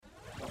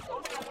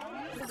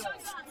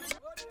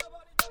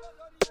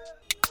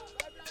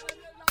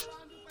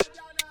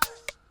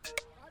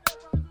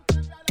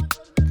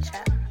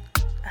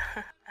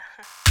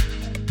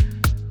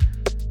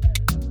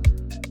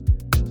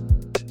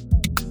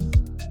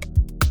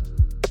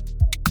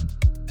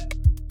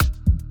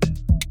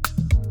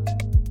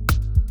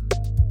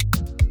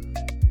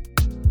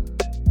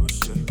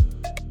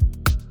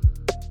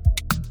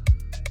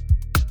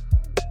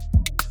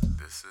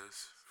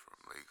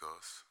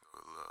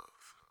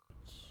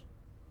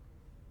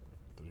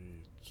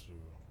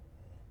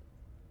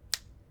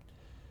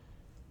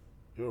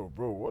Yo,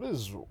 bro, what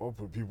is up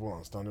with people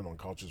on standing on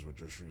couches with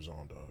your shoes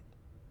on, dog?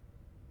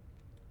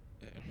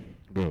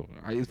 Bro,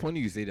 it's funny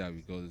you say that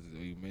because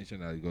you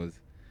mentioned that because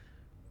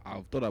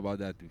I've thought about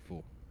that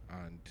before,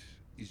 and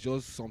it's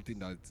just something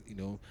that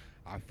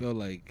I feel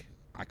like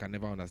I can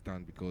never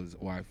understand because,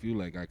 or I feel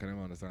like I can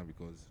never understand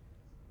because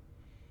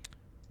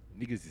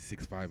niggas is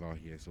 6'5" out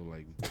here, so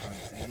like we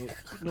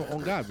can't, no,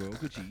 on God, bro,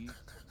 Gucci,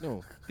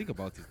 no, think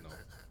about it now,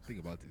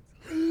 think about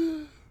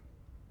it.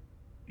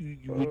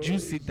 Would you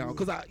sit down?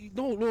 Because I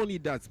no, not only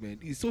that, man.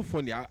 It's so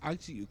funny. I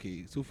actually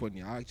okay, so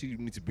funny. I actually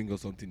need to bring up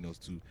something else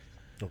too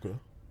Okay.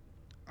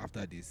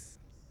 after this.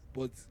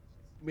 But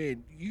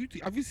man,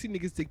 have you seen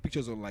niggas take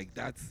pictures on like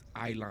that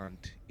island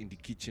in the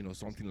kitchen or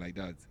something like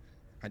that,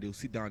 and they'll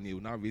sit down, they'll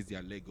now raise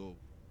their leg up,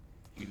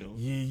 you know,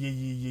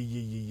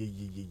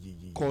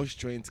 Yeah. core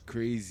strength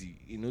crazy,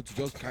 to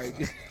just carry.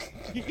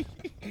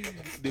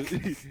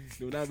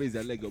 they'll now raise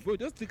their leg up, bro.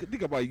 Just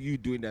think about you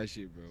doing that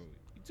shit, bro.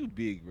 You're too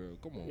big, bro.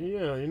 Come on.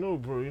 Yeah,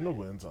 bro,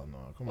 go enter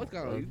now. Come What on,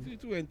 kind dog. of you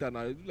too enter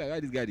now? Like how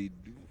this guy did,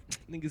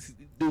 niggas.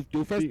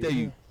 They'll first tell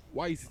you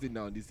why you sitting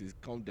down. This is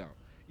calm down.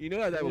 You know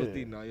that type of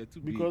thing now. You're too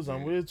big. Because I'm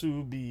man. way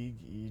too big,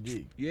 you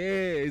dig.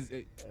 Yeah,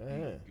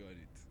 Uh-huh. got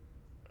it.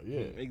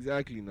 Yeah.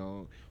 Exactly.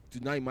 Now, to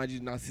now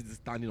imagine now sitting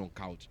standing on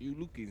couch, you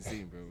look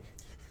insane, bro.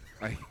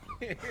 Like,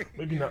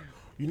 Maybe not.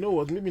 You know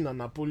what? Maybe not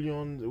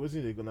Napoleon. What's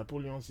it?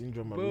 Napoleon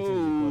syndrome.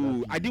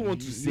 bro, I didn't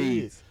want to say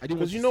it. I didn't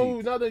want Because to say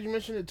it. now that you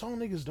mention it, tall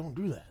niggas don't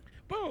do that.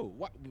 Bro,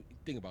 what?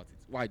 Think about it.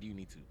 Why do you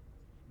need to?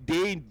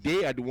 They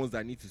are the ones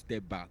that need to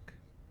step back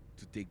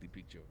to take the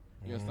picture.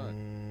 You understand?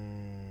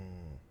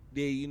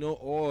 They,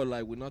 or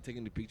like we're not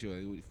taking the picture.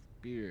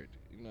 Period.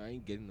 I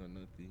ain't getting on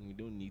nothing. We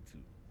don't need to.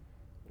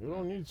 You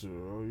don't need to,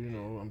 bro.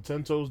 I'm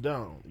 10 toes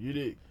down. You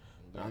dig?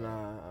 And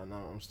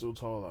I'm still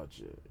tall out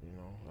here.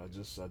 I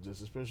just,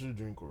 especially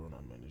during Corona,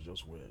 man, it's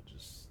just weird.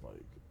 Just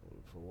like,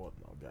 for what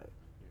now, guy?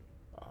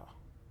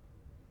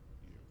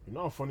 You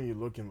know how funny you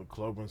look in the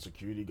club when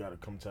security gotta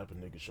come tap a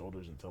nigga's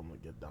shoulders and tell him to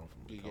get down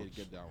from the couch.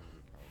 Get down from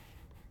the couch.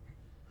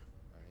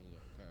 I ain't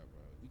your car,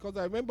 bro. Because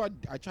I remember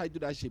I tried to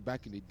do that shit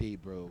back in the day,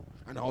 bro,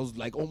 and I was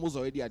like almost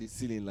already at the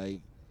ceiling,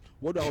 like.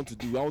 What do I want to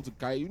do? I want to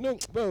carry, bro.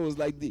 It was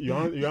like the You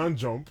on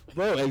jump,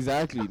 bro.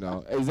 Exactly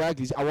now,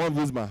 exactly. I want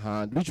to raise my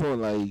hand. Which one,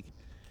 like,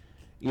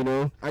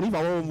 and if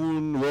I want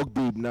to walk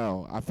babe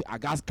now, I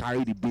got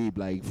carry the babe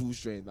like full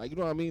strength, like you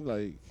know what I mean,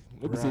 like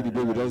maybe say the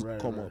babe will just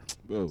come up,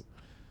 bro.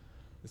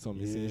 It's some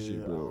insane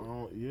shit,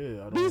 bro.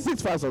 Being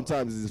 6'5"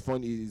 sometimes is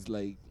funny. It's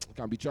like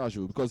can be trash,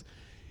 bro, because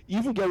you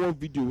even get one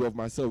video of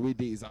myself where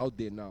is out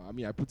there now. I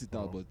mean, I put it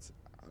out, but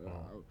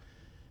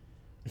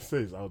it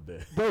says out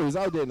there, bro. It's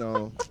out there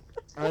now.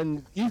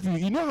 And if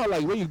you know how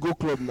like when you go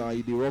club now,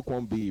 they rock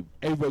one babe,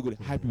 everybody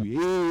go hype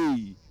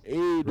you.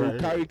 Hey, don't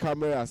carry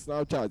camera,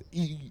 Snapchat,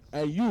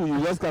 and you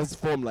just can't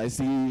form like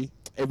say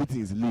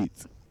everything is lit.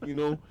 It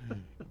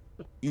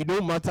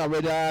don't matter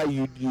whether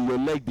your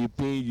leg they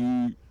pain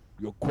you,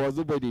 your quads,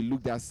 nobody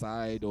look that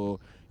side, or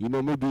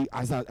maybe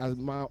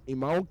in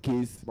my own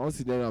case, my own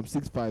scenario, I'm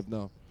 6'5"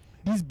 now.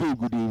 This babe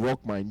go dey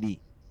rock my knee.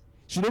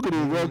 She not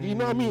gonna rock, you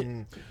know what I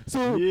mean?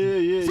 So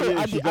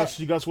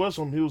She got to wear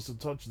some heels to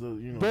touch the,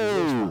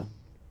 bro.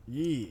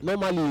 Yeah.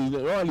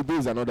 Normally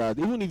babes are not that.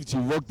 Even if she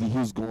rock the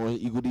heels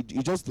going,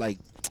 it just like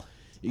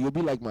it will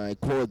be like my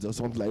quads or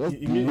something like that.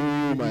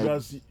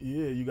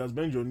 You guys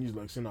bend your knees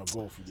like saying a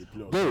golf you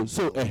play. Bro,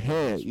 so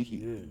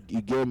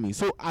you get me.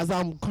 So as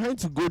I'm trying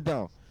to go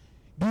down,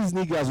 these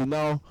niggas will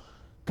now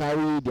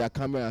carry their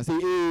camera and say,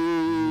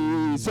 hey.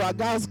 So I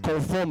guys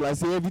confirm, like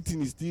say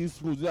everything is still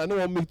smooth. I don't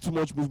want to make too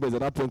much movement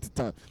at that point in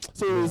time.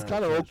 So it's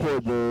kind of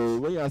awkward, bro.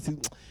 When you are seeing,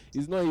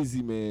 it's not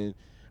easy, man.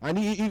 And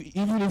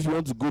even if you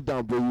want to go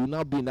down, bro, you will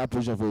not be in that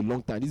position for a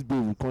long time. This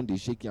babe will come, they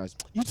shake hands.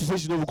 You to say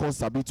she never come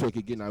sabi twerk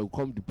again, I will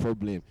come the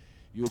problem.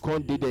 You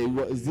can't do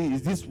that.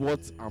 Is this what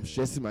I'm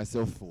stressing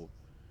myself for?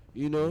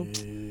 Yeah,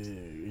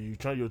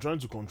 you're trying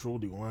to control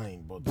the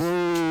wine, but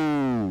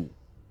bro,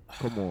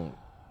 come on.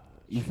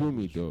 You feel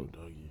me, though?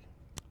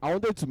 I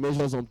wanted to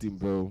mention something,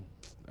 bro,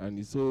 and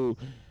it's so.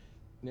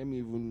 Let me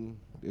even.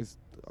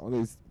 I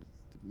want to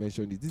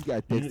mention this. This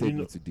guy texted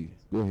me today.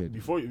 Go ahead.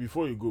 Before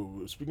you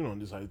go, speaking on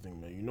this height thing,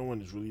 man. You know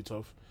when it's really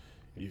tough,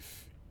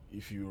 if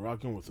you're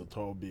rocking with a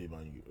tall babe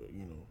and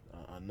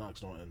and knocks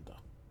don't enter.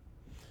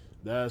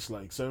 That's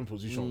like certain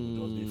position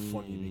will just be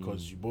funny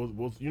because you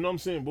both you know what I'm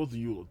saying, both of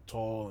you are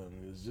tall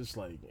and it's just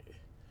like.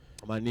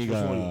 My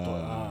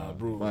nigga,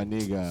 bro. My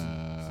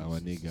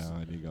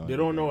nigga. They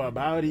don't know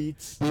about it.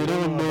 They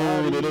don't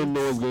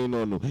know what's going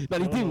on. Now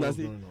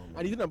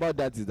the thing about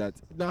that is that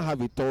now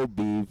have a tall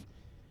babe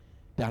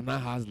that now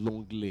has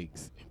long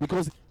legs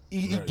because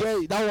he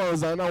get that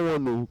one's another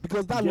one no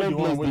because that long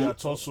legs with their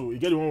torso. You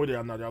get the one with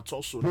their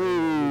torso.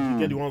 You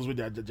get the ones with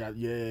their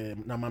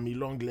namami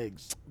long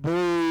legs.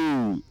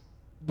 Bro,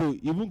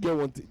 even get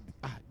one.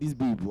 This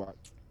babe,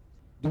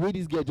 the way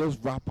this girl just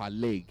wrap her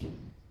leg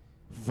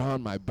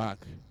round my back.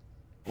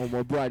 Oh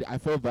my bro, I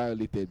felt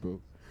violated, bro.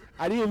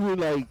 I didn't even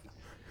like.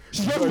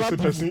 She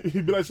just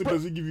he be like,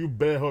 person give you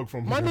bear hug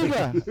from my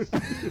nigga.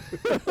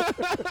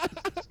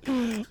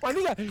 My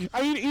nigga,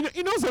 I mean,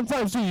 you know,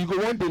 sometimes too, you go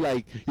one day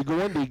like, you go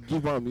one day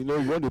give you know,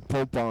 you want to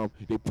pump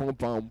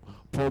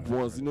pump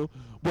once, you know.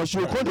 But she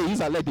will come, they use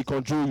her leg, they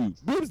control you.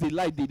 Babes, they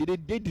like,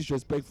 they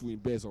disrespectful in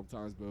bed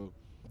sometimes, bro.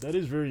 That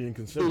is very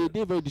inconsiderate.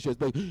 They very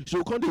disrespectful. She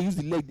will come, they use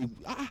the leg,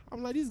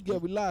 I'm like, this girl,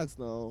 relax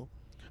now.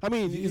 I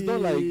mean, it's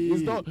not like,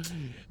 it's not,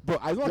 but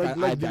I don't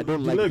like I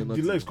don't like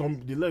the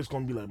legs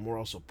can't be like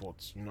moral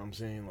support. You know what I'm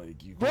saying?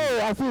 Like you. Bro,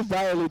 I feel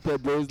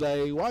violated, bro. It's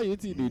like, why you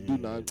think they do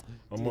now?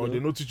 They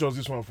don't teach us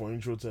this one for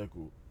intro tech.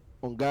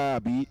 On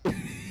Gabi.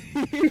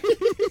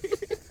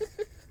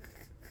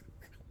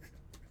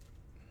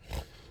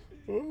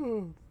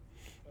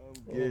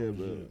 Yeah,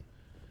 bro.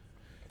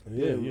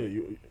 Yeah.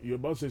 You're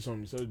about to say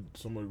something. You said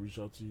somebody reached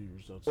out to you.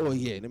 Oh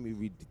yeah, let me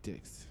read the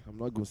text. I'm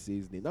not gonna say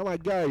his name. Now my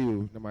guy,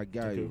 you.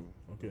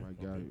 Okay. My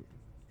guy, you.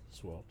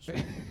 Swap.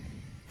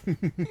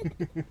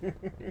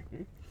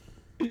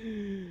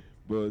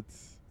 But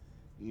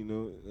you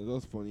know,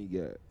 that's funny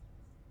guy.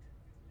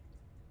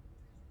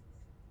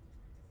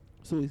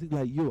 So it's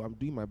like, yo, I'm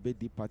doing my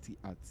birthday party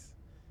at.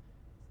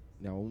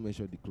 Now I won't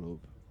mention the club.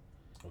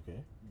 Okay.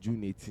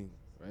 June 18,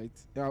 right?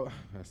 Yeah,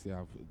 I say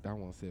I've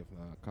done myself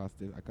now.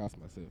 I cast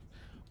myself.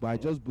 But I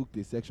just booked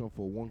a section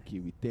for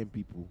 1K with 10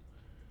 people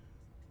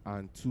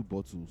and 2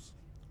 bottles.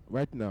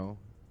 Right now,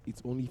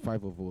 it's only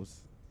 5 of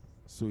us,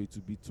 so it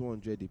will be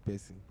 200 a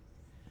person.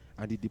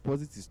 And the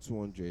deposit is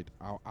 200.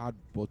 I'll add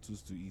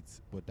bottles to it,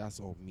 but that's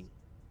on me.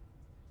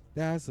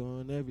 That's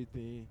on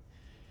everything.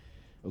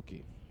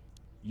 Okay.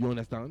 You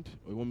understand?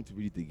 Or you want me to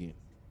read it again?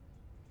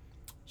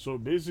 So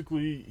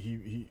basically,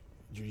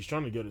 he's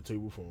trying to get a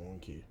table for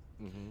 1K.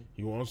 Mm-hmm.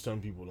 He wants 10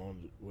 people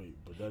on. Wait,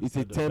 but that It's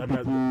a 10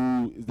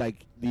 people. It's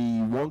like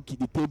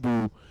the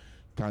table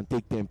can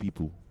take 10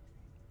 people.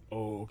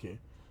 Oh, okay.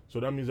 So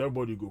that means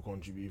everybody go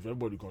contribute. If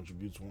everybody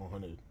contributes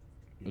 100,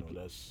 you know,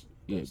 that's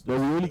but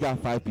we only got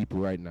 5 people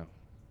right now.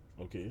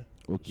 Okay.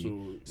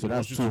 So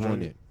that's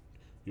 200.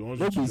 You want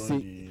to join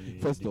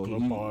the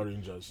Club Power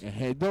Rangers.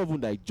 Don't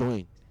even like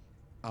join.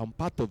 I'm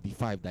part of the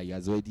 5 that he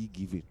has already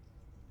given.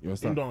 You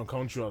understand? Don't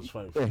count you as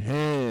 5.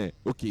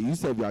 Okay, you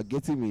said you are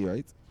getting me,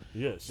 right?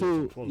 Yes.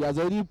 So he has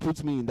already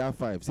put me in that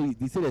 5. So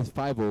they say there's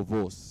 5 of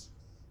us.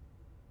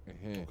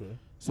 Okay.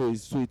 So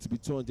it's be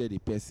 200 a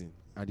person,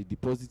 and the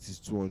deposit is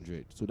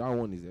 200. So that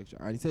one is extra.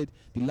 And he said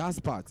the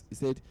last part. He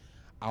said,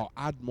 I'll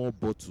add more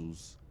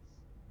bottles,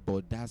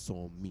 but that's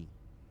on me.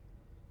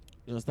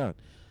 You understand?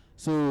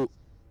 So,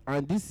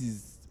 and this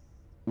is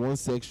one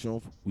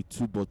section with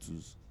 2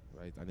 bottles,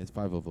 right? And there's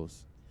 5 of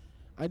us.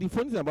 And the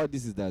funny thing about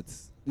this is that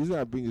this is why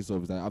I bring this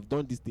up, is that I've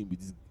done this thing with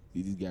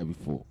this guy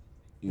before,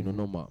 you know,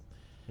 normal.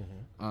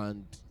 Mm-hmm.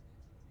 And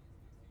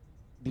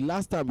the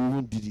last time we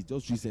even did it,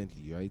 just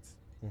recently, right?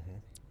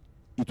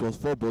 Mm-hmm. It was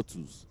 4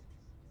 bottles.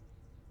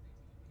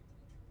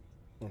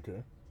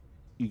 Okay.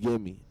 You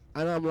get me?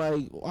 And I'm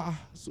like,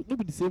 so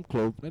maybe the same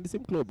club, not the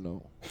same club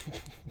now.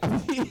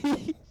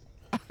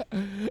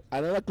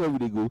 Another club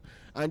they go,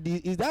 and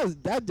that's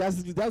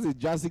a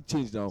drastic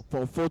change now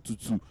from 4 to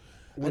 2.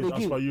 Wait, and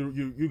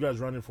again, you guys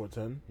running for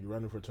 10? You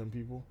running for 10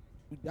 people?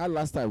 That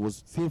last time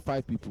was same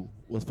 5 people.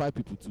 Was 5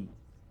 people too.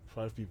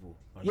 5 people.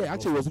 Yeah,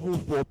 actually it was even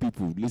 4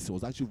 people. Listen, it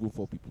was actually even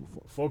 4 people.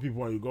 4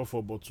 people, and you got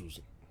 4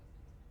 bottles.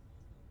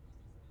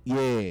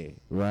 Yeah,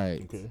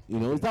 right. Okay. You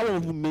know, that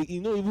one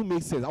even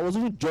makes sense. I was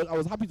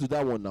happy to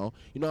that one now.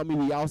 You know what I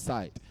mean? We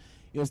outside.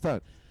 You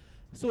understand?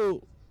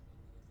 So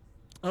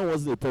that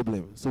wasn't a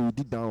problem. So we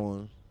did that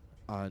one,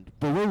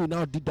 but when we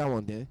now did that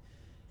one, then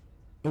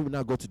when we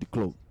now got to the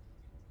club,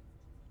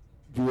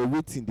 we were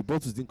waiting. The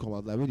bottles didn't come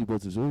out. Like, where the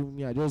bottles? So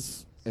me, I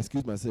just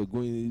excused myself,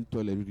 going in the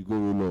toilet, we could go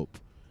roll up.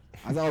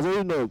 As I was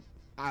rolling up,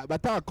 by the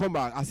time I come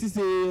back, I see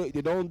say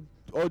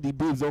all the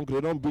babes they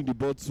don't bring the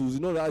bottles. You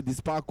know that the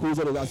sparkles,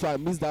 all of that. So I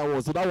missed that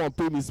one. So that one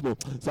paid me small.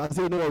 So I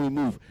say, you know what, we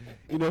move.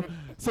 You know.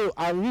 So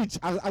I reach.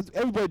 As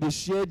everybody they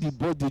share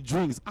the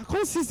drinks. I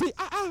can't see say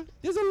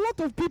there's a lot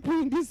of people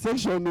in this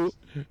section. No?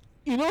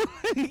 You know.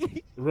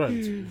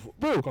 Right.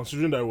 Bro,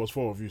 considering that it was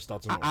 4 of you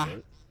starting off,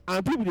 right?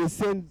 And people they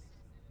send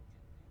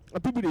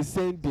people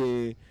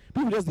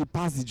just they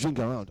pass the drink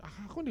around.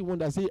 I can't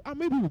wonder, say,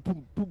 maybe we put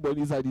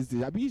money inside this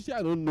thing. I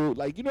don't know.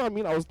 Like, you know what I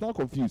mean? I was now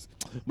confused.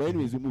 But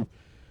anyways, we move.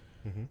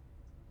 Mm-hmm.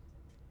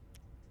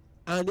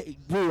 And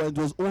bro, and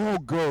it was all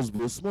girls,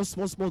 bro,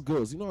 small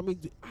girls. You know what I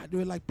mean? They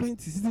were like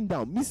plenty sitting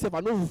down. Myself,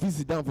 I know if we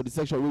sit down for the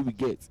section where we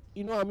get.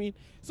 You know what I mean?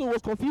 So it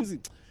was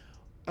confusing.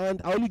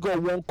 And I only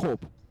got 1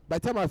 cup. By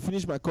the time I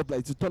finished my cup,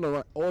 like to turn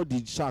around, all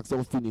the sharks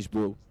all finished,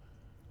 bro.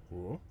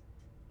 What?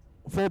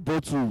 4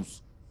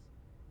 bottles.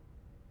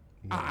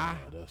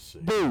 That's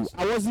sick. Bro,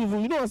 I wasn't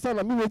even, you know what I'm saying?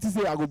 I mean, wait to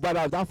say I go buy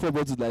that 4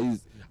 bottles like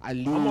this.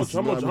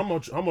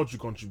 How much you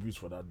contribute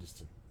for that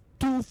distance?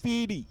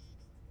 250.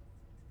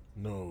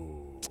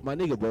 No. My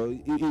nigga, bro,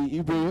 it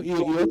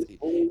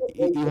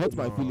hurt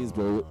my feelings,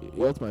 bro. It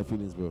hurt my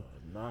feelings, bro.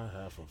 Not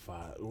half of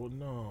 5. Oh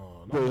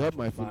no. Bro, it hurt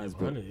my feelings,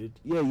 bro.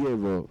 Yeah,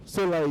 bro.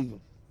 So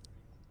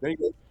like,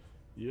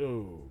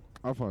 yo,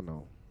 how far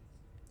now?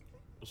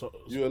 So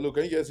look,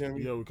 can you guys hear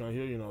me? Yeah, we can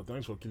hear you now.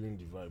 Thanks for killing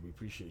the vibe. We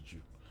appreciate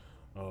you.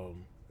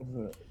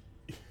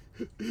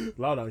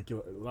 Loud and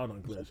clear, loud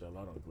and clear, sha,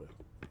 loud and clear.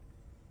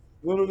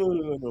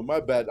 No. My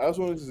bad. I just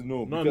wanted to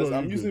know No, no, because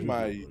I'm you good, using you good,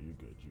 my bro. You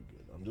good, you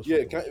good. I'm just yeah.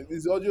 fucking with you.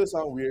 This audio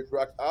sound weird,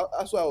 bro.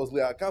 That's why I was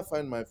like, I can't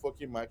find my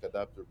fucking mic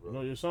adapter, bro.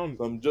 No, So I'm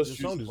your just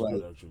sound using is like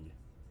good actually.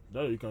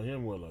 That you can hear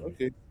him well, Abi.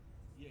 okay.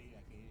 Yeah,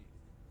 I can hear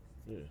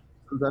you. Yeah.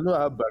 Because I know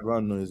I have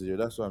background noise here.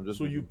 That's why I'm just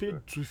So you making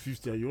paid sure.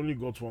 250 and you only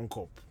got one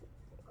cup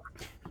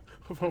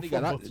My from four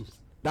nigga, bottles.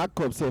 that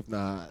cup self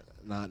na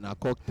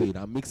cocktail.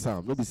 I mix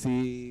am. No be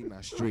say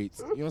na straight.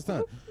 You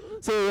understand?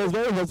 So it was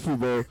very hurtful,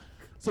 bro.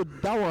 So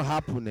that one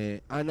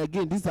happened, and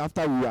again, this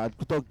after we had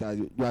talked that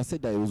you had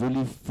said that it was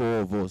only 4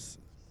 of us.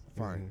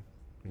 Fine,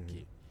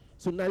 okay.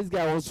 So now this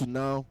guy wants to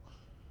now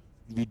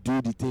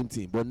redo the same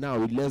thing, but now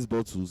with less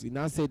bottles. He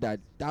now said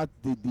that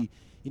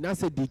he now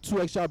said the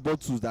 2 extra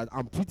bottles that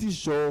I'm pretty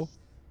sure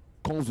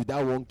comes with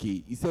that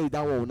 1K. He said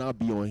that one will now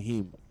be on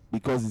him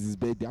because it's his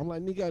birthday. I'm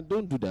like, nigga,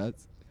 don't do that.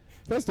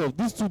 First off,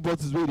 these 2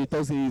 bottles where they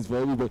talk say is for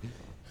everybody.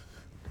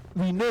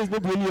 We know it's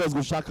not only us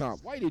go shaka.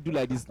 Why they do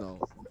like this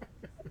now?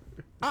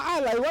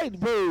 I like why,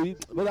 bro.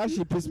 But that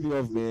shit pissed me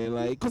off, man.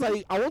 Like, cause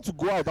I want to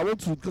go out. I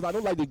want to, cause I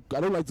don't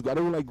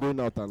like going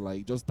out and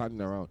like just standing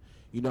around.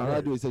 You know, I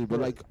rather do it. But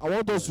like, I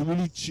want us to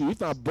really chill.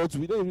 If not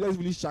bottle, we don't let's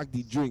really shack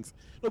the drinks.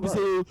 Don't be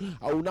say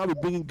I will now be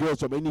bringing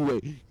girls from anywhere.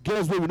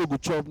 Girls where we don't go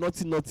chop,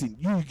 nothing.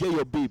 You get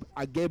your babe,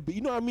 I get,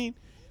 you know what I mean?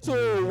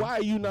 So why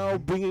are you now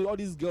bringing all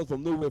these girls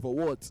from nowhere for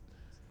what?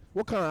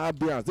 What kind of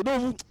ambiance? They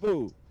don't even,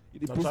 bro.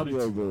 It Not pisses me charity,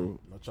 off, bro.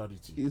 Not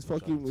charity. It's Not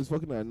fucking, charity. it's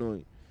fucking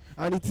annoying.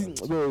 And it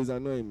is, bro, it's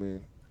annoying,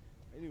 man.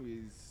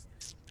 Anyways,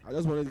 I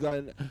just wanted to go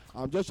and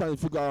I'm just trying to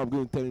figure out how I'm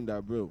going to tell him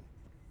that, bro.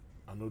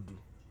 I know do.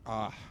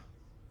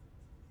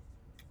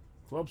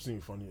 Club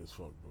scene funny as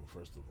fuck, bro,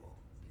 first of all.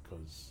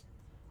 Because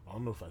I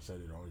don't know if I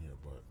said it on here,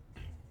 but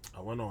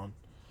I went on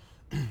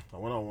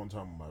one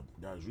time with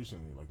my guys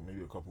recently, like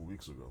maybe a couple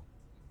weeks ago.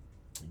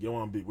 You get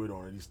one big way to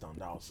already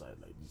stand outside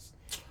like this.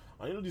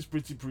 And you know this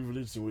pretty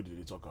privileged thing where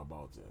they talk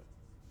about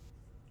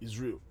is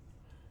real.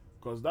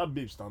 Cause that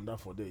babe stand up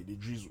for there, they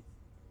drizzle.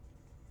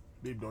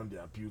 Babe done they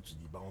appeal to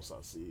the bouncer,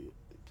 say,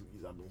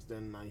 please, I've been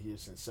standing out here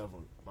since 7.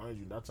 Mind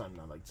you, that time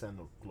now like 10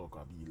 o'clock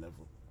I'll be 11.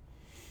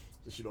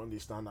 So she don't they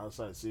stand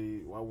outside,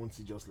 say, why won't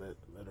he just let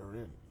her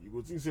in? You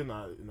go think say in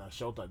a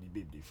shelter the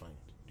babe they find.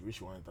 The way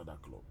she want enter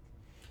that club.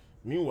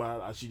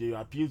 Meanwhile, as she they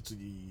appeal to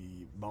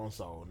the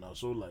bouncer now,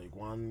 so like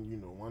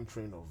one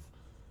train of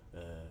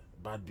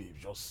bad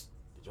babes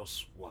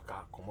just walk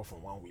out, come off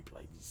from one whip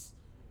like this.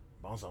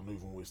 Bouncer not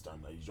even waste time.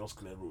 Like, you just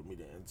clear road, me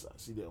they enter.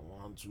 See them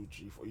 1, 2,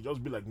 3, 4. You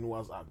just be like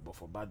Noah's Ark, but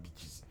for bad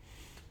bitches.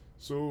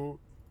 So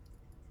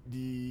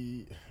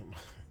the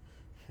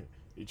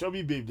the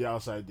chubby babe they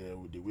outside there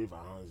with the wave her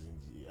hands in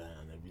the air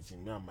and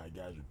everything. Me and my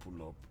guys we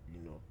pull up,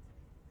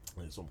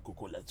 and some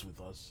cocolettes with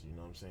us. You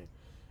know what I'm saying?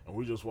 And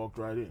we just walked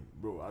right in,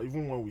 bro.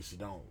 Even when we sit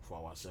down for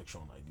our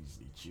section like this,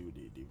 they chill,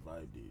 they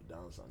vibe, they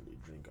dance and they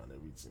drink and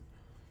everything.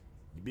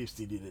 The babe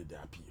still did it, they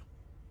appeal.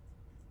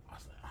 I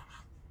was like,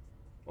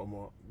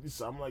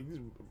 this I'm like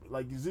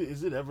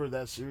is it ever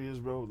that serious,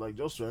 bro? Like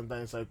just to enter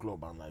inside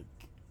club and like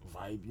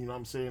vibe, you know what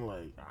I'm saying?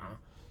 Like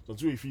so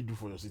if you do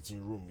for your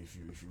sitting room if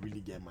you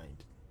really get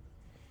mind.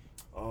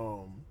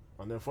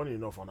 And then funny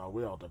enough, on our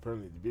way out,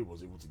 apparently the babe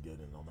was able to get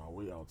in. On our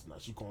way out, now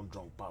she can't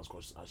drunk pass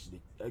because as she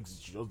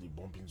exit, she just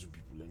bump into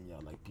people and yeah,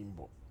 like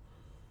pinball.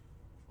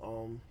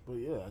 But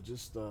yeah, I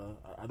just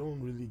I don't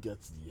really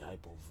get the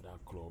hype of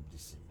that club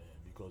this thing, man.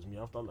 Because me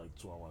after like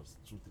 2 hours,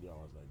 2-3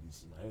 hours like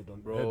this, my head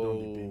don't they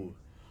pay me.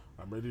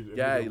 I'm ready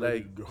to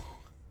go.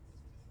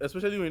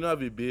 Especially when you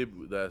have a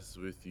babe that's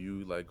with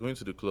you, like going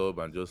to the club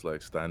and just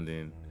like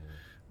standing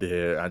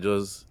there and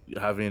just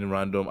having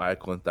random eye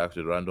contact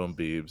with random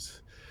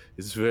babes.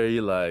 It's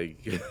very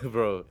like,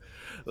 bro,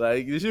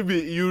 like it should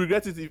be. You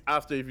regret it if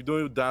you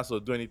don't dance or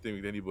do anything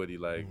with anybody.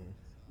 Like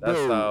that's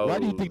Bro, how. why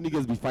do you think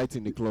niggas be fighting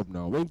in the club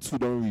now? When 2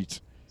 don't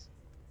reach,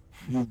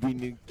 you've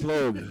been in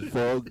club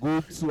for a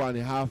good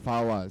 2.5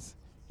 hours.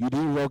 You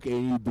didn't rock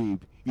any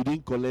babe. You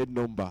didn't collect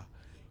number.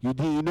 You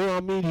didn't, you know what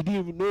I mean? You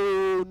didn't even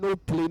no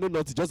play, no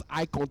nothing. Just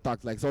eye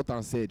contact, like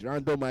Sultan said.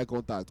 Random eye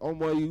contact. Oh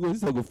my, you go,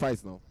 this is go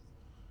fight now.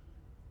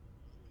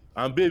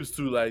 And babes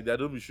too, like they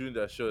don't be shooting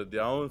their shot.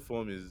 Their own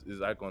form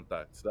is eye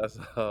contact. That's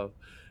how,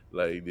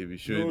 like they be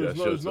shooting No, their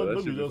shot. it's So not. that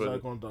Don't should be be just eye funny.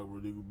 contact, bro.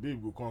 They go,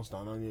 babe go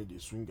constant and here they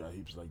swing their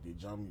hips like they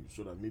jam you,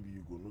 so that maybe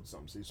you go notice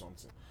them say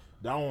something.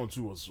 That one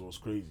too was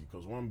crazy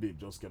because one babe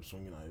just kept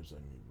swinging her hips at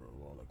me, bro.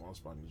 Well, like one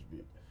Spanish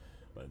babe,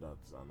 like that,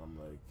 and I'm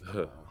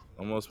like,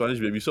 I'm on Spanish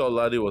baby. You saw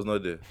Lade was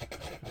not there.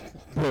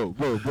 Bro,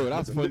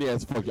 that's funny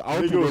as fuck. I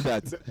hope you know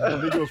that.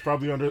 Nigga was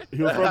probably under.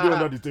 He was probably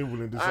under the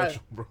table in this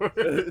section, bro.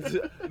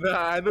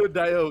 Nah, I know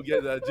Daya will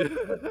get that.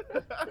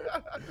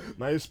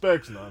 Now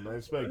expect that. I'm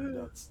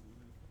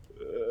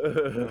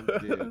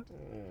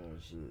Oh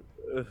shit.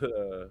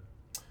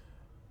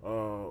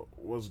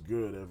 What's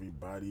good,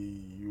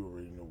 everybody? You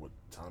already know what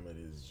time it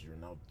is. You're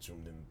now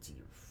tuned into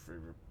your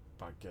favorite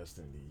podcast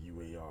in the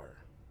UAR.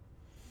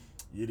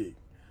 You dig?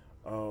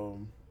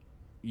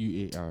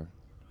 UAR.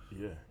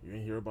 Yeah, you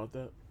ain't hear about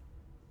that?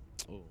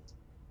 Oh.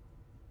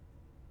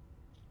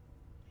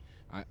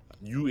 I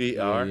yeah,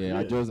 UAR.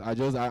 yeah.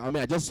 Yeah. I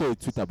mean, I just saw a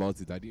tweet about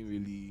it. I didn't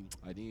really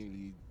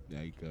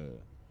like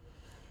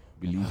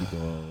believe it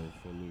or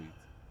follow it.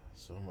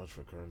 So much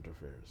for current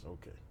affairs.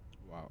 Okay.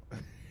 Wow.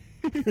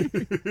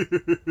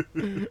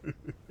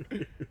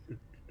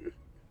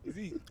 Is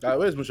he?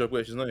 Where's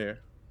Mushakwe? She's not here.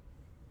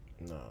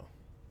 No,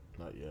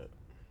 not yet.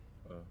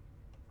 Uh,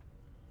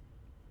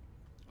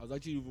 I was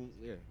actually even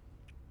yeah.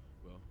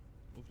 Well,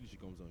 hopefully she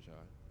comes on, Sha.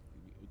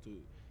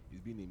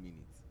 It's been a minute.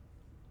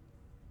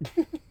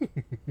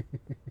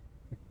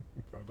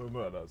 I don't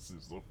know how that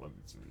seems so funny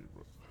to me,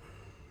 bro.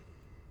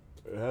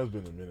 It has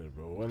been a minute,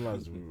 bro. When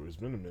last did we? It's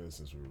been a minute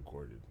since we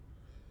recorded.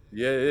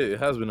 yeah, it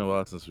has been a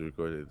while since we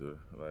recorded, though.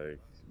 Like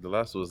the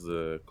last was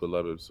the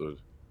collab episode.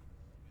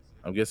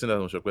 I'm guessing that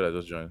Mushakwe that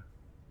just joined.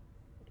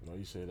 No,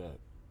 you say that.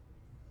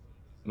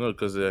 No,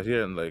 because they're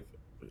hearing like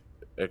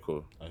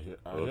echo I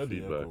or heard the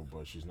feedback. echo,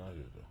 but she's not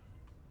here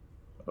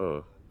though.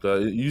 Oh,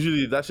 'cause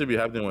usually that should be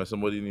happening when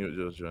somebody new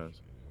just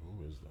joins.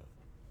 Who is that?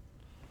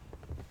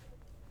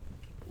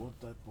 What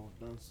type of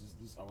dance is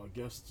this? Our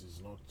guest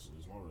is not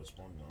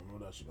responding. I know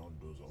that she don't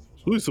doze off or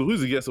something.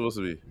 Who's the guest supposed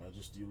to be?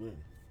 Majesty Lynn.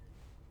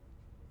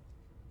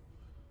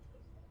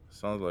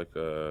 Sounds like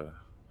a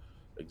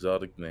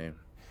exotic name.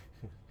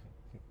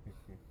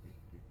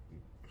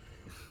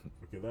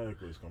 Okay, that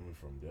echo is coming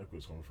from the echo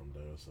is coming from the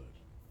other side.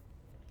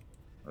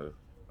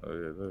 Oh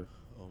yeah, that-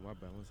 Oh my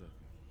bad. One second.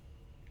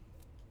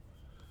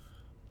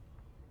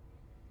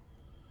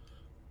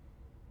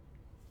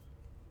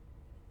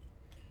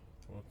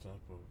 What type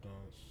of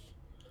dance?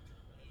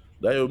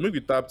 that will make we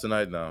tap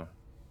tonight now.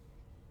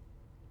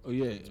 Oh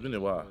yeah. It's been a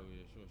while. Oh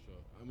yeah, sure.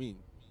 I mean,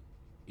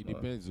 it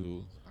depends.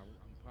 Oh, I'm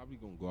probably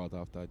gonna go out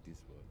after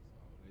this, but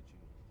I'll let you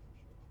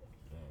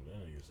know. Damn,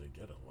 that nigga say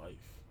get a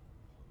life.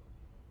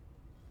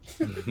 Who's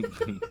so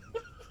fucking nigga?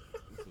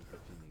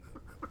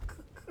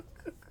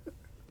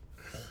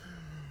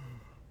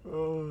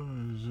 Oh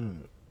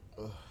shit.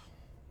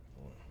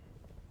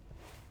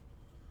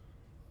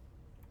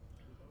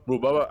 Bro,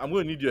 Baba, I'm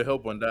gonna need your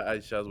help on that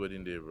Aisha's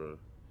wedding day, bro.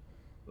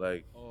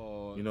 Like,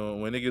 Oh, you know,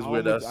 when niggas I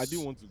wear that. I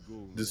didn't want to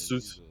go. the man,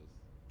 suit. Jesus.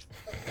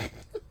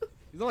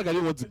 It's not like I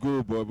didn't want to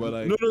go, but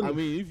like, No. I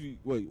mean, if you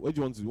wait, what do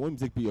you want to do? You want me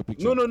to take your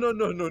picture?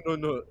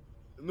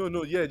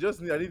 No. Yeah,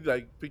 I need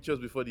like pictures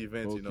before the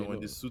event. You know, Okay, when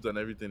no. the suit and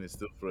everything is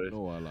still fresh.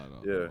 No, wala, no.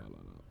 Yeah. No, wala,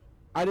 no.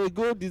 I did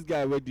go this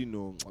guy wedding.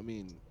 No, I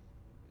mean,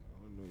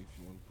 I don't know if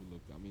you want to pull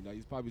up. I mean,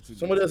 it's probably too.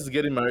 Somebody late. else is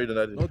getting married on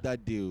that day. Not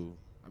that deal.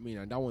 I mean,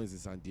 and that one is in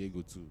San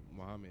Diego too.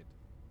 Mohammed.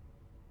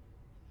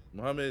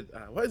 Mohammed,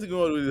 why is he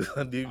going all the way to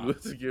San Diego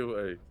to get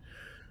married?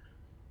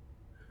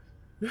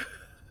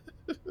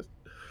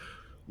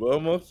 But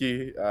I'm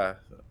okay.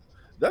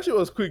 That shit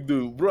was quick,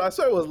 dude. Bro, I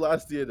saw it was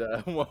last year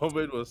that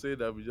Mohammed was saying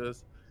that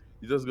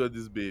he just got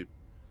this babe.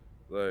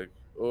 Like,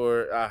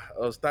 or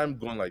was time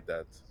gone like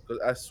that?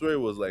 Because I swear it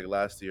was like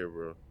last year,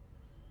 bro.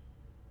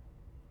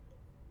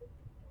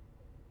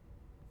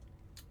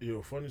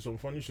 Yo, some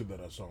funny shit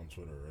that I saw on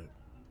Twitter, right?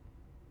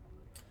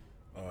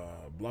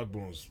 Black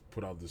Bones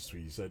put out this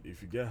tweet. He said,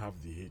 "If you get half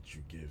the hate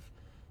you give,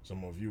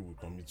 some of you will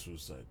commit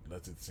suicide.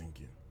 Let it sink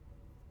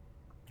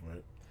in."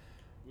 Right?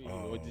 Wait,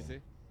 what did you say?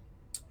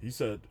 He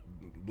said,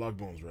 Black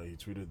Bones, right? He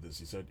tweeted this.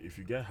 He said, "If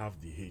you get half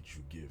the hate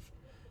you give,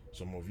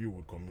 some of you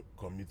will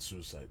commit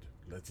suicide.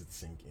 Let it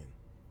sink in."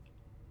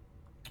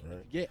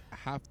 Right? Get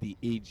half the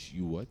age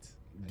you what?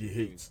 The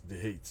hate.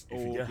 If Oh,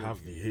 you get okay, half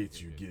okay, the okay,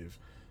 hate you okay. give,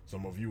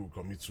 some of you will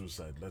commit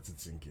suicide. Let it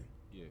sink in.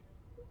 Yeah.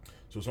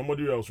 So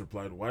somebody else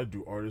replied, "Why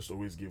do artists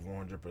always give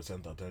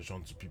 100%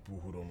 attention to people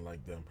who don't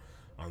like them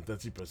and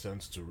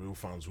 30% to real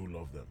fans who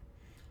love them?"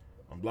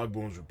 And Black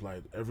Bones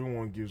replied,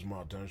 "Everyone gives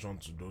more attention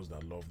to those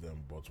that love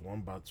them, but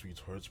one bad tweet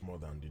hurts more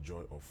than the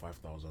joy of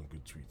 5,000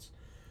 good tweets.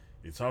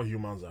 It's how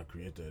humans are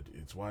created.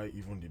 It's why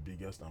even the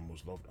biggest and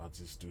most loved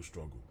artists still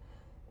struggle.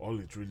 All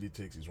it really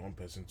takes is one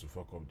person to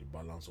fuck up the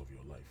balance of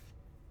your life."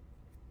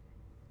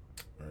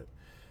 Right?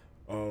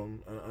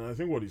 And I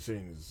think what he's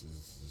saying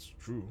is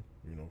true,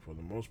 you know, for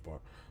the most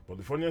part. But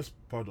the funniest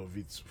part of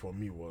it for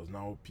me was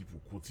now people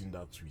quoting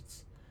that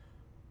tweet.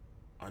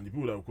 And the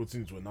people that were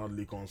quoting it were now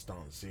Lakon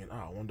stans saying,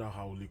 I wonder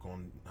how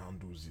Lakon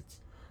handles it.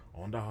 I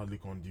wonder how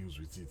Lakon deals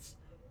with it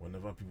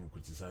whenever people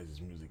criticize his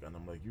music. And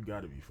I'm like, you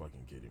gotta be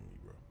fucking kidding me,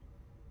 bro.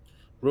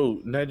 Bro,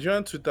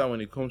 Nigerian Twitter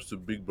when it comes to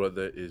Big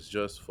Brother is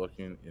just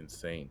fucking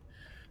insane.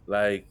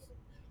 Like,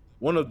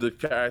 one of the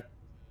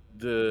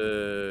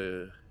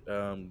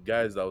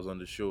guys that was on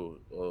the show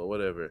or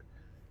whatever.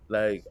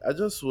 Like, I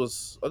just went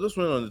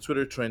on the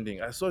Twitter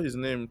trending. I saw his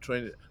name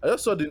trending. I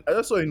just saw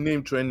his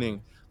name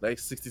trending like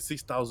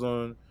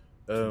 66,000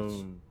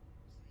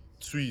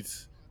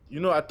 tweets. You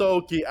know, I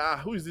thought, okay,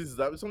 who is this?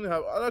 That something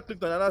happened. I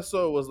clicked on it and I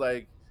saw it was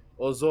like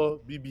Ozo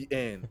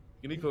BBN.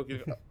 I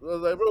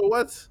was like, bro,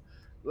 what?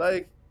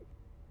 Like,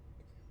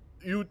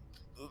 you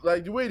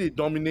like the way they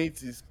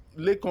dominate is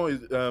Lekon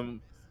is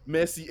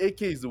Messi,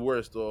 AK is the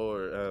worst,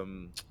 or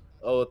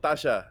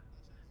Tasha.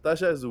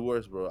 Tasha is the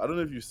worst, bro. I don't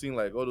know if you've seen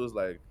like all those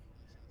like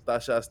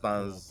Tasha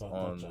stands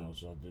on.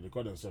 So they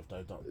call themselves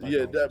Titan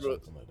Yeah, or that bro.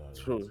 something like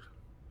that. Bro, Right?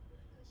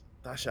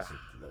 Tasha. That's it.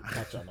 Like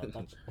Tacha, not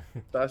Tacha.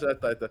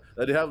 Tasha Titan.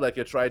 That they have like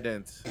a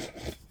trident.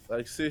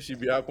 Like say she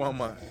be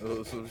Aquaman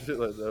or some shit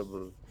like that,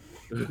 bro.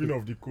 Queen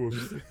of the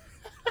coast.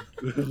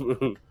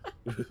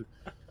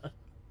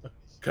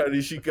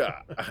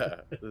 Karishika.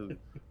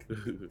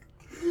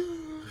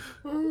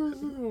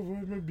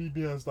 Maybe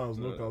BBN stands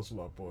no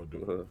council upon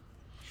though.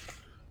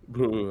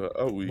 Bro,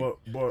 are we? But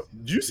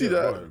Do you see yeah,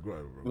 that? go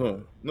ahead, bro.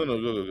 Go No,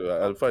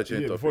 ahead. no. Before I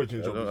change Yeah, before you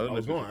topic, change I topics, don't I know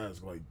was if you. gonna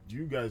ask, like, do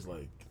you guys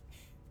like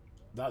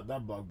that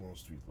Blackburn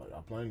tweet, like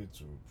applying it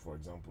to, for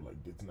example,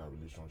 like dating and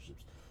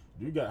relationships?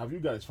 Do you guys have you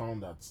guys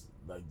found that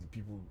like the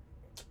people,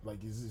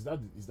 like is that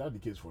the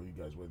case for you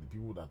guys, where the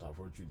people that have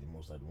hurt you the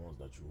most are the ones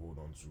that you hold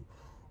on to,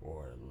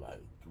 or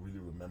like really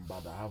remember,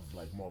 that have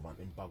like more of an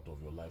impact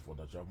of your life, or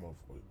that you have more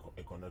of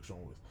a connection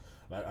with?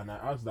 Like, and I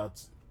asked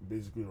that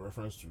basically in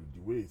reference to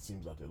the way it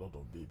seems that a lot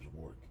of babes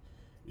work,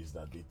 is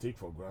that they take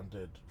for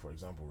granted, for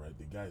example, right,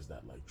 the guys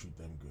that like treat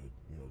them good,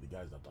 the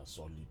guys that are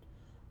solid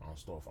and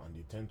stuff, and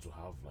they tend to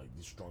have like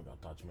this strong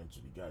attachment to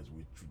the guys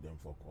who treat them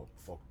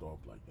fucked up,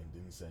 like, and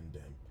didn't send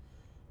them.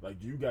 Like,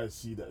 do you guys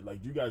see that?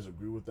 Like, do you guys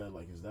agree with that?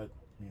 Like, is that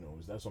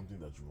something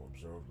that you've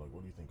observed? Like,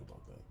 what do you think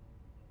about that?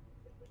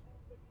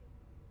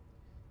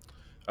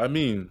 I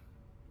mean,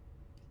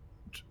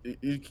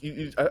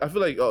 I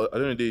feel like at the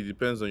end of the day, it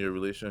depends on your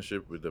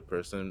relationship with the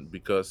person,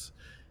 because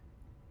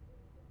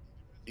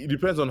it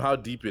depends on how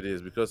deep it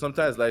is. Because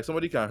sometimes, like,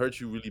 somebody can hurt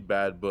you really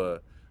bad,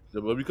 but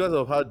because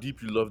of how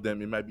deep you love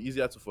them, it might be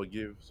easier to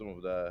forgive some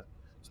of that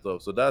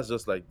stuff. So that's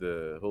just like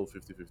the whole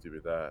 50-50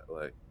 with that.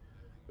 Like,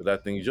 with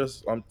that thing, it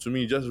just to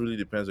me, it just really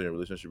depends on your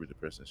relationship with the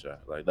person, Sha.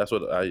 Like, that's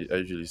what I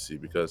usually see.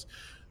 Because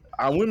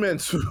and women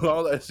too,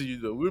 all I see,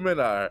 women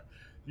are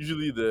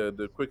usually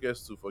the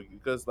quickest to forgive.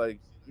 Because like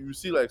you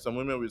see like some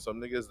women with some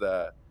niggas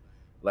that,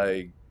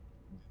 like,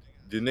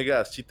 the nigga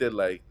has cheated,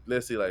 like,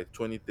 let's say like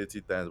 20,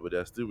 30 times, but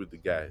they're still with the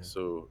guy. Mm-hmm.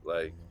 So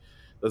like,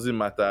 Mm-hmm. doesn't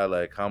matter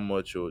like how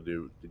much or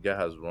the guy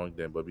has wronged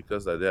them, but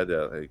because they're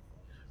like,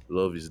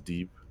 love is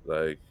deep,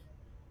 like,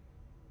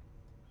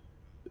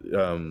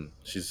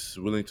 she's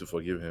willing to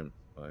forgive him,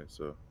 like,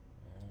 so.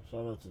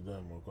 Shout out to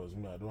them, because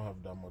me, I don't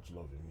have that much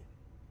love in me.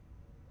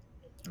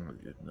 Oh,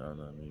 yeah, no.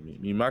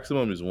 Me,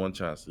 maximum is one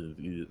chance.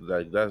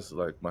 Like, that's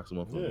like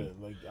maximum for Yeah, me.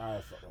 like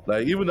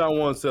Like, you even know, that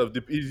one self,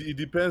 it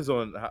depends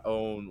on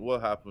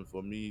what happened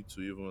for me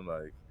to even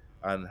like,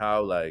 and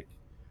how like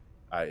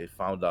I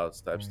found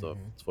out type stuff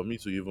mm-hmm. for me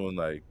to even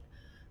like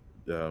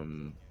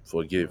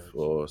forgive Right,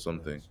 or right.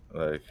 something.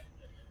 Like,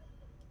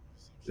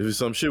 if it's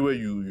some shit where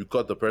you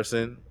caught the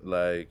person,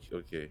 like,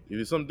 okay. If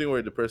it's something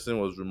where the person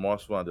was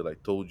remorseful and they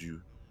like told you,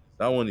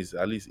 that one is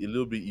at least a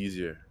little bit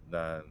easier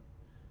than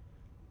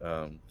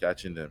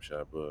catching them,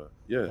 sure. But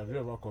yeah. Have you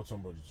ever caught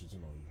somebody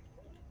cheating on you?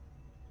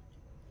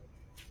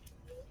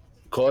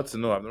 Caught?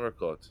 No, I've never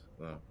caught.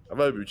 No. Have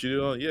I been cheated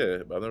on? Yeah,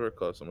 but I've never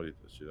caught somebody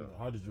to cheat on.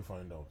 How did you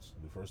find out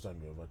the first time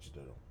you ever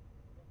cheated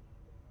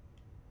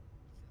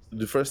on?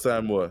 The first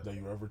time, what? That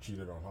you ever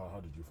cheated on? How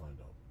did you find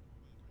out?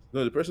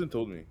 No, the person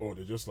told me. Oh,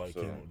 they just like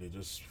So came. They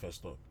just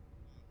fessed up.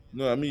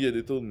 no, I mean, yeah,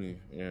 they told me.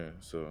 Yeah,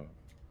 so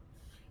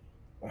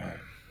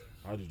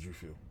How did you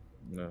feel?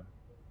 no.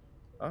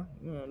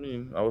 No, I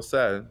mean, I was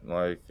sad,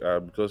 like,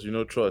 because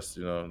trust,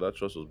 that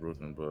trust was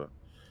broken. But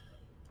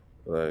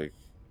like,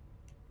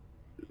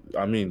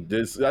 I mean,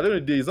 there's at the end of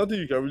the day, there's nothing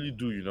you can really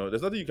do.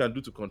 There's nothing you can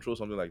do to control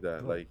something like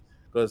that. No. Like,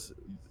 because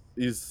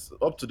it's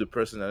up to the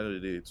person at the end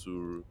of the day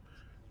to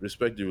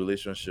respect the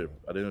relationship. Right.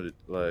 At the end of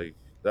the, like,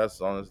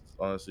 that's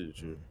honestly the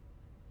truth. Mm.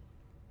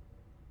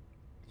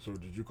 So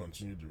did you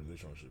continue the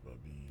relationship, or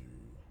be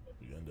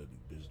you ended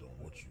it based on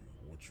what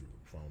you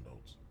found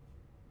out?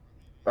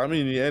 I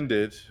mean, it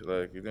ended,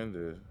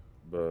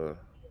 but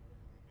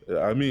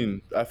I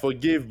mean, I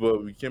forgave,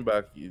 but we came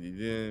back. It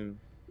didn't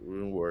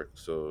work,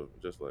 so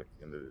just like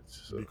ended it.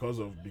 So Because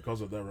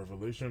of that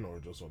revelation, or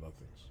just other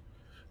things?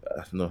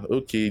 no,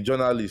 okay,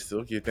 journalist.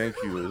 Okay, thank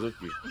you. It's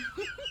okay.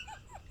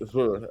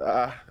 So,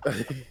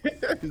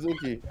 it's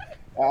okay.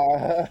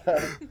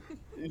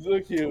 It's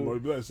okay.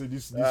 But be like say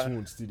this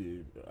one still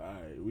there.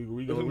 Alright,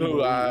 we gonna No, we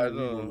gonna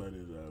no. let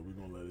it we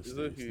gonna let it It's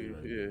stay okay.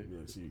 right Yeah. there.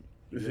 Yeah, see,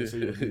 if you say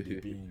your knee dey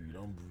pain you,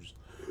 don't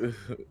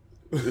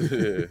Yeah.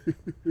 bruise.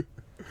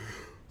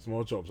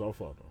 Small chops, how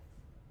far though?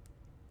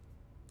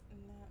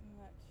 Not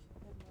much.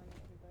 Good morning,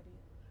 everybody.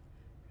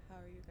 How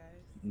are you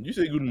guys? You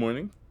say good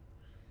morning.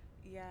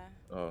 Yeah.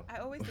 Oh, I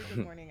always say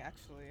good morning,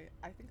 actually.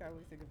 I think I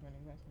always say good morning.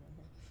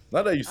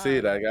 now that you say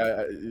it, Um, like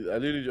I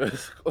literally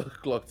just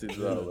clocked it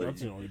Yeah, out. Like,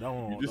 that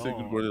one you just that say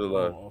good one morning a that one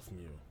lot. off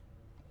me.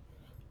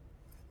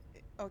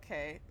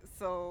 okay,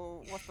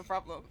 so what's the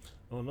problem?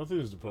 No, nothing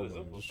is the problem.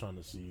 I'm just trying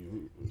to see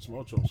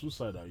small chops. Whose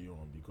side are you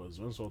on? Because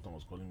when Sultan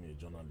was calling me a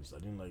journalist, I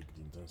didn't like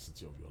the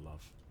intensity of your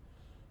laugh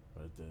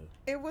right there.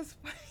 It was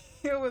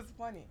it was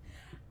funny.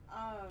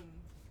 Um,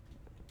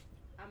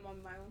 I'm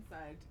on my own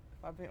side,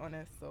 if I'm being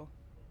honest, so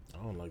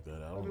I don't like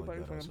that. I don't everybody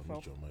like that. for I submit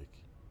himself. your mic.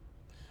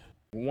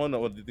 One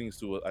of the things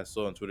too I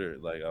saw on Twitter,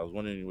 like, I was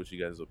wondering what you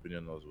guys'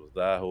 opinion was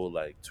that whole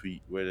like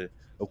tweet where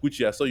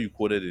Okuchi, I saw you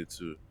quoted it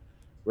too.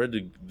 where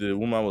the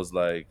woman was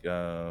like,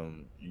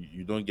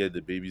 you don't get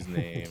the baby's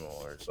name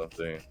or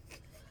something.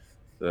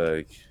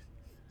 Like,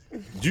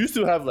 do you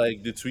still have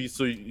like the tweet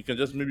so you can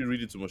just maybe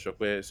read it to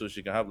Moshokwe so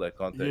she can have like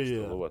Yeah, context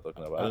of yeah, what we're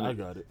talking about? I don't I know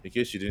got it. in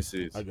case she didn't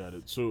see I it. got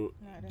it. So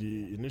No, I didn't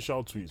see the it.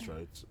 initial tweets,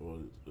 right,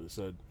 was it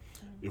said,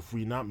 "If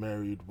we're not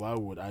married, why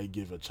would I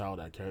give a child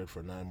I carried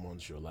for 9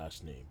 months your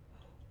last name?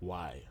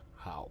 Why?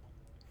 How?"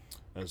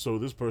 And so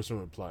this person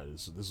replied,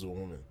 this is a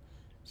woman.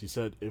 She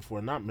said, "If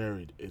we're not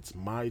married, it's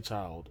my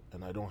child,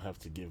 and I don't have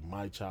to give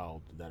my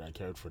child that I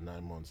cared for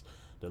 9 months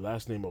the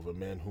last name of a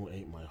man who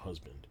ain't my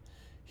husband.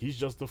 He's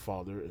just the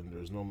father, and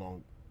there's no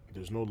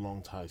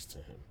long ties to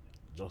him.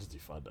 Just the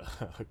father."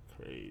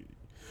 Crazy.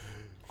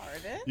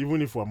 Pardon?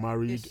 Even if we're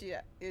married,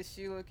 Is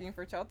she looking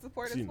for child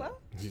support see as now,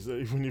 well? she said,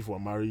 even if we're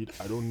married,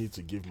 I don't need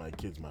to give my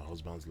kids my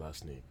husband's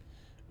last name.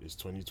 It's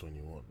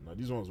 2021. Now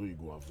these ones where you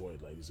go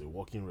avoid, like it's a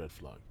walking red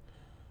flag.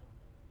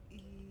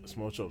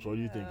 Small chops, what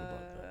do you think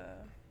about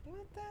that?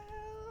 What the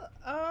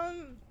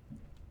hell?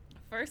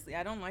 Firstly,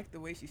 I don't like the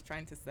way she's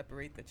trying to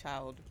separate the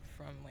child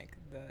from like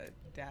the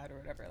dad or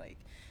whatever. Like,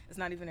 it's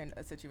not even in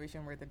a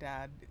situation where the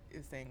dad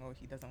is saying, "Oh,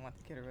 he doesn't want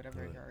the kid" or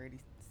whatever. Right. You're already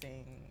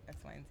saying X,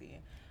 Y, and Z.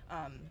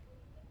 Um,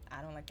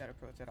 I don't like that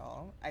approach at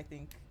all. I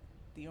think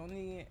the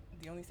only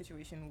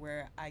situation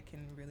where I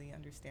can really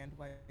understand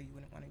why you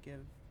wouldn't want to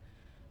give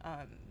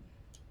um,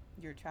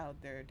 your child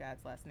their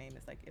dad's last name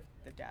is like if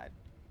the dad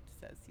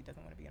says he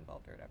doesn't want to be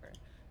involved or whatever,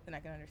 then I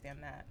can understand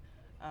that.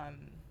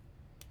 Um,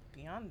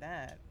 Beyond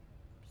that,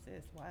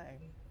 sis,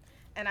 why?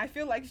 And I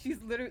feel like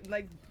she's literally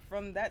like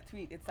from that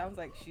tweet, it sounds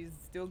like she's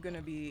still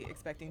gonna be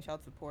expecting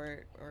child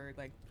support or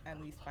like at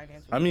least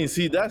financial I mean, support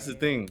see, from the that's the man.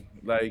 thing.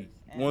 Like,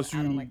 And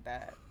I don't like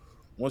that.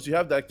 once you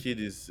have that kid,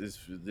 is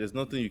there's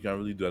nothing you can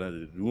really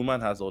do. The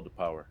woman has all the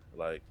power.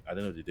 Like at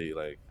the end of the day,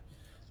 like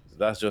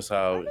that's just I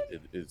how mean,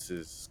 it's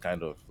is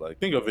kind of like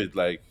think of it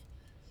like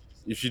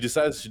if she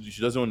decides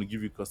she doesn't want to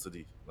give you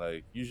custody,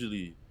 like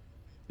usually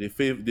they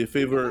you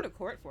can go favor. to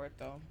court for it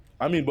though.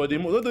 I mean, but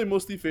don't they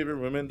mostly favor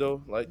women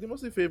though? Like they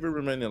mostly favor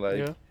women in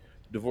like Yeah,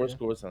 divorce yeah.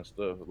 courts and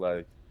stuff.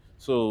 Like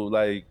so,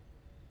 like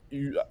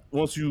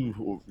once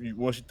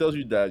she tells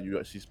you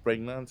that she's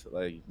pregnant,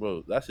 like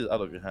bro, that shit's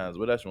out of your hands.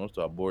 Whether she wants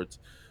to abort,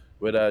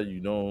 whether you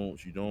don't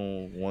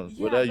want,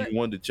 Yeah, whether you but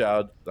want the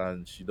child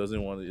and she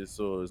doesn't want it.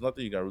 So there's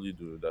nothing you can really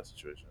do in that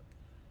situation.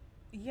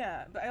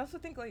 I also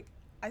think like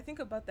I think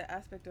about the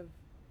aspect of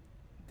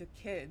the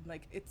kid.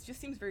 Like it just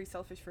seems very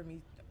selfish for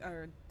me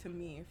or to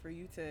me for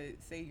you to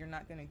say you're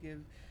not gonna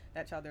give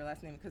that child their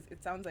last name because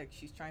it sounds like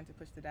she's trying to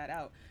push the dad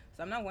out.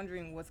 So I'm not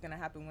wondering what's gonna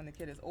happen when the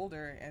kid is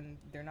older and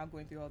they're not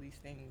going through all these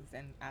things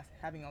and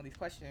having all these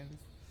questions.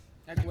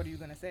 Like, what are you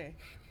gonna say?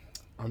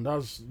 And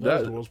that's the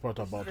That worst part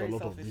This is about a very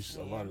lot of selfish these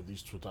to a me. lot of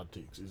these Twitter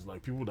takes. Is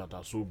like people that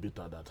are so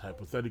bitter that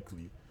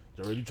hypothetically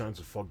they're already trying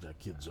to fuck their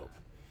kids up.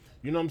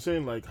 You know what I'm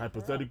saying? Like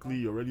For real. hypothetically,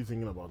 you're already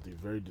thinking about a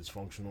very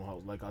dysfunctional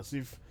house. Like as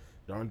if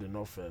there aren't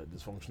enough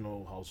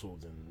dysfunctional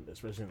households, and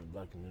especially in the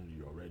black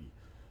community already.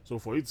 So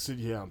for you to sit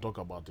here and talk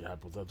about the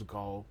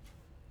hypothetical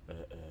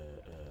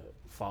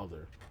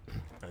father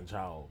and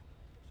child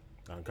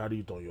and carry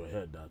it on your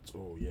head that,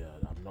 oh yeah,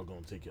 I'm not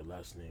gonna take your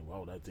last name. Why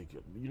would I take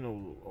it? You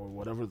know, or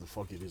whatever the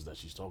fuck it is that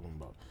she's talking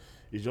about.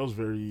 It's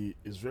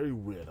very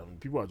weird. I mean,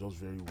 people are just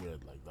very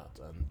weird like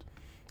that. And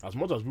as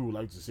much as people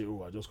like to say,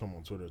 oh, I just come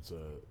on Twitter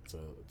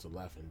to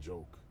laugh and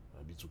joke,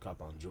 be to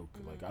cap and joke.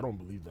 Like I don't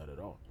believe that at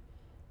all.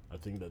 I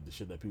think that the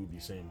shit that people be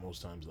saying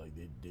most times, like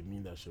they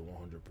mean that shit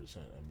 100%,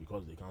 and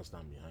because they can't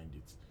stand behind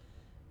it,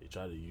 they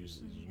try to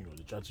use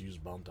they try to use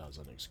banter as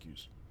an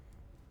excuse.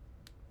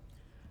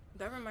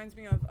 That reminds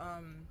me of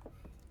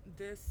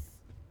this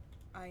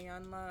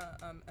Ayanla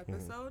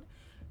episode,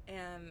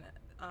 and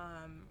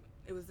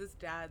it was this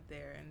dad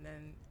there, and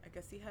then I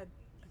guess he had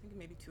I think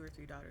maybe two or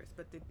three daughters,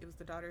 but it was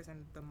the daughters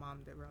and the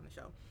mom that were on the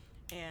show,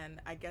 and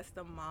I guess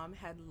the mom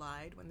had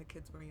lied when the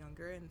kids were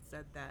younger and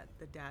said that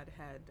the dad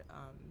had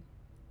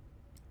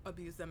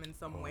abused them in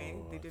some way.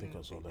 Oh, They I think didn't.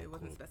 I saw that It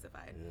wasn't clip.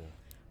 specified. Yeah.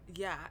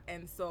 Yeah,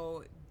 and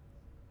so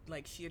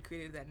like she had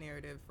created that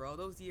narrative for all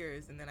those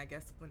years, and then I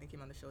guess when they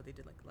came on the show they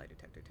did like lie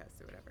detector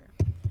tests or whatever,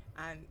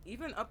 and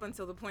even up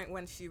until the point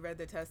when she read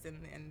the test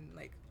and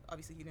like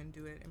obviously he didn't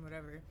do it and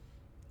whatever,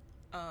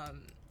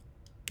 um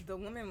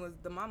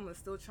the mom was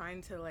still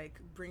trying to like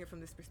bring it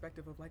from this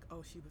perspective of like,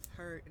 oh, she was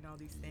hurt and all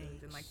these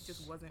things, and like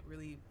just wasn't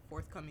really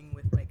forthcoming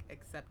with like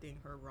accepting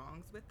her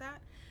wrongs with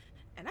that.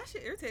 And that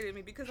shit irritated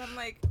me because I'm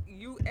like,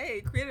 you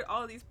A, created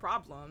all of these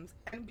problems,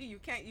 and B, you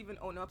can't even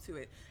own up to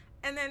it.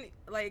 And then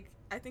like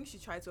I think she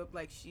tried to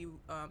like she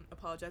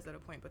apologized at a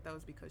point, but that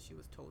was because she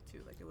was told to.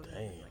 Like it wasn't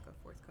really, Damn. like a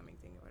forthcoming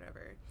thing or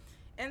whatever.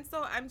 And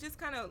so I'm just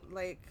kind of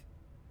like,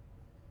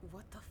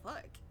 what the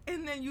fuck?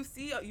 And then you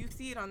see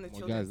it on the Well,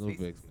 children's guys, no faces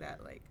vex, man.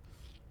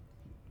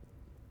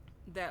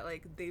 that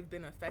like they've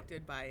been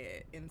affected by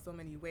it in so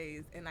many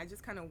ways, and I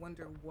just kind of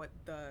wonder what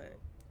the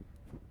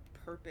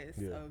purpose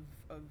Yeah.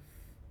 of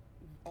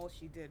all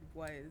she did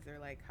was, or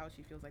like how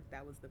she feels like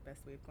that was the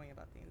best way of going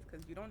about things,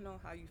 because you don't know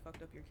how you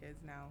fucked up your kids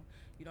now,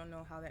 you don't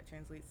know how that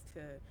translates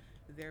to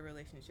their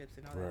relationships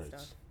and all Right. that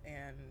stuff,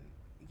 and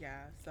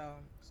yeah. So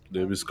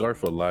They'll I'll be be scarred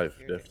for taking it life,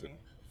 seriously. definitely.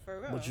 For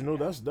real. But you know,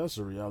 Yeah. that's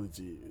a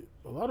reality.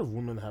 A lot of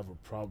women have a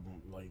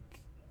problem. Like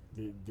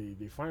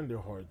they find it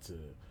hard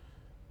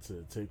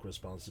to take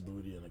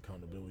responsibility and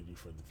accountability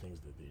for the things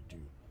that they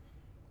do.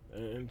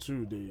 And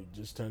two, they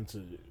just tend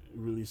to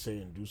really say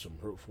and do some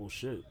hurtful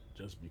shit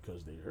just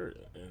because they hurt.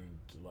 And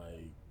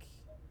like,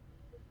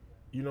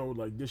 you know,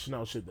 like dishing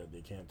out shit that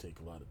they can't take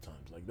a lot of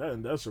times, like that,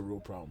 and that's a real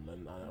problem.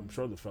 And I'm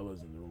sure the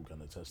fellas in the room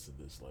can attest to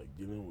this. Like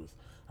dealing with,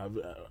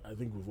 I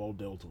think we've all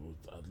dealt with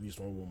at least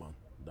one woman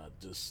that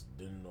just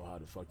didn't know how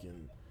to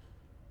fucking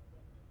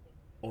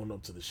own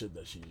up to the shit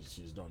that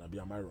she's done.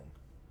 Am I wrong?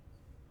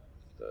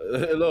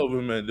 A lot of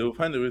women, they'll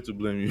find a way to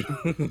blame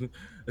you.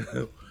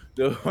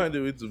 They'll find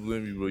a way to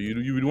blame you, bro. You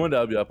be the one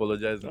that'll be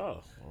apologizing.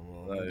 Ah,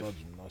 Like, about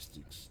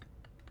gymnastics.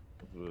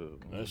 bro.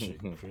 That shit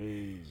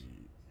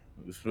crazy.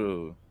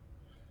 Bro.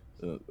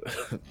 Man,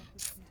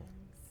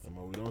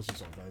 we don't see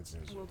some kind of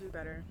things. We'll do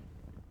better.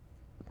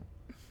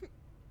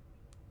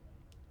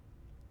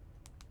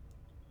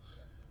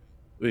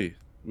 Wait,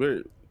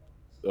 where?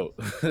 Oh,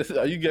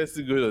 are you guys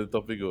still going on the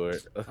topic or?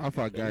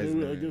 Alpha guys,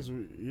 Yeah, I man. guess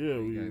we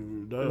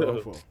that Yeah.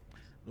 alpha.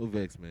 No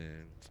vex,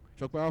 man.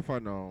 Talk about Alpha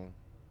now.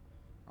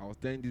 I was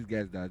telling these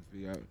guys that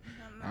we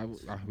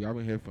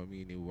haven't heard from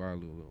me in a while.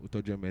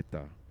 Utojo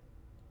Meta.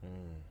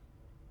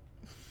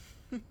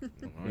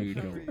 How you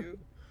Good for doing? you.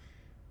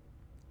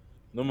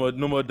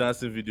 No more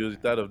dancing videos. You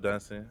tired of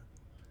dancing?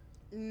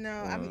 No,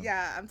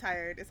 I'm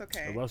tired. It's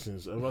okay. Ever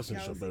since Y'all will she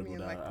see me in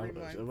like 3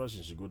 months. ever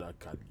since she go that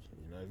Cali,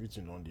 you know,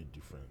 everything on the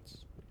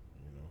difference.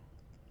 You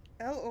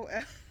know. LOL.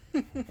 I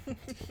don't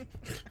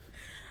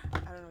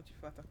know what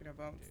you're talking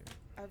about.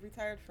 I've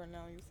retired for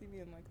now. You'll see me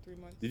in like 3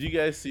 months. Did you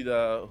guys see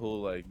that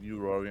whole like new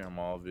Rory and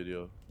Mal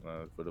video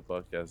for the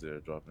podcast they're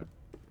dropping?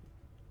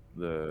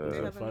 They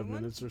The have a 5 new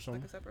one? minutes or Like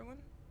something. a separate one?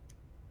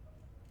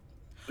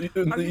 Are you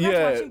guys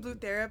yeah, watching Blue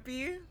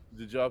Therapy?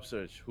 the job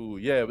search. Who?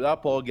 Yeah, but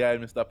that Paul guy,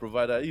 Mr.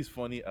 Provider, he's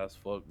funny as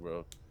fuck,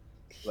 bro.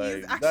 Like,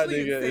 He's that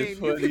actually nigga is insane. You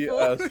funny people,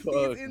 as he's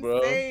fuck, bro.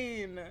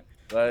 insane.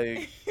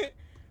 Like,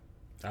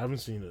 I haven't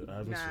seen it. I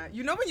haven't Nah, seen it.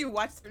 you know when you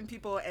watch certain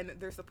people and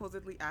they're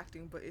supposedly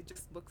acting, but it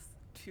just looks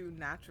too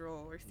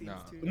natural or seems Nah.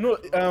 too no,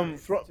 natural, or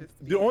it's from just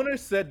the fake. owner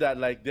said that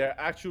like they're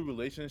actual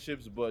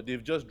relationships, but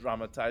they've just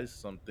dramatized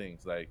some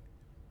things, like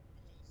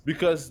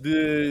because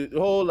the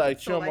whole like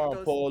So, like, Chioma and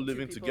those Paul two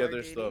living people are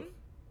together stuff. dating?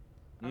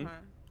 Hmm? Uh-huh.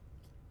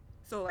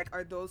 So like,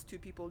 are those two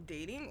people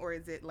dating, or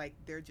is it like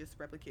they're just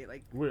replicate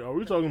like? Wait, are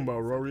we talking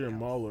about replicating Rory and something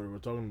Mal, else? or we're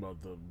talking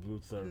about the Blue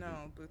Therapy?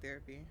 No, Blue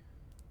Therapy.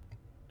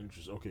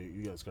 Interesting. Okay,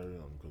 you guys carry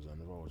on because I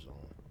never watched that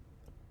one.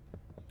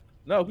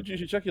 No, you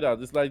should check it out.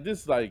 It's like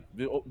this, like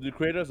the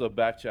creators of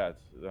Backchat,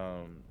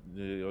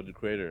 the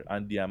creator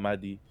Andy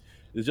Amadi.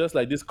 It's just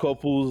like this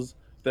couples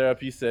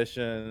therapy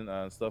session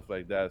and stuff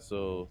like that.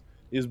 So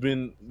it's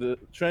been the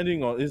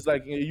trending on. It's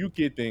like a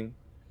UK thing,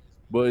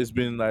 but it's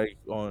been like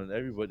on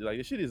everybody. Like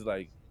the shit is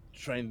like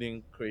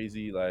trending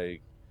crazy.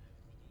 Like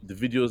the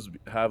videos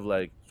have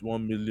like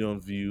 1 million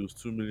views,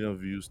 2 million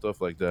views,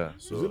 stuff like that.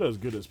 Is it So as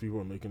good as people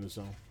are making it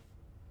sound?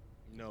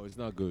 No, it's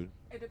not good.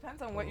 It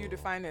depends on what you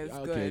define as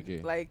Okay, good.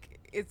 okay. Like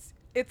it's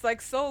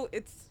like so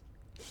it's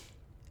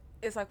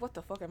like what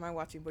the fuck am I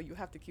watching? But you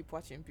have to keep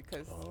watching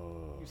because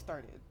you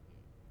started,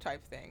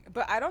 type thing.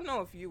 But I don't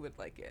know if you would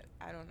like it.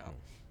 I don't know,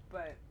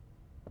 but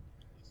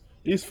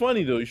it's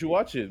funny though. You should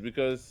watch it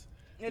because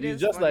it You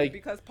is just, funny like,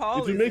 because Paul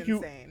it will is make you-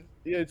 insane.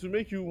 yeah, to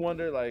make you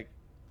wonder like,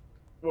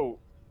 bro,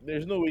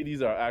 there's no way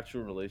these are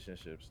actual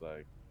relationships.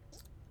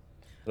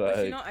 But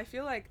you like know, I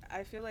feel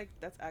like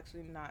that's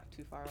actually not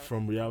too far off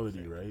From reality,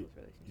 certain right? people's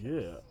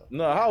relationships. Yeah,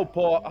 no, how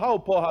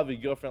Paul have a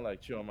girlfriend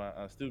like Chioma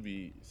and still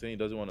be saying he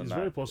doesn't want to it's knock?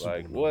 very possible.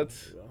 Like man.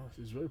 what? Yeah,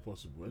 it's very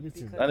possible.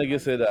 Anything. Because That nigga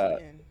man's said that.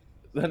 cheating.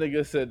 That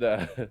nigga said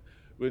that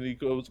when he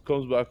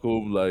comes back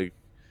home, like,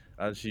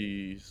 and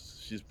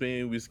she's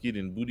paying whiskey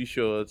in booty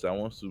shots and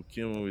wants to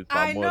kill him with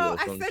I palm know. oil or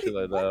I some said shit it.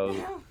 like What the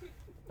that. hell?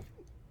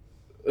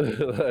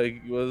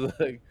 Like, it was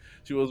like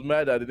she was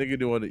mad that the nigga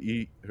didn't want to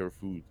eat her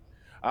food.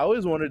 I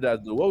always wondered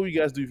that though, what would you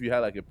guys do if you had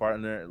like a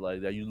partner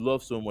like that you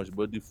love so much,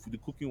 but the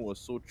cooking was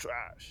so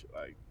trash?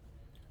 Like,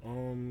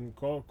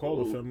 Call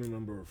Oh. a family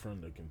member or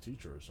friend that can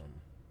teach her or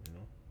something. You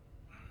know,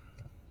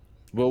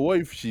 but what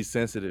if she's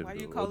sensitive? Why are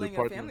though, you or the calling a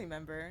partner- family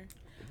member?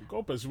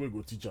 call person will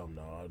go teach them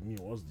now. I mean,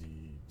 what's the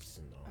this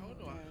thing now?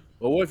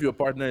 But what if your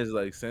partner is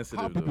like How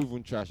sensitive? people Though?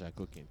 even trash at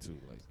cooking too?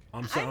 Like,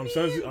 I'm I mean,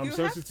 I'm you have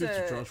sensitive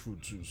to to- trash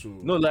food too. So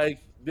No, like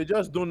they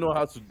just don't know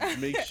how to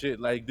make shit.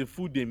 Like the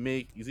food they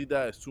make is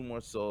either it's too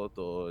much salt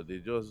or they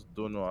just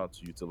don't know how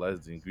to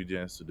utilize the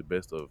ingredients to the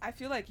best of. I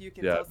feel like you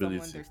can Their tell someone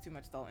ability. there's too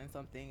much salt in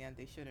something and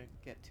they shouldn't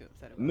get too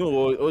upset about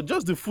No, it. or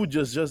just the food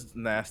just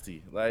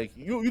nasty. Like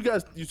you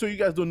guys, so you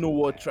guys don't know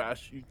what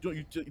trash. You don't.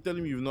 You're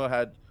telling me you've not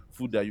had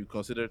food that you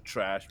consider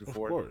trash of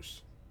before.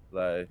 course,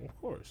 Like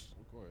of course.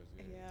 of course,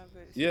 Yeah,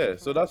 but it's yeah,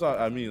 just so one that's of what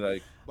I those mean. ones.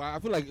 Like but I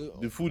feel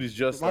like the food is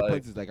just my like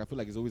point is like I feel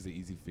like it's always an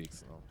easy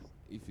fix.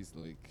 If it's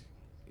like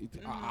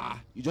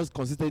You just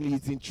consistently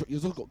eating. You're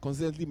just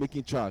consistently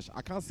making trash.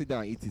 I can't sit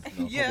down and eat it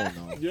now. Yeah.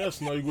 Come on now.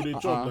 Yes, now you go to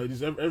chop like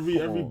this.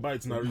 Every on.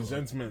 bite's now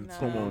resentment. Nah. You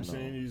Come know what on I'm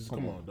saying? now. He's, Come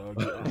come on. on,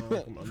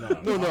 dog. Come on,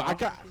 nah. No,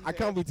 I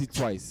can't eat it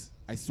twice.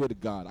 I swear to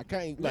God, I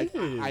can't. Like,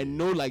 Yeah. I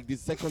know, like the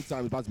second time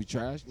it's about to be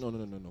trash. No.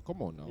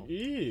 Come on now.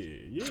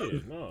 Yeah,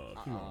 no,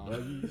 come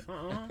on,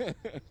 doggy.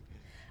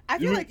 I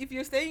feel like if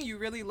you're saying you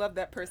really love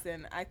that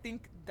person, I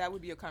think that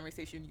would be a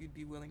conversation you'd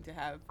be willing to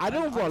have. I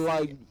don't And wanna lie,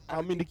 honestly, I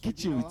I'm would in the think you'd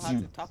kitchen know with how you.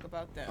 to talk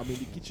about them. I'm in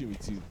the kitchen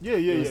with you. Yeah.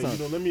 You You understand?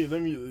 know, let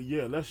me.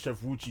 Yeah, let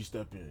Chef Wuchi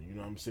step in. You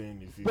know what I'm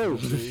saying? If you Bro,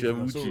 Chef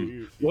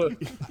Wuchi. What?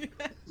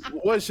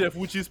 What's Chef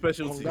Wuchi's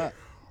specialty? That-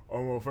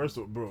 Oh well, first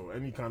of all, bro,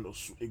 any kind of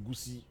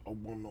egusi or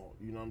bono,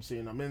 you know what I'm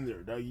saying? I'm in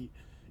there. That you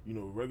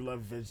know, regular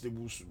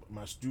vegetables.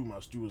 My stew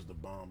is the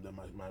bomb. Then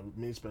my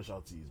main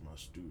specialty is my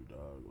stew,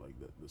 dog. Like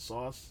the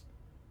sauce.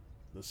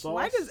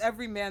 Why does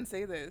every man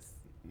say this?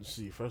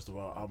 See, first of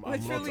all, I'm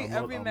Literally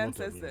not, every I'm man not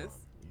says every this.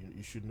 man.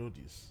 You should know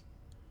this.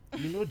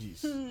 You know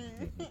this.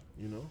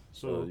 You know.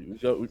 So We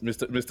got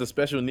Mr.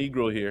 Special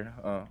Negro here.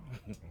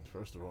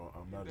 first of all,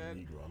 I'm not a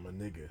Negro. I'm a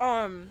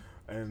nigga.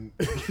 And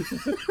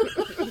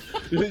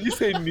Did you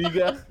say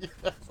nigga?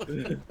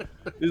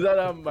 Is that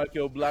a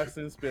Michael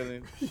Blackson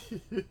spelling?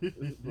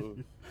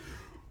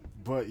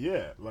 But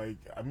yeah, like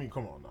I mean,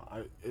 come on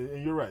now.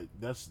 And you're right.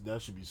 That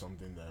should be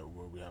something that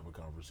where we have a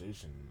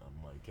conversation. And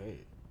I'm like, hey,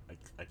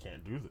 I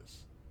can't do this.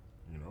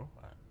 You know,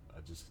 I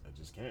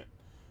just can't.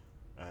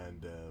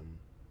 And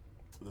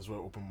that's where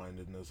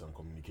open-mindedness and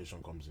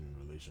communication comes in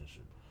a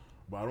relationship.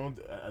 But I don't.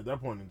 At that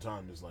point in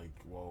time, it's like,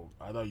 well,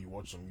 either you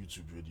watch some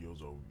YouTube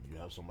videos or you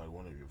have somebody,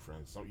 one of your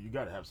friends. So you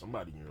gotta have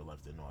somebody in your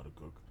life that know how to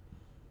cook.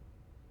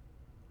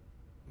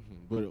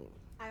 But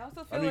I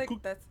also feel mean, like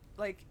cook- that's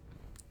like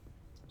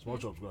Small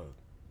chops, go ahead.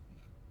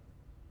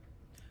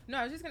 no.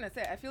 I was just gonna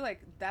say I feel like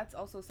that's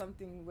also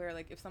something where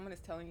like if someone is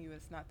telling you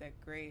it's not that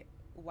great,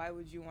 why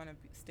would you want to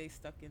stay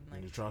stuck in And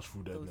like the trash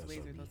food those deadness. ways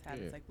or of those it.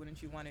 habits? Yeah. Like,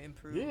 wouldn't you want to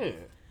improve? Yeah.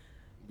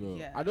 Bro,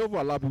 Yeah. I don't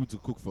allow people to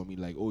cook for me.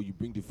 Like, oh, you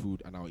bring the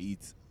food and I'll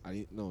eat.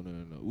 No.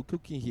 We're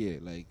cooking here.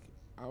 Like,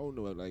 I don't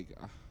know. Like,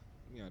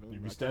 yeah, I don't. You I be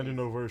can't- standing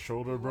over his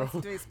shoulder, bro. What's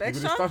doing You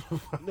inspection? gonna stand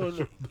over No, his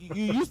no.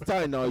 You use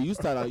time now. You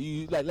start now.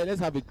 You like let's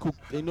have a cook.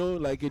 You know,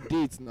 like a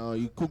date now.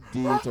 You cook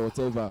date or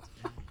whatever.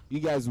 You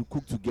guys will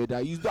cook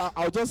together.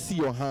 I'll just see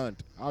your hand,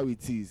 how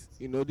it is.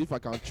 You know, if I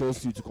can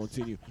trust you to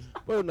continue.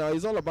 But now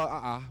it's all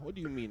about what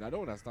do you mean? I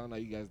don't understand how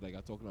you guys like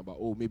are talking about.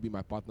 Oh, maybe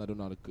my partner don't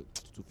know how to cook.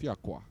 To fear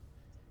qua.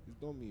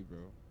 It's not me, bro.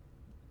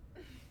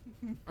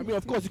 I mean,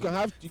 of course, you can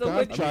have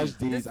So trash this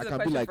days. is I a can be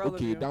question like, for all of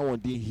okay, you. that one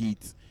didn't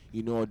hit.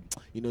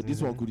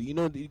 This one could. You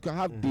know, you can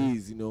have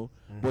days. You know,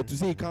 but to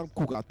say you can't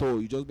cook at all,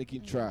 you're just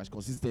making trash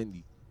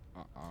consistently.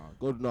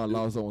 God not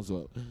allow someone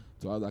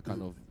to have that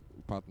kind of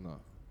partner.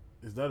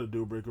 Is that a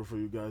deal breaker for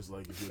you guys?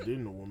 Like, if you're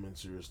dating a woman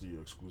seriously,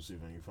 you're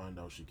exclusive, and you find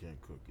out she can't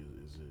cook,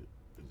 is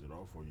it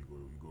off or you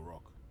go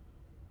rock?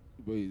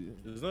 But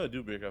It's not a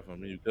deal breaker for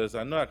me because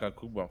I know I can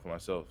cook one for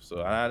myself.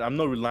 So I'm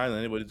not relying on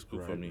anybody to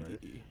cook for Right, me.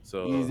 right.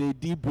 So it's a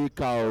deal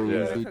breaker. Oh, Yeah.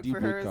 Are it's you a gonna cook deal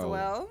for her breaker. as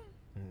well?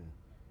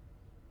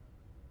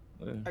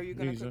 yeah, Are you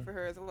gonna think so. cook for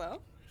her as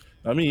well?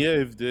 I mean, yeah,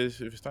 if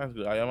it's time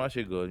to go, I am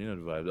actually good. You know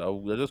the vibe.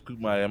 I'll just cook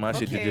my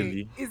amashi Okay.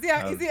 daily. Is it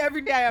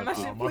every day? I'm Okay,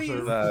 actually Amashe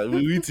please. Nah,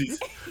 we eat it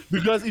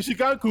because if she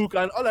can't cook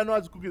and all I know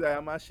how to cook is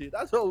ayamashi,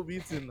 that's what we'll be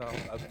eating now.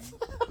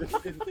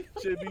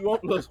 Should be 1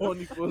 +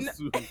 1 =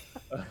 2.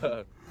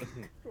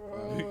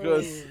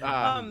 Because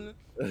I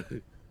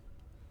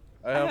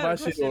have a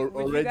ayamashi question. or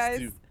Would you red guys-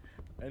 stew,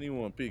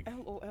 anyone pick.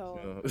 LOL.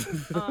 You know.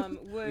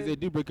 It's a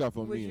deal breaker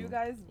for would me. you oh.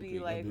 guys be Okay,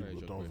 like? Right, Big sure,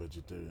 Bhutan go ahead.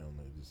 vegetarian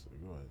like this.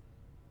 Go ahead.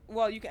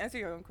 Well, you can answer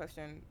your own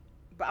question,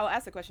 but I'll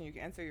ask the question. You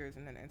can answer yours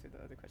and then answer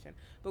the other question.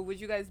 But would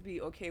you guys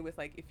be okay with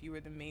like if you were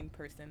the main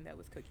person that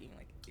was cooking,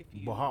 like if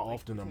you? But how like,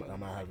 often am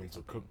between I you having or to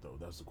something? cook though?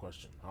 That's the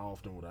question. How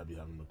often would I be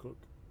having to cook?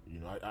 You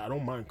know, I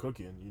don't mind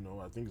cooking. You know,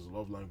 I think it's a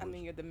love language. I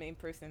mean, you're the main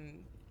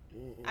person.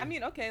 Mm, I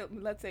mean, okay,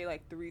 let's say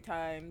like 3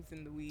 times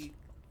in the week.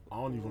 I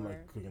don't even or-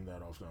 like cooking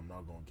that often. I'm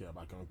not gonna care.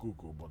 I can cook,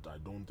 but I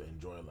don't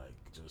enjoy like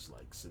just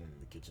like sitting in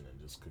the kitchen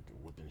and just cooking,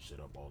 whipping shit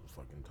up all the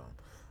fucking time.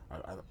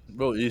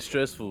 Bro, it's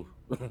stressful.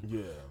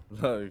 Yeah,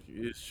 Like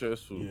it's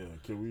stressful. yeah.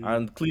 Can we?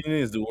 And cleaning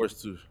is the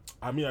worst too.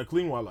 I mean, I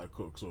clean while I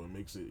cook, so it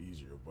makes it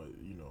easier. But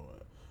you know,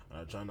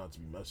 I try not to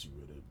be messy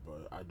with it.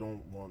 But I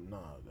don't want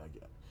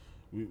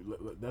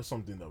that's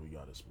something that we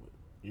gotta split.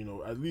 You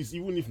know, at least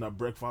even if not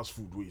breakfast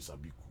food waste, I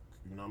be cook.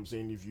 You know what I'm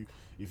saying?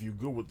 If you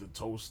go with the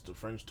toast, the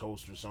French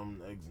toast or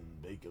some eggs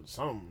and bacon,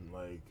 something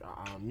like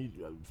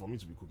for me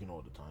to be cooking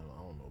all the time,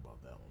 I don't know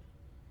about that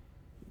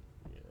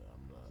one. Yeah,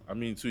 I'm not. I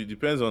mean, too, it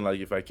depends on like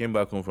if I came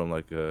back home from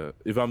like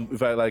if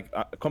I like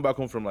come back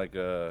home from like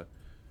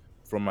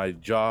from my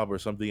job or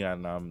something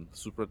and I'm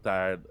super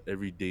tired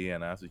every day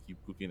and I have to keep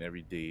cooking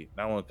every day.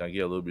 That one can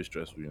get a little bit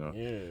stressful, you know.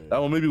 Yeah. That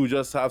one maybe we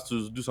just have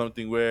to do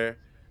something where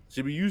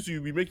she be used to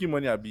you be making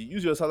money and be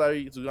use your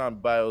salary to go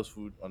and buy us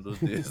food on those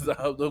days that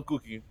I'm not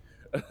cooking.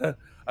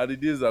 And the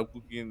days I'm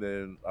cooking,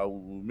 then I will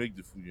make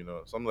the food, you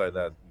know, something like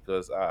that.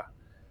 Because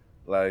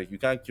like you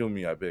can't kill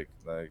me, I beg,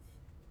 like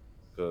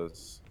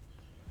because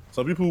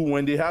Some people,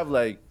 when they have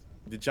like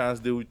the chance,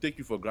 they will take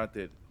you for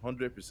granted,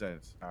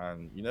 100%,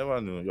 and you never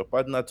know. Your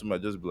partner too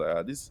might just be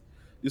like, this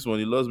one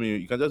he loves me.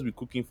 You can just be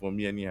cooking for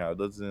me anyhow.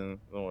 Doesn't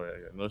don't worry.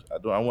 No, I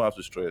don't. I won't have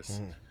to stress.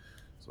 Hmm.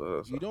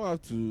 So You don't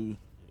have to.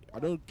 I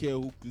don't care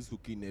who is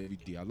cooking every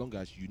day, as long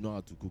as you know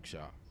how to cook, sha.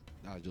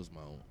 That's just my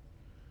own.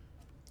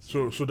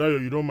 So Dayo,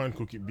 you don't mind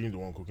cooking, being the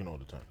one cooking all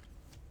the time?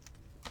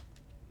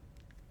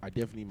 I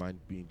definitely mind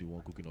being the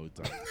one cooking all the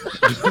time.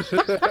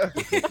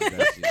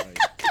 That shit, like,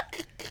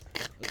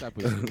 what type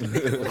of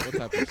what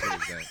type of shit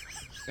is that?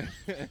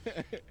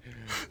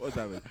 What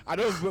type of, I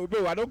don't,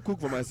 bro. I don't cook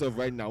for myself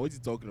right now. What you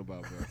talking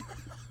about, bro?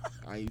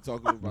 Are you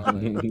talking about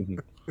like,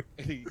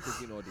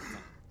 cooking all the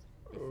time?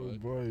 The Oh fuck?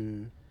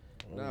 boy.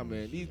 Nah,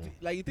 man.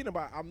 Like you think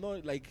about, I'm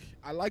not like,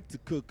 I like to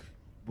cook,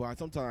 but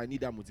sometimes I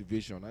need that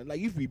motivation. And like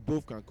if we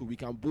both can cook, we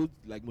can both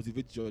like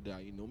motivate each other.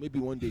 You know, maybe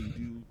one day you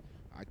do,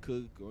 I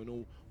cook, or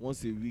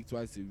once a week,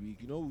 twice a week.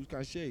 You know, we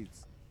can share it.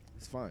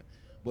 It's fine,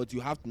 but you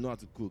have to know how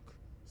to cook.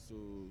 So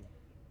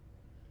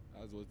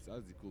that's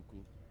the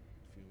cocoa.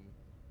 Feel me?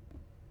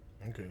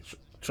 Okay.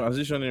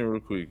 transitioning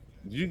real quick.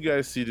 Did you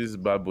guys see this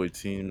bad boy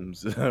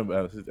teams?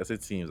 I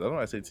said teams. I don't know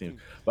why I say teams.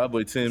 Bad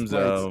boy teams.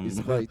 It's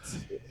fight.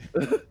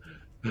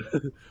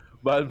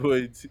 Bad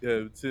boy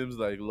teams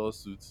like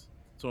lawsuits.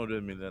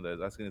 200 million. That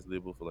is asking his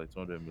label for like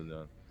 200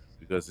 million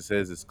because he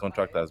says his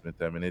contract has been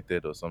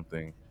terminated or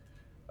something.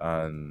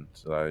 And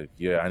like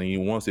yeah, and he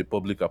wants a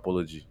public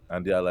apology.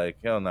 And they are like,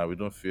 hell no, we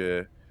don't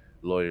fear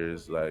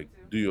lawyers. Like,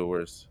 do your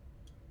worst.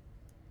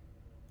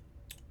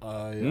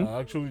 Hmm? I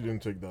actually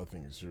didn't take that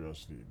thing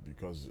seriously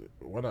because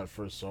when I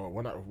first saw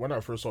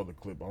the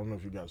clip, I don't know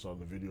if you guys saw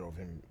the video of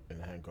him in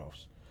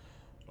handcuffs,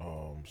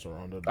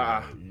 surrounded by.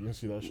 Ah, You didn't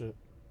see that shit?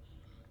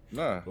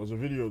 nah. There was a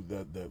video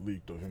that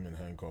leaked of him in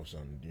handcuffs,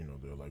 and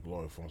there were like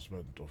law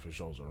enforcement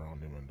officials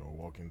around him, and they were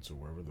walking to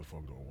wherever the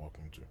fuck they were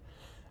walking to.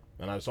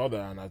 And I saw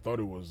that, and I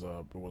thought it was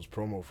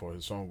promo for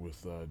his song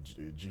with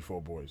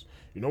G4 Boys.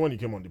 You know, when he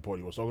came on the pod,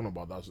 he was talking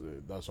about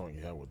that song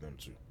he had with them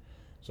too.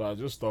 So I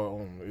just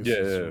thought,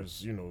 Yeah, yeah.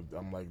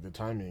 I'm like the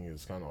timing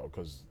is kind of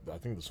because I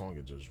think the song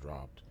had just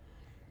dropped,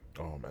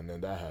 and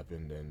then that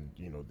happened, and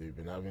they've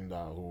been having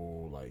that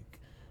whole like,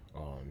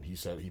 he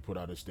said he put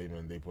out a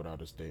statement, they put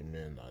out a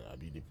statement, I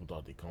mean they put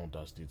out a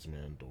counter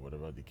statement or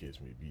whatever the case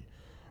may be.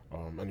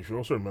 And if you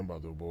also remember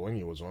though, but when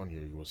he was on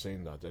here, he was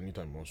saying that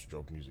anytime he wants to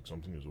drop music,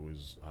 something is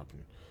always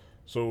happening.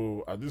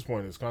 So at this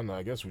point, it's kind of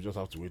I guess we just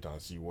have to wait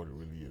and see what it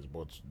really is.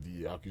 But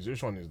the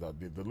accusation is that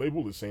the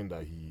label is saying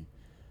that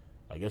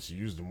I guess he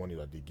used the money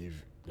that they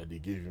gave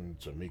him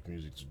to make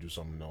music to do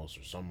something else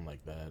or something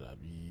like that. I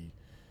mean,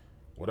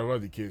 whatever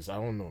the case, I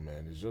don't know,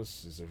 man.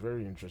 It's a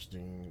very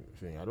interesting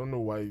thing. I don't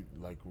know why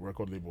like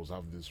record labels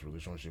have this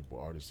relationship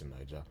with artists in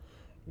Nigeria,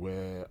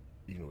 where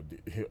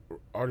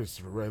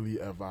artists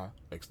rarely ever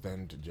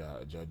extend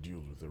their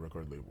deals with the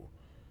record label.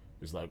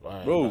 It's like, all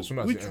right, Bro, as soon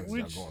as it ends,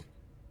 they're gone.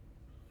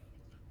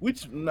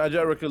 which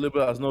Nigeria record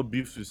label has not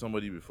beefed with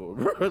somebody before,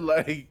 bro?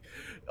 Like,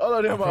 all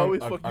of them are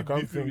always fucking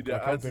beefing with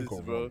their I can't think artists,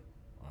 of bro. one.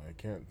 I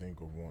can't think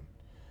of one.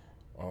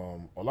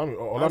 And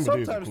Olamide is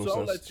the sometimes, so I'll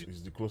let closest. you.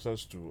 Is the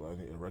closest to I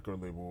think, a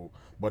record label.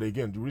 But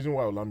again, the reason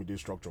why Olamide's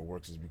structure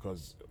works is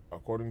because,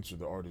 according to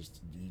the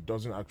artist, he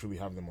doesn't actually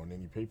have them on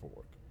any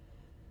paperwork.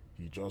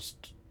 He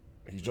just,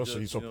 he just,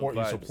 he support,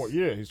 he support. Vibes.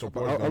 Yeah, he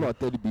supports How them. about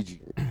 30 BG?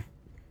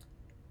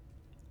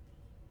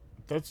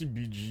 30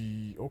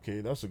 BG.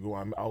 Okay, that's a good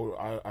one.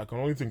 I can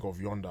only think of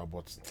Yonder,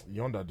 but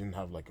Yonder didn't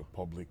have like a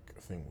public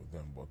thing with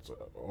them. But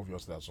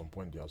obviously, at some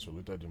point, they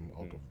isolated him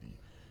out of the.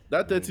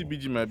 That the 30 label.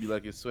 BG might be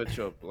like a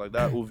sweatshop, like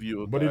that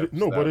OVO. But type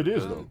no, but style it is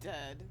because though. I'm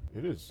dead.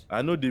 It is.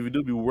 I know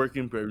Davido be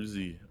working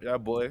Peruzzi. Yeah,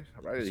 boy.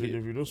 Right It's a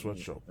here. Davido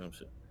sweatshop.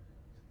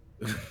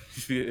 Yeah,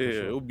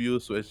 sure. OBO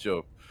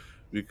sweatshop.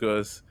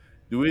 Because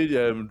the way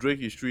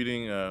Drake is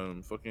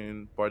treating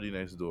fucking Party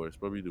Next Door is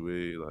probably the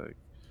way like.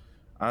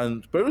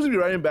 And Peruzzi be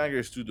writing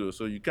bangers too, though,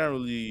 so um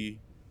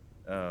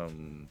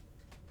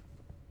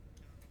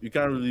you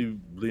can't really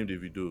blame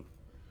Davido.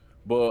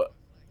 But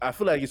I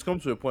feel like it's come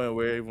to a point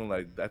where even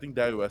like I think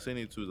that we were saying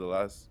it to the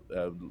last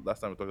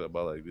time we talked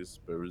about like this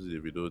Peruzzi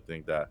Davido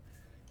thing that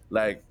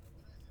like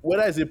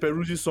whether it's a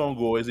Peruzzi song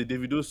or it's a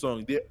Davido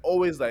song, they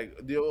always like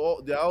they're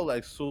all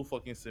like so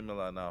fucking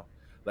similar now.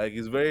 Like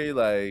it's very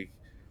like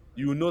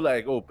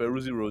like oh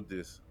Peruzzi wrote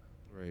this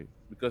Right.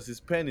 because his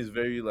pen is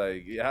very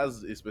like it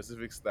has a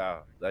specific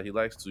style that he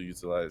likes to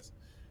utilize.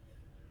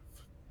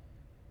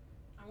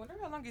 I wonder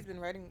how long he's been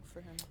writing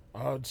for him.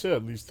 I'd say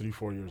at least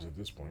 3-4 years at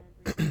this point.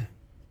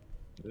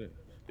 Yeah,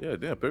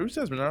 yeah. Peruzzi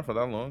has been around for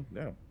that long.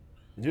 Yeah.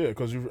 Yeah,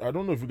 because I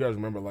don't know if you guys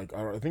remember, like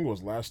I think it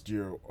was last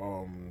year.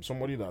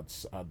 Somebody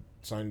that had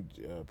signed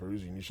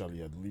Peruzzi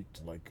initially had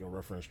leaked like a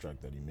reference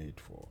track that he made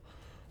for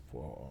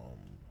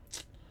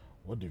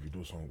what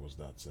Davido song was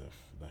that, Seth,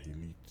 that he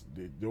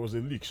leaked. There was a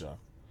leak, sha,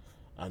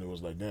 and it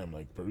was like, damn,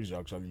 like Peruzzi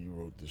actually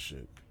wrote this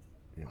shit,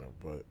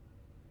 But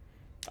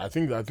I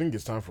think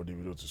it's time for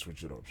Davido to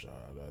switch it up, sha.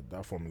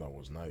 That formula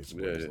was nice,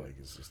 but Yeah, it's yeah. like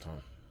it's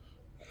time.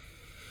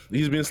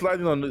 He's been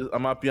sliding on the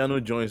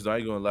Amapiano joints. Not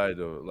gonna lie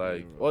though,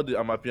 like all the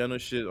Amapiano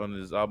shit on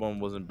his album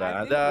wasn't bad. I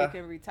And think that they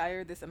can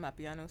retire this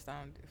Amapiano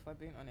sound. If I'm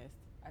being honest,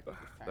 I think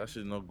it's time. that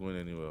shit not going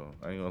anywhere.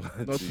 I ain't gonna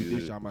lie Not to today,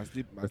 you. Sha. My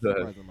sleep is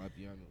on my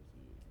piano.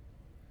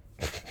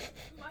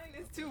 Mine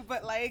is too,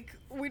 but like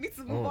we need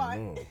to move Oh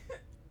on. no.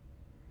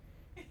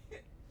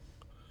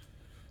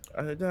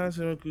 I dance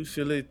in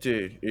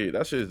Kusilete. Hey,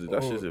 that shit is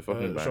a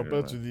fucking banger.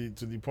 Chappelle, Man.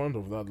 to the point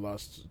of that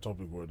last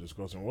topic we were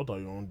discussing, what are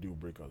your own deal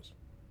breakers?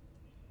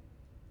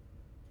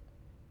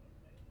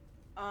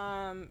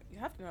 You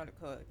have to know how to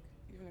cook,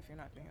 even if you're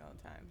not doing it all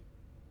the time.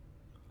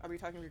 Are we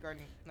talking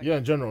regarding? Like, Yeah,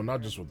 in general,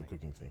 not just with the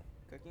cooking thing.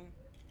 cooking.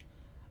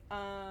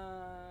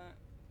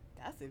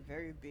 That's a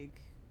very big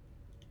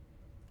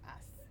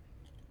ass.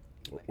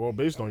 Well,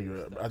 based on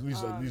your stuff. at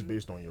least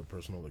based on your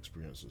personal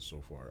experiences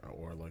so far,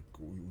 or like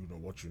you know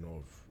what you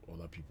know of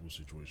other people's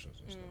situations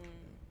and stuff.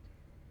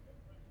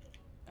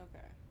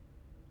 Okay.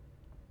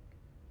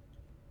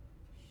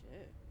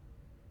 Shit.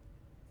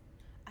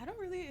 I don't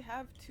really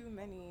have too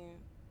many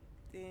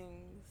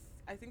things.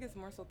 I think it's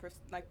more so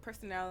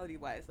personality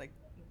wise. Like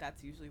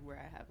that's usually where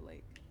I have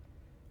like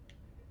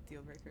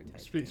deal breaker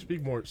type.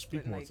 Speak more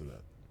But, more like, to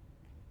that.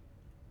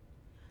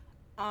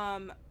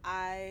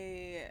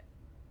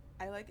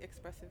 I like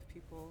expressive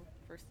people.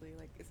 Firstly,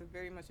 like it's a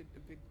very much a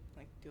big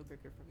like deal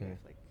breaker for me if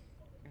like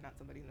you're not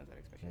somebody who knows how to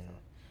express yourself.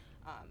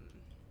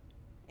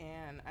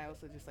 And I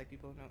also just like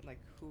people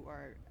who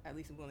are at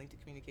least willing to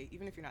communicate,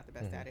 even if you're not the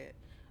best at it.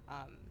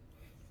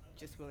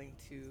 Just willing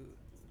to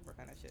work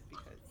on that shit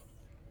because,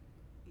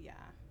 yeah,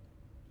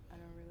 I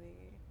don't really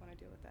want to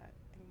deal with that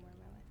anymore in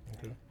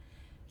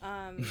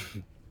my life. Okay.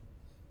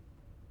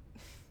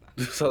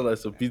 You sound like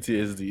some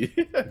PTSD.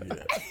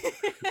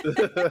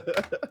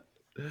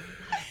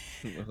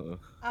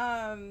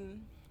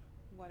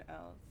 What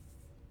else?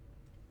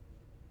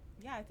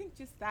 Yeah, I think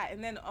just that,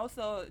 and then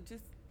also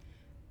just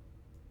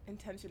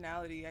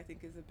intentionality. I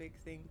think is a big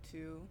thing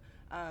too.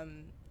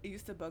 It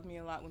used to bug me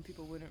a lot when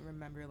people wouldn't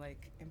remember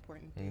like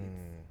important dates.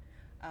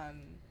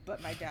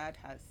 But my dad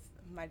has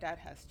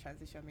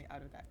transitioned me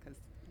out of that because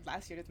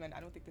last year I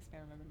don't think this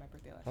man remembered my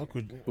birthday last How year.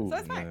 could So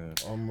it's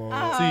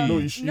fine. no,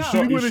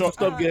 You need to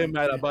stop getting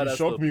mad about that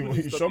shocked stuff. me. You need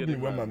to He stop shocked me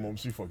getting when my mad. mom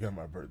forget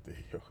my birthday,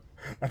 yo.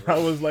 And I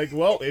was like,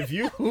 well, if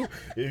you,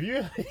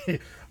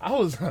 I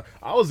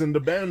was in the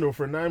band though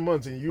for 9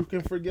 months, and you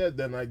can forget,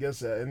 then I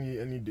guess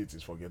any date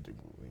is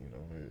forgettable, you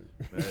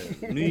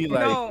know. Me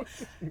like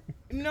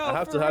No, I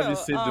have for to have real. it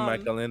saved in my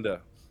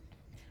calendar.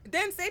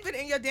 Then save it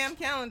in your damn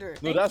calendar.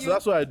 No, Thank you.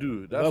 that's what I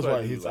do. That's why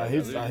I do. hate Like, I hate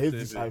really I hate save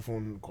this it.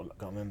 iPhone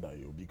calendar,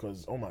 yo,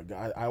 because oh my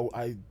god,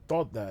 I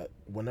thought that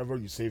whenever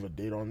you save a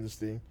date on this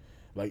thing,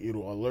 like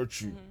it'll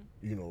alert you,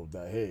 you know,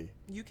 that hey,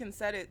 You can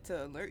set it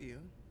to alert you.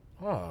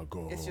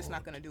 go. It's just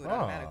not going to do it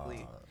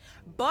automatically.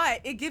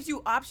 But it gives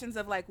you options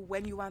of like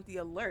when you want the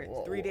alert.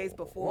 3 days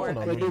before. Why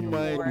the not day give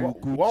before, you-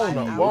 why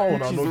not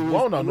give us this?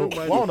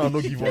 Why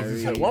not give us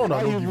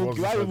this?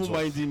 Why heads even up?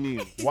 minding me?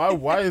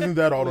 Why isn't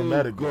that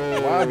automatic?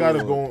 God. Why I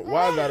gotta go?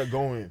 Why I gotta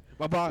go in?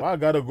 Papa, Why I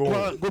gotta go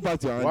in? go back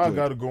to your Why I Android.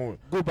 gotta go in?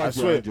 Go back I to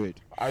your swear,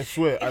 Android. I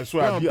swear, Bro,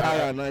 I'm I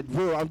tired, man.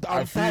 Bro, I'm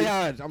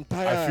tired. I'm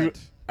tired.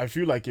 I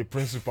feel like a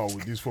principal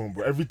with this phone,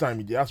 bro. Every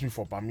time they ask me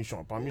for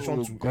permission to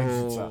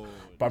exit, sir.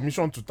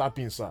 Permission to tap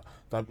in, sir.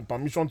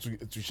 Permission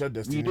to share We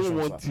destination, don't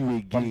want sir. you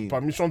again.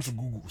 Permission to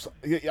Google. Sir.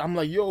 Yeah, I'm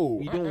like, yo,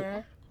 We don't.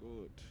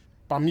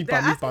 Good. They're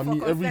asking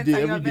for every consent day,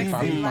 on your every day,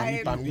 message,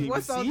 like, permit.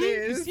 what's all See?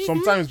 this?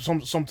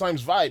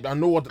 Sometimes vibe. I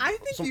know what. I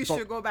think you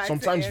should go back to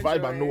Sometimes vibe. I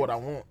know Android. what I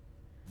want.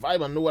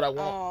 Vibe. I know what I want.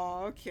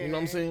 Oh, okay. You know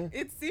what I'm saying?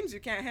 It seems you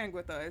can't hang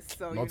with us,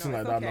 so Nothing you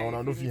know, like it's that. okay Now, when I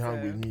if know if you need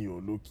hang to- with me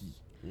or low key.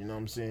 You know what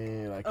I'm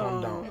saying? Like,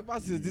 calm down. Ever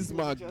since this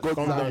man Just got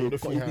calm down, you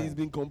that, don't feel he's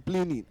been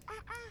complaining.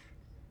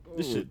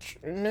 This shit,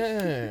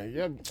 man,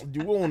 yeah.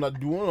 The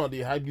one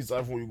they hype this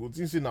iPhone, you go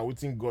think say now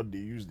waiting God they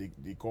use, they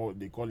call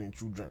in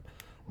children.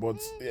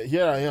 But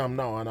here I am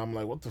now, and I'm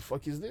like, what the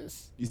fuck is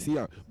this? You see,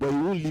 but he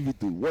won't leave it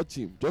to watch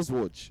him. Just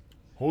watch.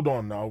 Hold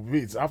on now,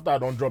 wait. After I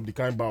don't drop the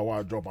kind bar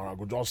I drop, and I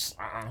go just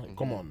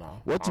come on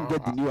now. Watch him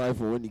get the new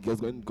iPhone when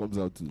it comes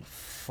out too.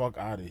 Fuck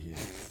out of here.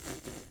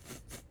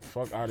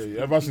 Fuck out of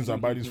here. Ever since I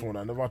buy this phone,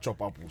 I never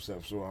chop up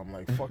myself. So I'm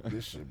like, fuck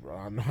this shit, bro.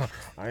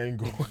 I ain't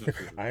going.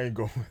 I ain't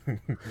going.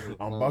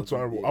 I'm back to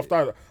Android.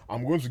 After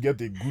I'm going to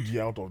get a good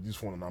year out of this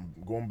phone, and I'm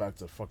going back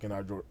to fucking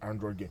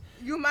Android game.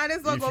 You might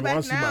as well If go you back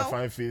want to see my now.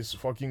 fine face,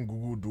 fucking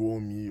Google Duo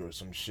me or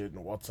some shit,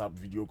 WhatsApp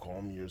video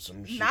call me or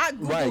some shit. Not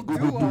Google Right, Duo.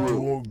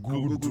 Google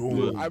Google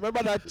Duo. Duo. I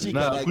remember that chick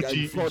Nah, that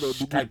Gucci I followed is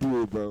Google Skype.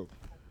 Duo, bro.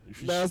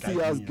 If you Nasty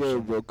Skype ass me or girl,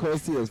 something. bro.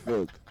 Cursy as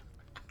fuck.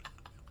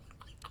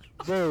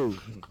 Bro.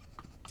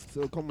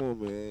 So come on,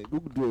 man.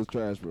 Google Duo is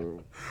trash,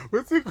 bro.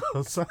 What's it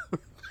concern?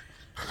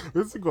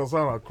 What's it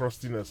concern our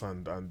crustiness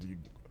and the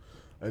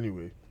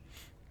anyway.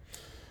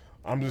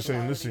 I'm just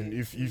saying, listen,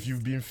 if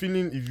you've been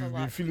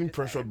feeling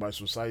pressured by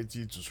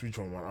society to switch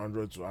from an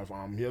Android to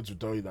iPhone, I'm here to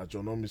tell you that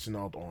you're not missing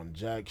out on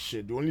jack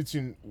shit. The only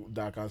thing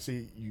that I can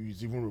say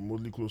is even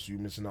remotely close to you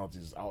missing out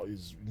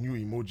is new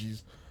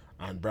emojis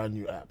and brand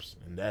new apps,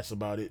 and that's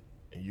about it.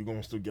 and you're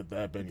gonna still get the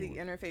app The anyway.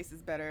 interface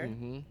is better.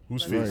 Mm-hmm.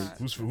 Whose Let's face? Right.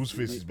 Whose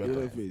face The is better?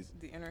 interface.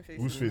 The interface.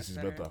 Whose is face is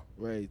much better?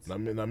 Right.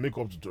 Now make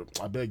up to.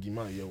 I beg you,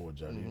 man. Yeah, what,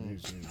 Jerry? Mhm.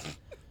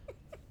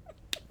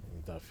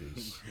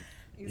 Interface.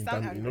 You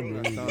sound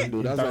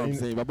angry. That's what I'm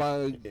saying.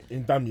 Baba,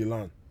 Inter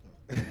Milan.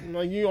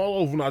 Like you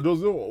all of una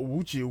just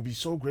Uche, it would be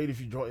so great if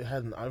you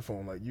had an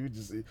iPhone. Like you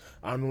just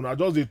and una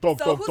just they talk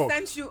So talk who talk.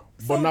 sent you?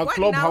 But so now what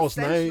clubhouse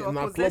now now sent you or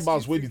now possessed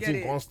clubhouse you where to the get thing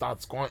it? can't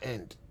start, can't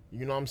end.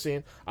 You know what I'm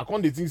saying? I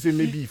can't they think say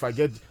maybe if I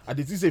get I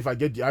did think say if I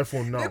get the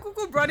iPhone They now.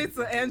 Kuku brought it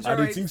to I Android.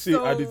 did think say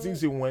so I did think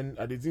say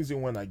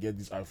when I get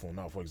this iPhone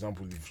now, for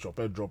example, if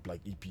Chopper drop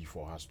like EP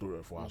for her story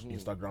for her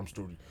Instagram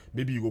story,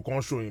 maybe you go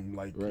come show him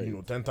like Right.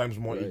 10 times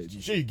more Right. HD.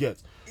 Sure you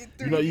get. in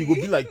You know, you go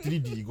 3D. be like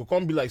 3D. You go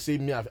come be like say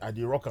me I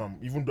did rock am,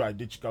 even though I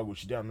did Chicago,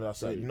 she did another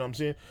side. Right. You know what I'm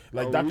saying?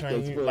 Like Oh, that we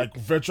kind can of like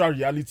virtual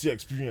reality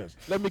experience.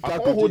 let me I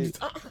can't calculate.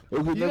 hold it.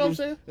 Okay, You know what I'm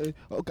saying?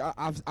 Okay,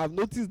 I've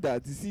noticed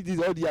that you see this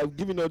all the I've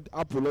given up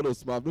a lot of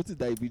smart. I've noticed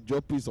that you've been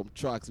dropping some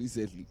tracks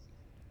recently.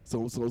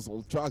 Some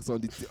tracks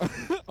on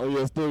the on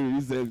your story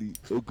recently.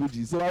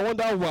 Okuji. So I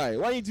wonder why.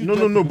 Why didn't you No,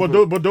 drop no,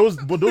 no. it But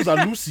before? those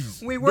are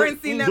Lucy's. We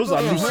weren't seeing that Those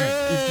are before.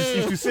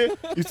 Lucy's.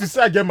 If you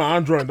say I get my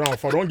Android now,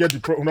 if I don't get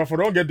if I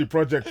don't get the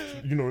project,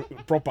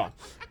 proper.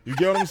 You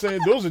get what I'm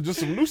saying? Those are just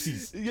some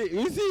Lucy's. Yeah,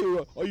 you see,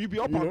 or you be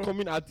up You and know?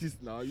 coming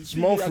artist now. You see,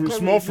 Small you are free, coming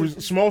small with- free,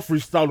 small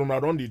freestyle on I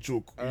don't they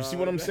choke. You see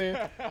what I'm saying?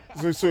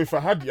 So if I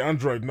had the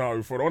Android now,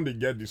 if I don't they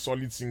get the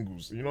solid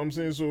singles, you know what I'm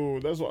saying? So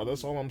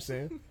that's all I'm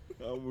saying.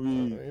 I'm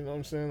weak. You know what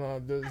I'm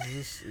saying?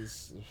 This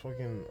is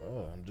fucking.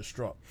 I'm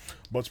distraught.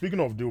 But speaking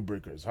of deal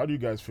breakers, how do you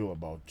guys feel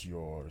about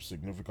your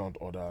significant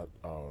other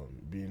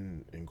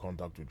being in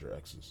contact with your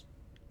exes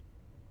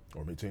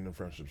or maintaining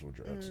friendships with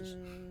your exes?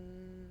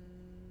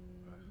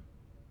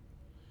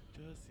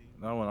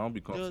 That one I'll be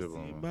Just comfortable.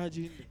 man.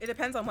 imagine. It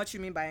depends on what you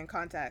mean by in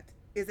contact.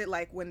 Is it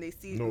like when they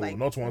see No, like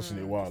not once in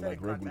a while, you said like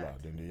in regular.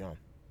 contact. Then they yarn.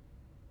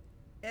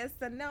 It's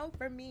a no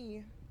for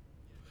me.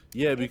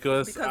 Yeah,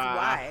 because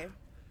Why?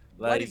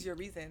 What like is your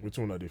reason? Which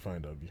one are they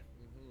find, Abby?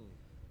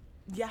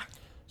 Yeah.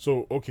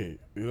 So, okay,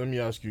 let me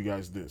ask you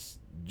guys this.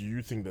 Do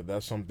you think that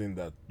that's something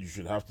that you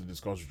should have to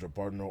discuss with your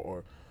partner,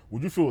 or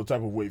would you feel the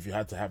type of way if you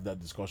had to have that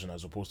discussion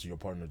as opposed to your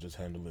partner just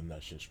handling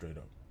that shit straight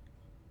up?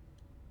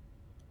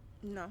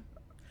 No.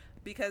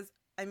 Because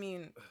I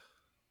mean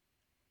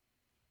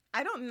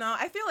I don't know.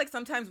 I feel like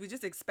sometimes we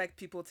just expect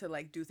people to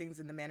like do things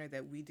in the manner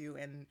that we do,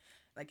 and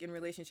like in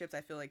relationships I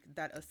feel like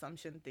that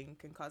assumption thing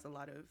can cause a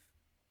lot of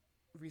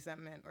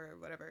resentment or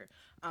whatever.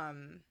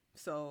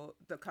 So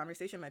the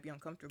conversation might be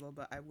uncomfortable,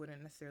 but I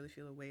wouldn't necessarily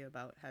feel a way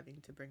about having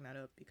to bring that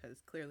up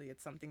because clearly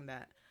it's something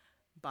that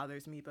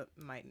bothers me but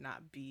might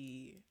not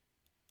be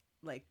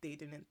like they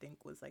didn't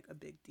think was like a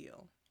big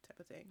deal type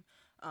of thing.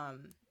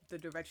 The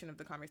direction of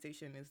the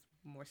conversation is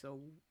more so,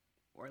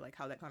 or like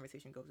how that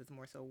conversation goes is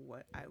more so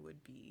what I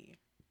would be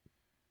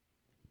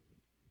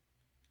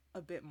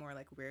a bit more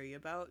like wary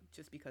about,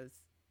 just because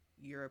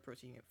you're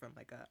approaching it from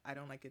like a I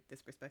don't like it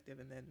this perspective,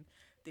 and then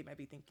they might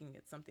be thinking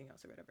it's something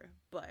else or whatever.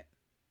 But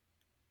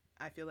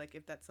I feel like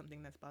if that's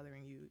something that's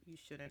bothering you, you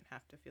shouldn't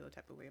have to feel a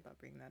type of way about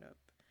bringing that up.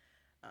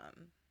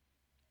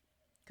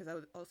 Because I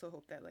would also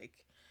hope that like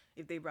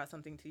if they brought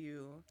something to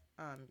you,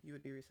 you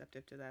would be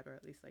receptive to that, or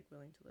at least like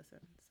willing to listen.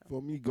 So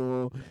For me,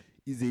 girl,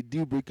 is a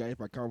deal breaker if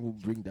I can't even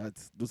bring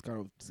those kind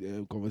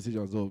of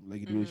conversations up, like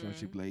in the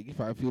relationship. Like if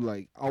I feel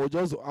like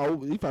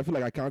if I feel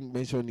like I can't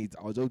mention it,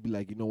 I'll just be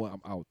like, you know what,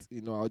 I'm out.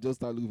 I'll just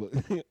start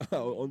looking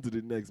on to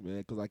the next, man,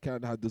 because I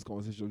can't have those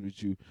conversations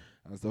with you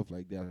and stuff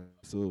like that.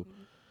 So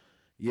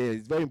yeah,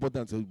 it's very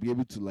important to be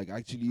able to like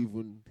actually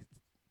even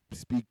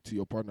speak to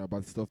your partner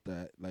about stuff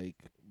that like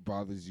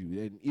bothers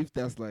you, and if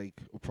that's like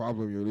a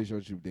problem in your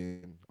relationship,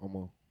 then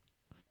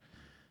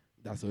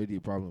that's already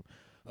a problem.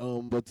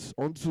 But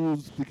on to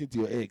speaking to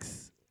your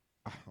ex,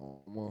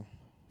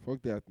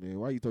 fuck that, man.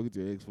 Why are you talking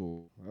to your ex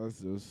for?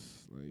 That's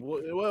just like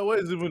what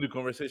is even the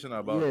conversation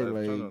about? Yeah, I'm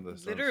trying to like,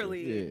 understand.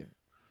 literally, yeah,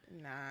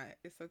 nah,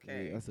 it's yeah,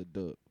 okay. that's a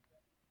dub.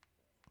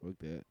 Fuck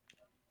that.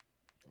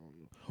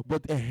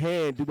 But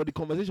the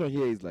conversation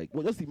here is like,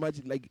 well, just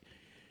imagine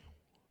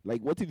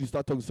like what if you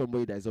start talking to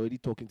somebody that's already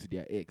talking to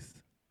their ex?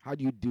 How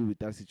do you deal with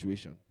that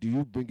situation? Do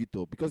you bring it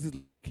up? Because it's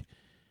like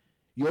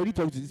you already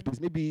talking to this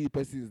person. Maybe the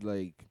person is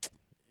like,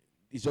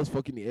 it's just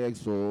fucking the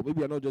ex, or maybe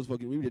they're not just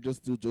fucking. Maybe they're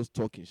just still just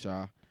talking,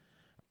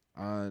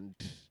 and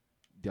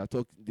they are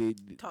they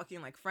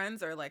Talking like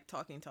friends or like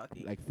talking.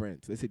 like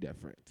friends. Let's say they're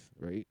friends,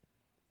 right?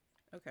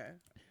 Okay.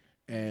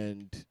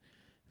 And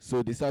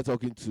so they start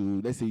talking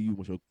to, let's say you,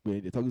 Moshoku,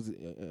 they're talking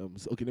to,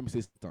 okay, let me say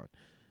Stan,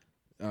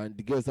 and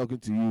the girl's talking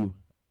to you,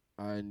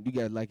 and you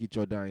guys like each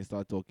other and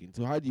start talking.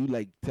 So how do you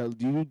like do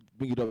you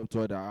bring it up to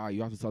her that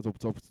you have to start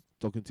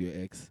talking to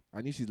your ex?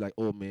 And if she's like,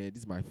 oh man,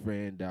 this is my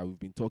friend that we've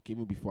been talking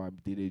even before I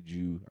dated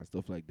you and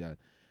stuff like that,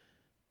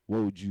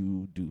 what would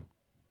you do?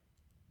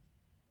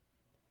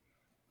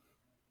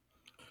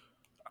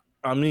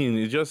 I mean,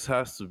 it just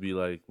has to be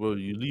like, well,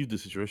 you leave the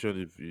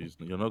situation if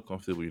you're not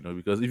comfortable,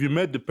 because if you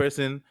met the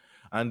person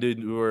and they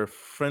were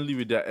friendly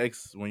with their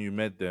ex when you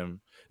met them,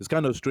 it's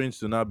kind of strange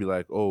to now be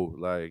like, oh,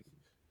 like,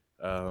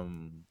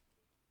 um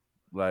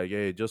like,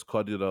 hey, just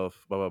cut it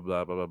off, blah blah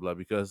blah blah blah blah.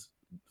 Because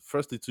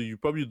firstly, too, you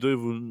probably don't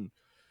even.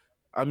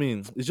 I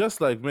mean, it's just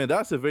like, man,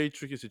 that's a very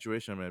tricky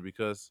situation, man.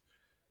 Because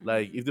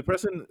like, if the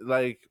person,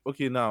 like,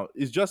 okay, now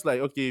it's just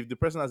like, okay, if the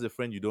person has a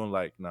friend you don't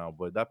like now,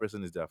 but that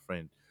person is their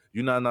friend,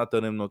 you now not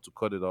tell them not to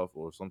cut it off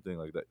or something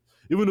like that.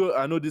 Even though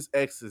I know this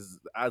X is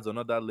adds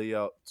another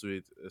layer to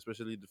it,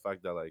 especially the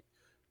fact that like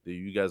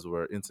you guys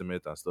were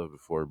intimate and stuff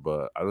before.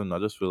 But I don't know. I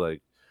just feel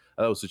like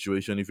that was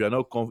situation. If you're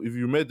not if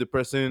you met the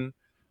person,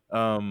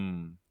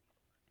 um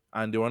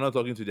and they were not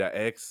talking to their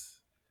ex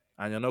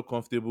and you're not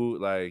comfortable,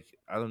 like,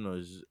 I don't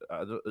know,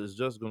 it's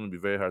just going to be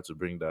very hard to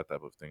bring that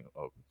type of thing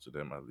up to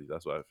them. At least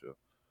that's what I feel.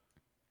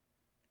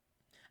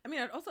 I mean,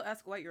 I'd also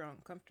ask why you're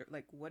uncomfortable.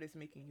 Like, what is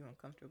making you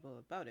uncomfortable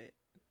about it,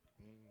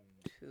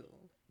 too.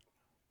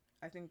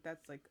 I think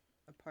that's like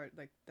a part.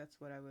 Like, that's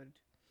what I would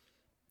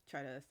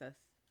try to assess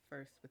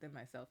first within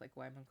myself. Like,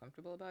 why I'm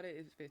uncomfortable about it.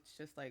 If it's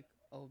just like,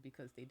 oh,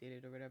 because they did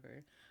it or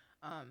whatever.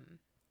 Um,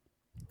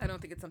 I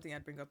don't think it's something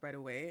I'd bring up right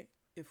away.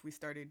 If we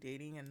started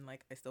dating and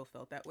like I still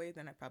felt that way,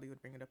 then I probably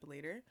would bring it up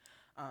later.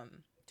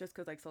 Just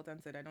because, like Sultan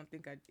said, I don't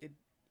think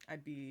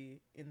I'd be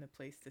in the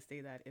place to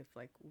say that if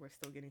like we're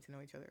still getting to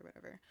know each other or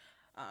whatever,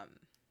 um,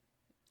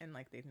 and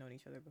like they've known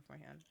each other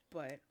beforehand.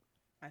 But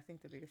I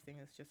think the biggest thing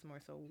is just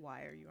more so,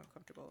 why are you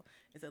uncomfortable?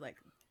 Is it like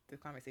the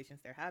conversations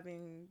they're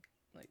having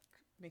like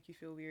make you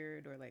feel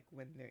weird, or like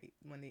when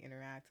they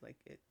interact, like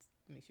it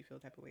makes you feel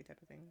type of way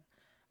type of thing.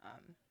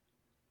 Um,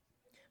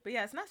 but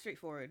yeah, it's not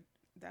straightforward.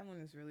 That one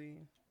is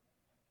really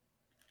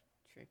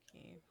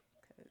tricky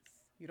because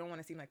you don't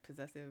want to seem like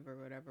possessive or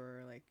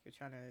whatever, or like you're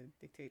trying to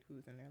dictate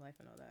who's in their life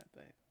and all that.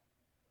 But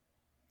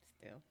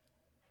still,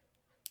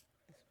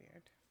 it's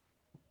weird.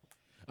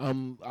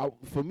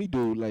 For me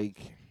though,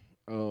 like,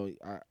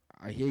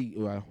 I hear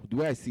you. The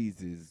way I see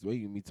it is when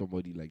you meet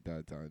somebody like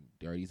that and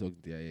they're already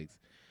talking to their ex,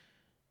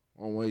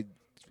 on what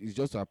it's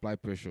just to apply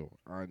pressure.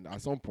 And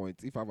at some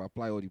point, if I've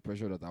applied all the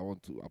pressure that I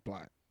want to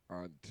apply,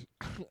 and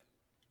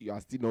you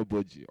are still not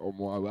budging, or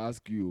more, I will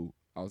ask you.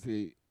 I'll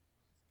say,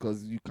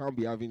 because you can't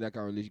be having that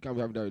kind of relationship. You can't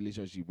be having that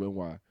relationship when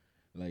we're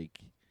like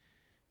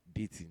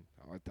dating.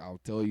 I'll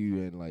tell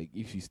you, and like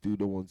if you still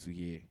don't want to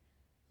hear,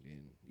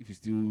 and if you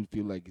still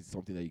feel like it's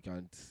something that you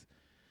can't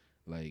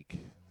like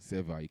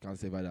sever, you can't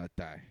sever that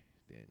tie,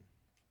 then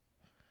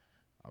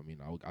I mean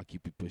I'll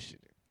keep it pushing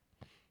it.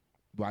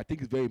 But I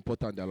think it's very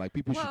important that like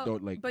people should Well,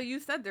 not like. but you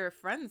said they're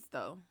friends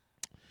though.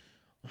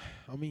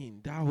 I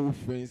mean that whole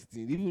friends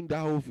thing, even that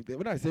whole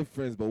when I say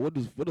friends, but what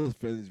does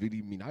friends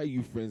really mean? How are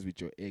you friends with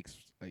your ex?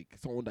 Like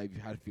someone that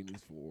you've had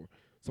feelings for,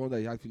 someone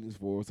that you had feelings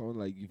for, someone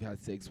like you've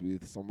had sex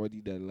with, somebody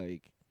that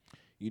like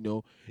who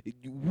know,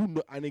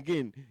 and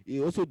again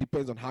it also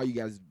depends on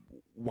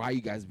why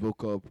you guys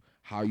broke up,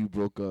 how you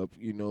broke up,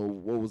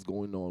 what was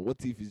going on.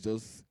 What if it's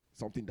just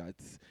something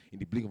that's in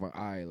the blink of an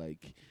eye,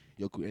 like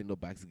you could end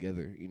up back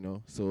together,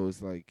 so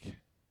it's like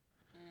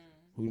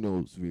who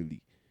knows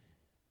really.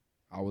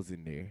 I was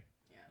in there,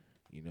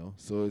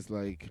 so it's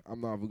like I'm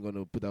not even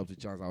gonna put up the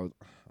chance.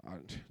 I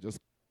just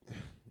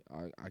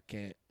I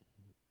can't.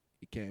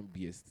 It can't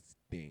be a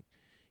thing,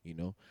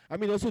 I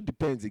mean, it also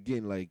depends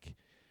again, like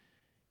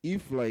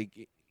if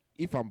like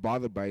if I'm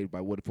bothered by it, by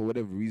what for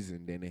whatever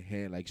reason, then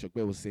like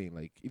Shokwe was saying,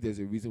 like if there's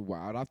a reason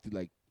why, I'd have to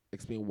like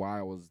explain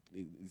why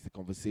it's the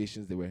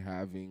conversations they were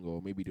having,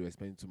 or maybe they were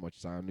spending too much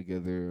time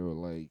together, or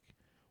like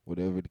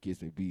whatever the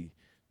case may be.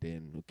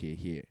 Then okay,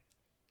 here,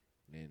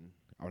 then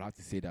I would have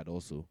to say that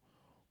also.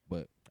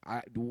 But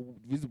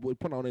the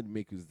point I wanted to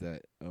make is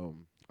that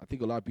I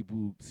think a lot of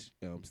people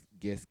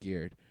get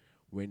scared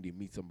when they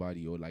meet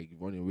somebody, or like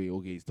run away.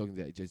 Okay, he's just talking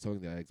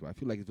to their ex. But I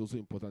feel like it's also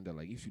important that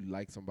like if you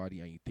like somebody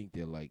and you think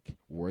they're like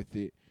worth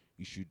it,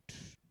 you should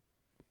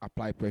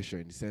apply pressure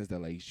in the sense that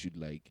like you should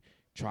like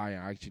try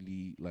and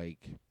actually like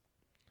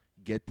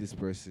get this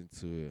person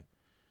to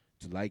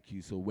like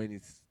you. So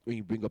when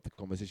you bring up the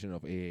conversation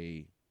of,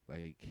 hey,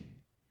 like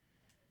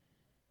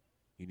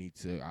you need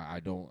to,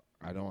 I don't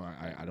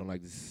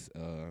like this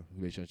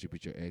relationship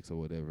with your ex or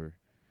whatever.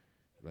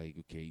 Like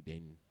okay,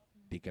 then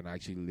they can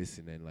actually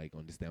listen and like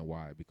understand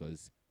why.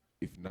 Because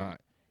if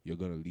not, you're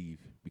gonna leave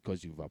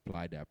because you've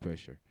applied that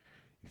pressure.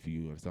 If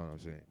you understand what I'm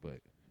saying. But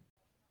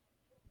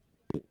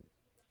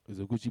is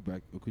Okuchi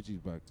back? Okuchi's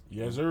back.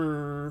 Yes,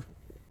 sir.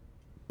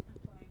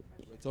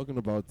 We're talking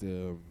about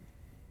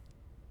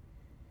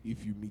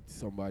if you meet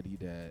somebody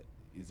that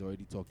is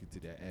already talking to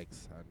their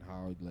ex and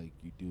how like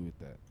you deal with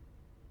that.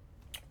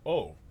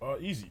 Oh,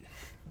 easy.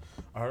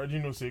 I already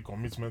know. Say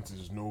commitment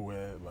is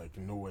nowhere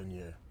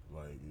near.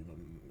 Like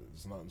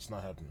it's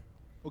not happening.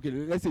 Okay,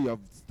 let's say you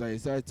have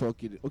started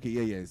talking. Okay,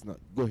 yeah, it's not.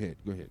 Go ahead.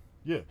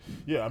 Yeah,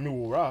 yeah. I mean,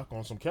 we'll rock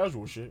on some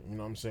casual shit. You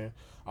know what I'm saying?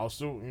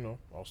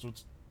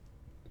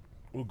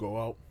 We'll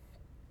go out.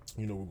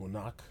 We'll go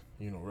knock.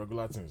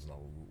 Regular things. Now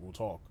we'll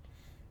talk.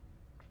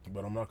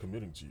 But I'm not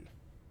committing to you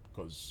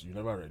because you're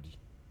never ready.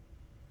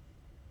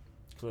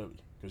 Clearly,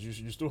 because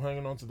you're still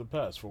hanging on to the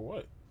past for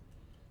what?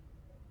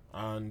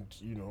 And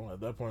at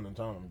that point in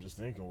time, I'm just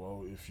thinking,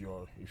 well, if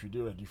you're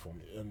ready for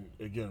me, and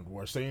again,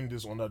 we're saying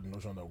this under the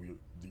notion that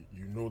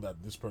that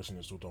this person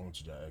is still talking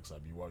to their ex,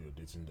 Abby, while you're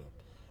dating them,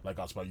 like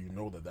as per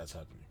that's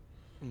happening.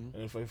 Mhm.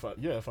 And if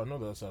I know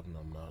that's happening,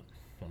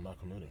 I'm not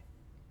committing.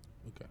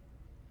 Okay.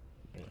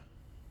 Yeah,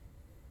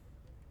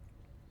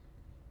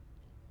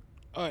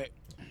 All right.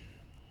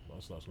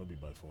 that's gonna be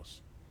by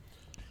force.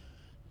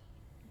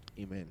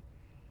 Amen.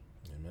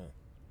 Amen.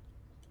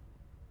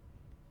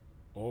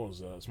 What was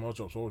that? Small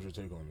chops. What was your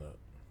take on that?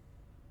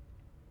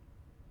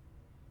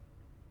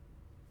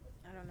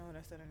 I don't know what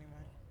I said anymore.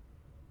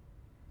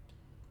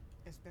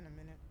 It's been a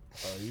minute.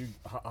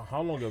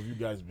 How long have you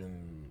guys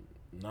been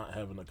not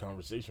having a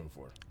conversation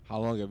for? How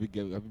long have you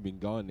been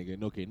gone, nigga?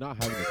 No, okay, not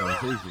having a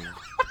conversation.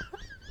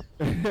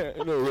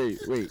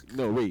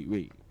 No,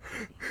 wait.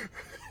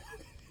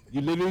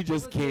 You literally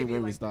just came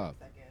when we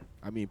stopped.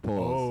 I mean, pause.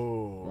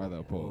 Oh,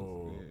 Rather pause.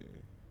 Oh, Yeah.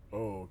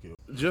 oh, okay.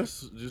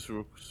 Just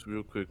real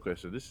quick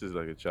question. This is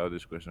like a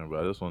childish question,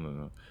 but I just want to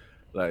know,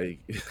 like,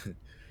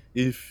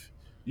 if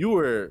you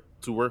were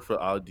to work for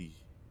Audi,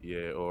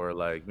 yeah, or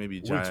like maybe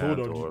Wait, Giant hold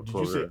on. or Did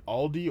you say Kroger,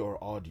 Aldi or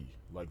Audi,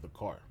 like the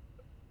car?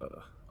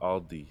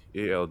 Aldi,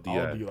 ALDI,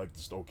 Aldi, like the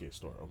store.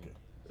 Okay.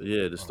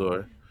 yeah, the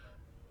store.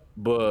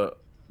 But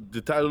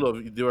the title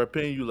of they were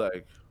paying you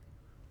like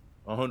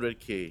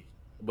 100K,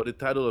 but the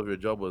title of your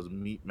job was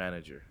meat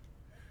manager.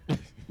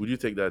 Would you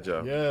take that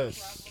job?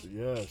 Yes.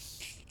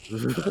 If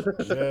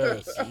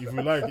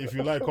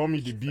you like, call me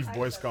the Beef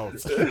Boy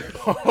Scouts.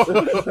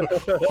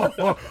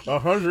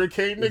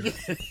 100K,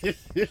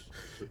 nigga.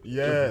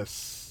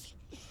 Yes.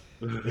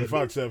 In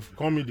fact, Seth,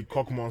 call me the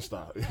Cock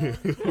Monster.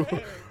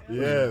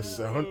 Yes.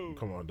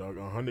 Come on, dog.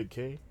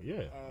 100K.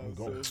 Yeah, I'm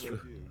going.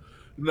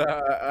 Nah,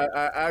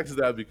 I asked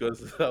that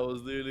because I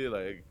was literally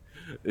like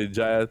in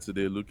Giant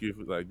today looking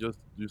for like just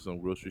do some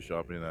grocery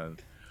shopping,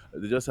 and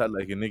they just had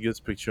like a nigga's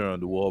picture on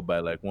the wall by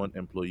like one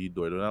employee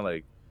door. They're not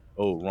like,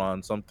 oh,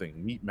 Ron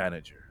something, meat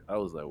manager. I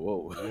was like,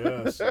 whoa.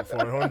 Yes. For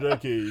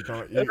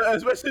 100K,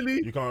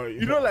 Especially you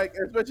can't. like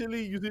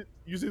especially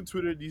using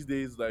Twitter these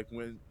days, like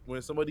when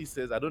somebody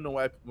says I don't know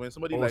why when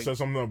somebody Or like say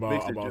something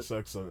makes about a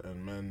sex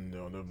and men,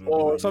 they'll be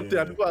or like, something,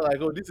 yeah, and people are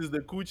like, "Oh, this is the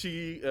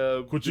Coochie,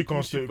 Coochie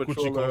Constable.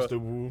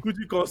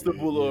 Coochie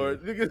Constable," Yeah. or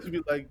niggas be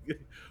like,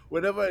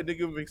 whenever a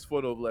nigga makes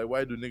fun of like,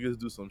 why do niggas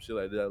do some shit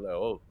like that? Like,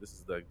 oh, this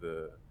is like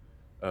the,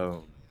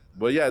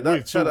 but yeah, that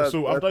Wait, shout out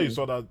so that after you thing.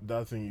 saw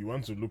that thing, you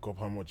went to look up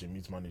how much a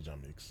meat manager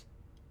makes.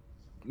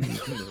 I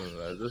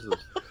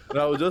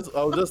was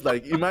just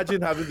like,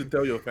 imagine having to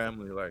tell your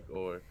family like,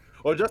 or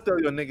just tell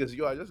your niggas,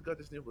 yo, I just got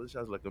this new position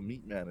as like a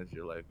meat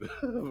manager, like,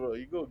 bro,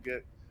 you go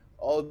get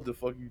all the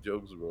fucking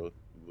jokes, bro.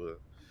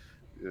 But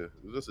yeah,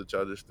 it's just a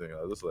childish thing.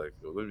 I was just like,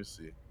 yo, let me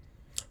see.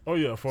 Oh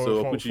yeah,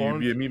 So, Kuchi, you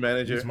be a meat meat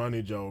manager?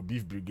 manager or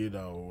beef brigadier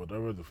or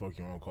whatever the fuck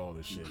you want to call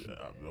this shit.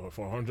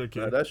 For 100K.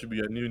 Nah, that should be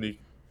a new nick.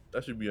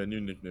 That should be a new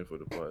nickname for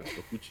the pod.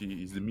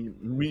 Okuchi is the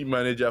meat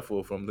manager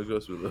from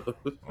Lagos with Love.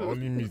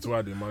 Only meat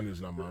where they manage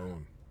not my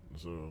own.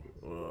 So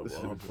for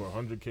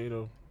 100K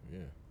though,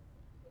 yeah.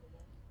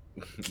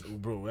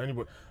 Bro,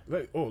 anybody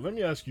let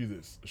me ask you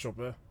this,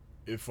 Chopin.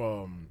 If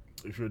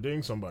you're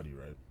dating somebody,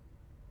 right?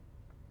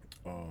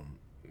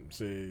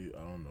 Say I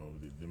don't know,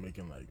 they're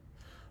making like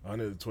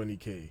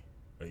 120K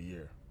a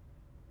year,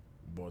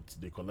 but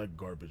they collect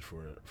garbage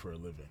for a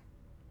living.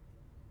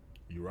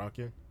 You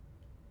rocking?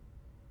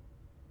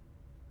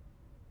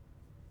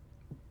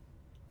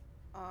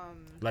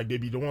 Like they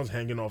be the ones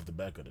hanging off the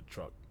back of the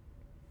truck.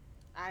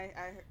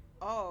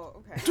 Oh,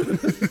 okay.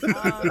 Just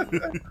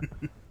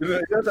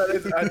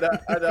add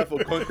that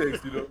for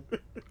context,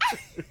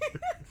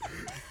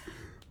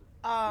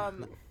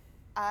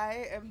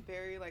 I am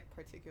very like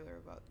particular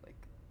about like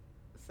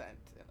scent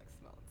and like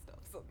smell and stuff,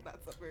 so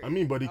that's a very. I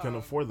mean, but he can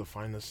afford the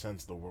finest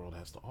scents the world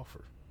has to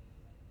offer.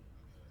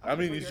 I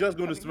mean, it's just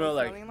going to smell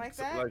like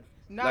that?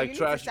 No, like you need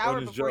trash to shower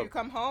on his before job. you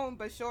come home,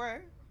 but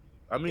sure.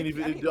 I mean, if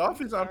if the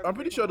office, I'm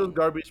pretty sure those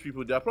garbage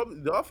people, they're probably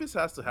the office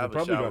has to have They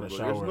a probably shower. got a Bro.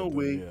 shower. There's no at the,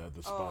 way. Yeah, at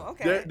the spot. Oh,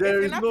 okay. There If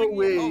they're is not no bringing you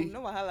way. home,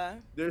 no wahala.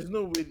 There's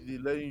no way they're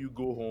letting you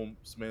go home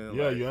smelling.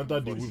 Yeah, like you enter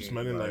the fucking, whip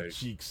smelling like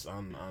cheeks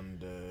and I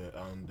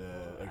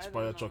expired don't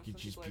know, Chuck E. some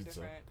Cheese people are pizza.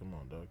 different. Come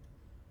on, dog.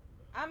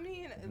 I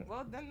mean,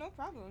 well then no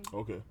problem.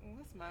 Okay.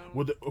 We'll smell.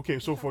 Well, okay,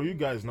 so for you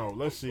guys now,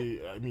 let's say,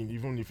 I mean,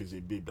 even if it's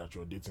a babe that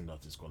you're dating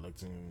that is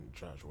collecting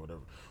trash or whatever,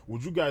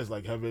 would you guys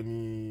like have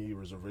any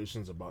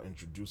reservations about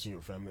introducing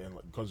your family? And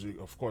because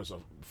of course,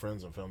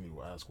 friends and family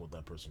will ask what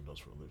that person does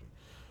for a living.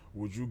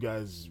 Would you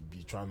guys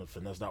be trying to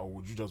finesse that, or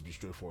would you just be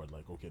straightforward,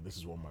 like, okay, this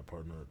is what my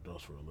partner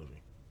does for a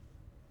living?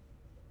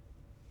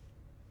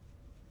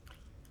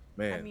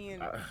 man. I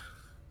mean,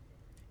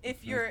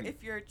 if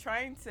you're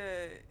trying to,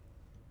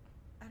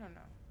 I don't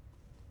know.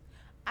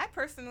 I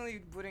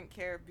personally wouldn't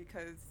care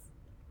because,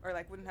 or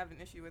like wouldn't have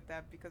an issue with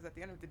that because at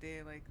the end of the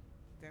day, like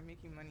they're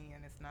making money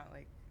and it's not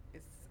like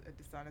it's a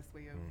dishonest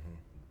way of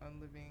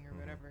living or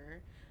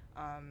whatever.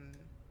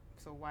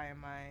 So why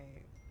am I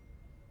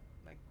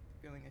like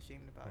feeling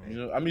ashamed about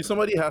it? I mean,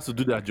 somebody has to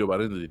do that job at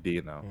the end of the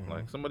day now.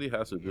 Like, somebody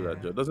has to do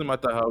that job. Doesn't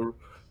matter how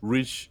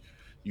rich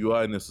you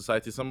are in a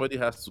society. Somebody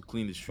has to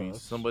clean the streets.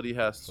 Facts. Somebody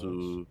has Facts.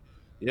 to,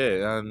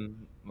 yeah, and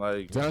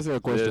like To answer your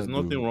there's question,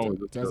 nothing though, wrong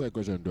with to it. answer your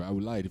question, though, I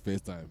would lie the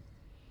first time.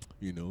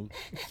 You know,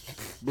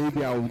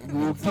 maybe I will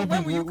we'll So give when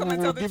you will you come and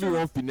tell we'll the give you truth?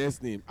 one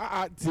finesse name.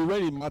 Till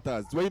when it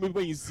matters.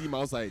 When you see him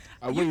outside,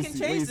 and You when you can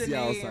see when change you the see her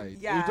name, outside, you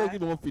yeah. just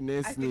give him one I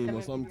finesse think name that or might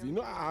be something. You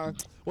know, okay.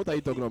 what are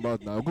you talking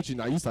about now? Gucci,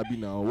 now you sabi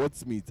now.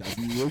 What's meat? I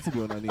be you want to be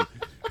on a name.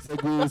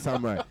 Sego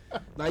Samurai.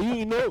 Now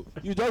you know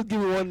you just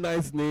give him one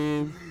nice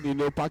name. You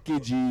know,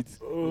 package it.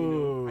 You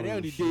know, at the end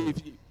of the day,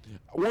 if you,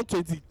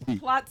 120K.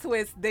 Plot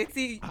twist. They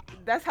see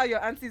that's how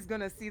your auntie's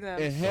gonna see them.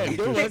 You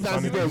don't Sanity- want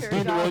to see them sanity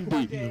doing check. one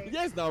day.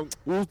 Yes, now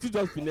we'll still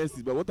just finesse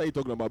it. But what are you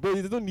talking about? But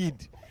they don't need.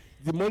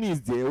 The money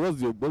is there.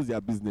 What's their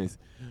business?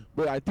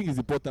 But I think it's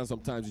important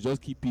sometimes you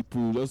just keep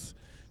people just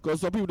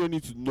because some people don't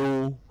need to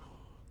know.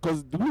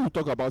 Because the people who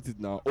talk about it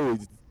now, oh,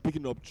 it's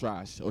picking up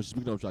trash or she's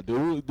picking up trash. They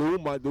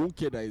won't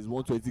care that it's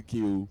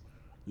 120K,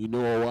 you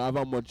know, or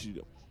however much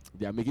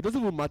they are making. It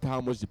doesn't even matter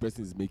how much the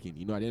person is making.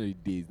 You know, at the end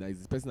of the day,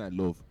 it's the person I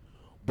love.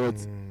 But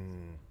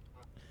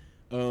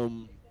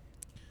um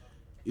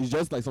it's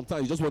just like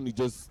sometimes you just want to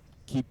just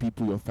keep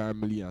people, your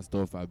family and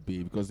stuff at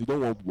bay because you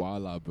don't want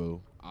wahala,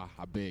 bro.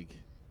 I beg,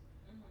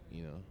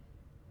 you know.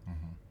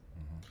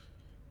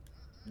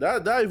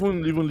 That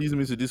even leads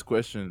me to this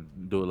question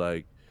though,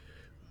 like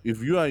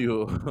if you and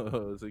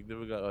your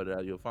significant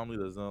other, your family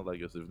does not like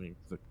your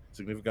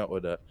significant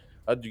other,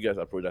 how do you guys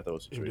approach that type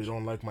of If they situation?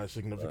 don't like my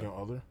significant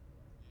other,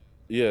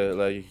 Yeah,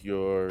 like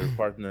your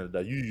partner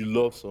that you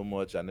love so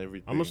much and I'ma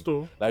everything,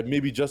 still like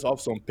maybe just off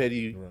some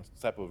petty Yeah.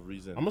 type of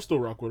reason. I'ma still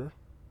rock with her.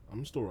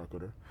 I'm still rock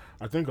with her.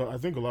 I think a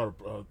lot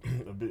of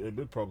a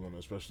big problem,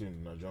 especially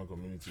in the Nigerian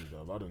community, is that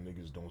a lot of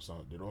niggas don't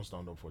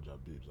stand up for their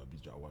babes, or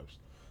beat their wives,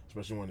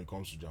 especially when it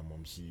comes to their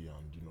mom C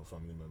and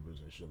family members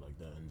and shit like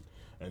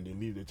that, and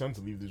they tend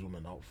to leave these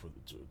women out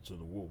to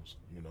the wolves,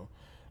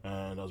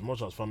 and as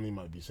much as family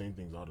might be saying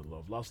things out of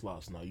love, last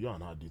now you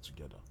and her did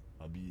together.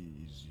 I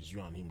be is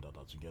you and him that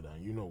are together,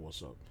 and you know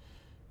what's up.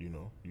 You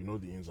know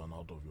the ins and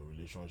out of your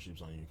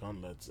relationships, and you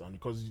can't let, and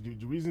because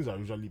the reasons are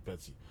usually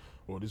petty,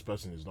 or this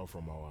person is not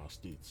from our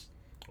states,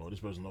 or this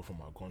person is not from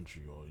our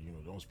country, or they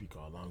don't speak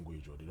our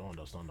language, or they don't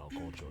understand our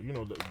culture.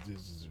 This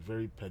is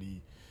very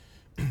petty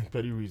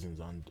petty reasons,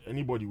 and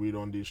anybody wait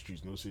on these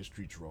streets no say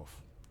streets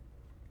rough.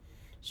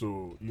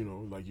 So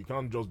like you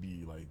can't just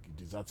be like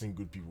deserting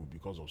good people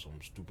because of some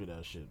stupid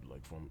ass shit,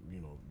 like from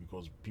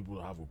because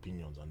people have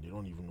opinions and they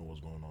don't even know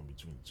what's going on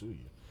between the two of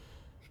you.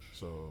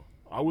 So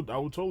I would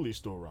totally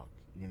still rock.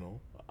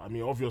 I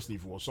mean, obviously,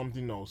 if it was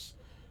something else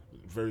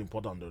very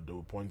important that they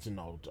were pointing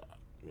out,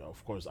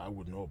 of course, I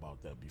would know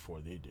about that before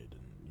they did.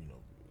 And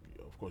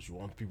of course, you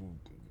want people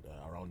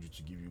around you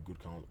to give you good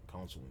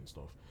counsel and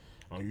stuff,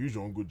 and you use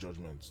your own good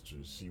judgment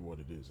to see what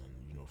it is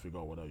and figure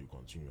out whether you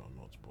continue or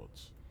not.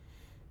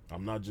 But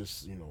I'm not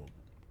just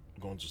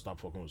going to stop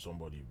fucking with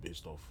somebody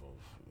based off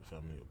of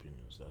family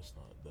opinions. That's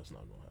not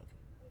gonna happen.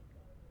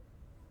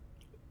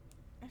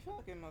 I feel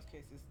like in most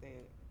cases they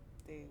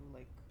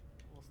like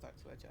will start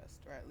to adjust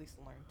or at least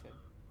learn to.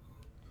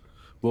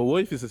 But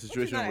what if it's a Which is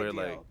situation not where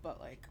ideal, like but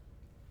like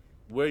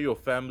where your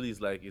family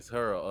is like it's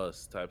her or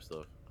us type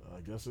stuff? I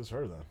guess it's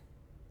her then.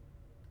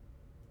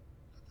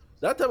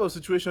 That type of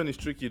situation is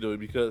tricky though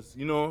because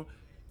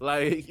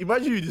like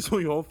imagine you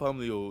disown your own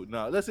family. Oh,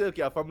 now let's say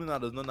okay, our family now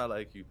does not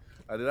like you,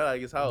 and then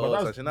like it's how But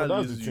us, that's and she but now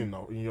that's the loses thing you.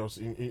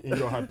 now. In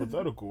your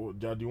hypothetical,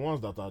 they are the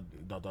ones that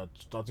are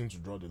starting to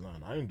draw the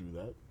line. I didn't do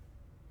that.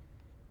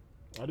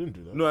 I didn't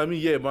do that. No, I mean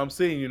yeah, but I'm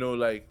saying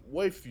like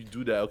what if you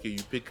do that? Okay,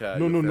 you pick her.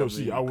 No, your no, no.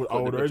 family, See, I would cut the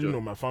already picture.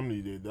 know my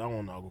family. That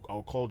one,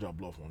 I'll call their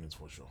bluff on it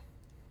for sure.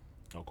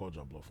 I'll call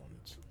their bluff on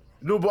it.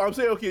 No, but I'm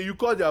saying okay, you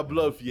called your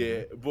bluff,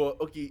 yeah. But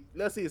okay,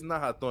 let's say it's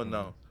not her turn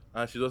now,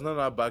 and she does not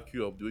now back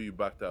you up the way you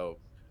backed her up,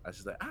 and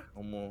she's like,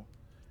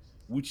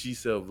 Wuchi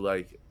self,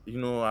 like, we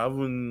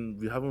haven't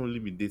really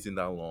been dating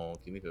that long.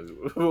 Can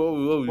you-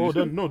 Oh,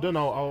 then no, then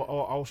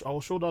I'll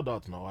show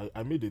that now.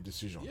 I made a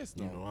decision. Yes,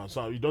 You no. know, and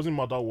so it doesn't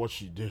matter what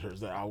she did.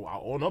 It's like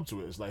I'll own up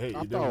to it. It's like, hey, it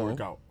After didn't all, work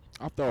out.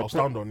 After all, I'll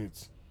stand on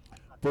it.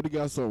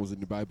 prodigal son was in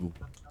the Bible.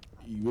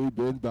 He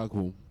went back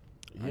home.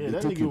 and Yeah, they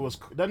that took nigga him.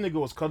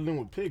 was cuddling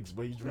with pigs,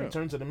 but he Yeah.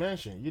 returned to the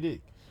mansion. You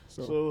dig?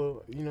 So,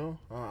 So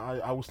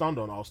I'll stand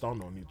on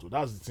it too.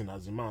 That's the thing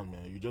as a man,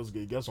 man. You just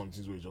get some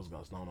things where you just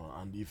got stand on,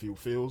 and if he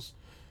fails,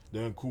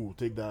 then cool,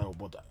 take that out.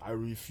 But I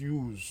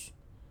refuse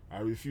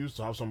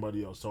to have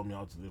somebody else tell me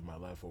how to live my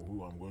life or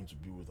who I'm going to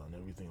be with and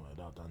everything like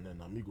that. And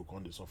then amigo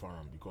con they suffer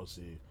am because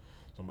say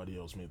somebody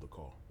else made the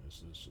call.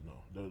 It's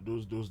no,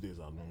 those days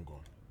are long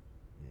gone.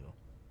 You know.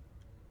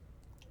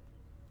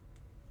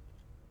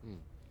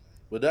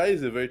 But that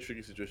is a very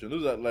tricky situation.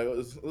 Those are like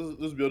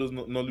those be all those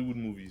Nollywood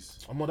movies.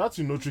 That's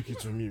no tricky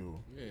to me.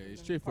 yeah,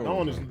 it's That straightforward.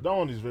 one is that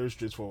one is very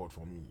straightforward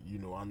for me,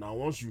 And now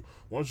once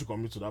you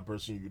commit to that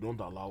person, you don't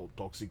allow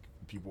toxic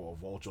people or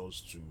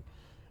vultures to,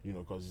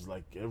 because it's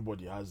like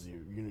everybody has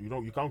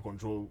you can't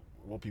control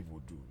what people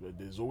do.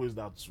 There's always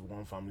that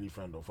one family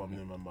friend or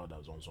family member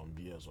that's on some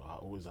BS or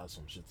always has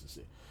some shit to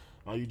say,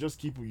 and you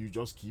keep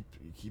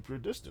your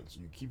distance.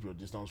 You keep your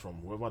distance from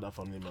whoever that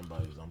family member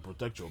is, and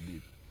protect your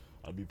babe.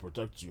 I be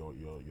protect your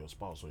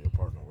spouse or your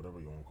partner, whatever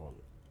you want to call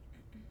it.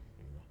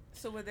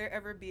 So would there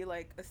ever be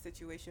like a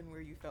situation where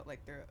you felt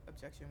like their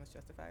objection was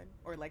justified,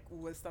 or like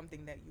was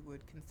something that you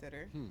would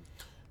consider?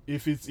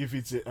 If it's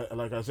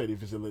like I said,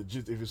 if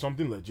it's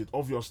something legit,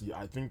 obviously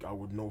I think I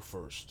would know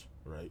first,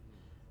 right?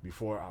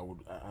 Before I would,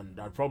 and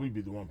I'd probably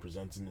be the one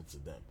presenting it to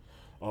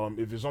them.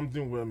 If it's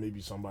something where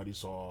maybe somebody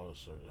saw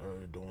us or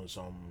her doing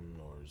something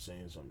or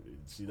saying something,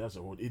 see, that's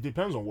a whole. It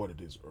depends on what it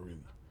is, really.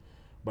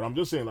 But I'm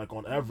just saying, like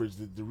on average,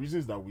 the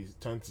reasons that we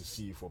tend to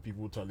see for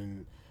people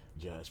telling,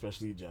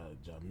 especially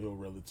male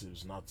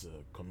relatives, not to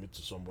commit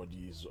to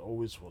somebody is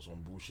always for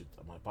some bullshit.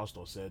 My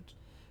pastor said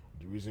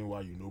the reason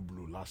why you know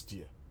Blue last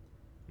year,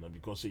 not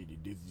because say they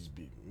did this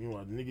babe.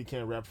 Meanwhile, the nigga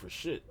can't rap for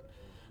shit.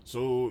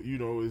 So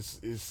it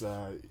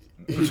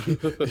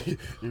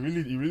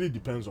really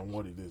depends on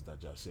what it is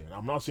that you're saying.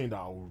 I'm not saying that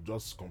I will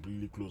just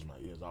completely close my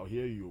ears. I'll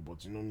hear you,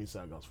 but me,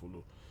 sagas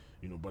follow.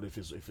 But if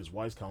it's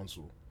wise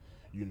counsel,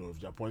 if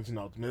they're pointing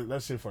out,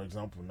 let's say for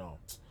example now,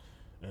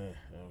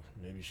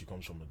 maybe she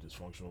comes from a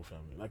dysfunctional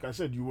family. Like I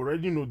said, you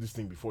already know this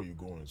thing before you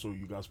go in, so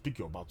you guys pick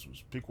your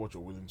battles, pick what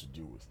you're willing to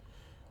deal with,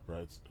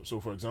 right? So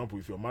for example,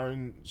 if you're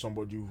marrying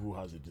somebody who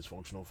has a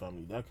dysfunctional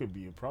family, that could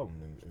be a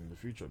problem in the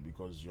future,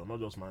 because you're not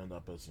just marrying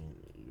that person,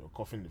 you're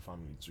coughing the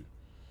family too,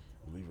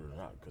 believe it or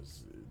not,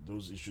 because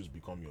those issues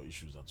become your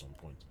issues at some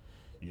point.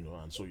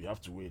 And so you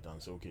have to wait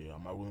and say, okay,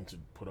 am I willing to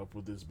put up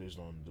with this based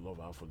on the love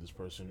I have for this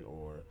person,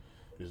 or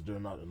is there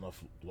not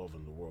enough love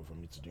in the world for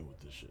me to deal with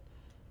this shit?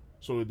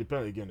 So it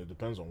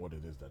depends on what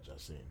it is that you're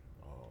saying.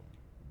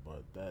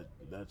 But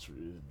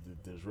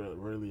there's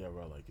rarely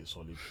ever like a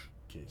solid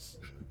case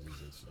in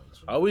these incidents.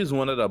 I always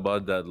wondered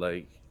about that.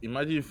 Like,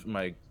 imagine if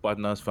my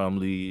partner's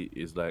family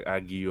is like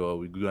Aggie, or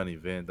we go to an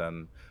event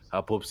and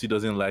her popsy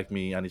doesn't like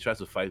me and he tries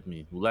to fight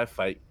me. Will I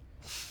fight?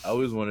 I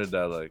always wondered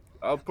that. Like,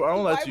 I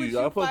don't like Why to. would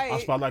you fight?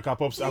 As per like our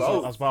pops,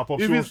 Well, as per our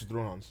pops if wants it's- to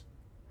throw hands.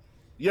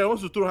 Yeah, he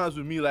wants to throw hands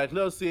with me. Like,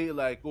 let's say,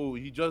 like,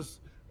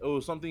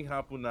 something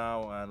happened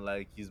now, and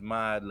like he's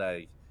mad,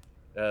 like,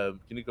 and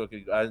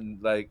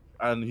like,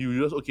 and he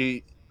just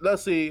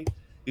let's say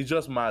he's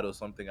just mad or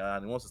something,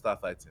 and he wants to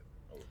start fighting,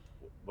 or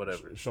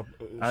whatever. And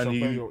Chopin, he-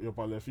 your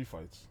Palefi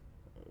fights.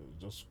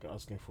 Just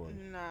asking for it.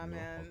 Nah, No?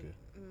 man.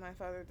 Okay. My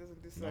father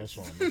doesn't do such. Nice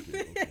one.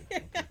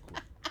 Okay, cool.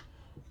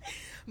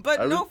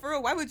 But I no, re- for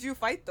real, why would you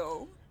fight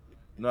though?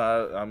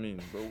 No, I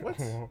mean, bro, what?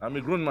 I'm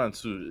a grown man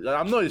too.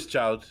 I'm not his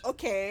child,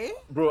 Okay.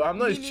 bro. I'm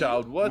not his Meaning?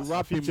 child. What? You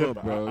wrap him Feature,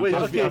 up, bro. wait,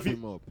 Just okay, wrap if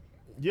him up.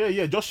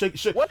 Yeah, just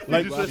shake. What if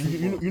Like you just-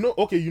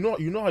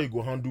 you know how you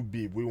go handle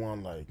babe. We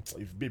want like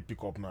if babe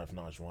pick up knife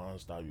now, she want to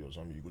stab you or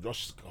something. You go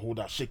just hold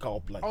that, shake her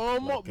up like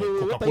Look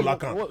Coca-Cola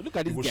can. at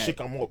this You go guy. shake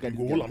him up. Look You at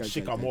go this hold guy, him,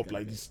 shake him up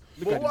like this.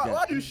 But why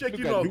are you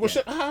shaking up? You go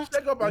shake.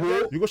 Shake up and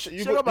get. You go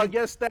Shake up and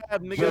get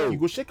stabbed, nigga. You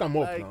go shake him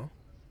up Like- now.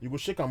 You go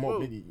shake him up, Bro.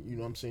 baby. You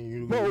know what I'm saying?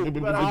 You Bro,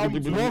 but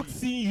I'm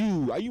boxing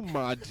you. Are you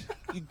mad?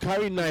 You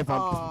carry knife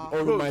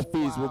over my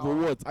face. wow. For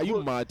what? Are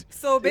you mad?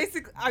 So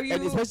basically, are And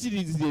you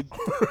especially this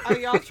are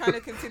y'all trying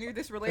to continue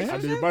this I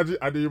relationship? dey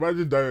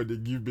imagine that they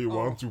give babe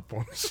Oh. 1-2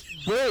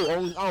 punch.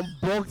 bro, I'm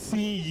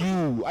boxing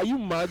you. Are you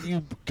mad?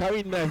 You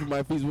carry knife in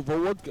my face. For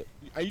what?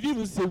 And you didn't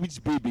even say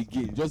which babe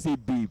again. Just say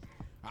babe.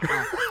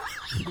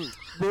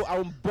 Bro,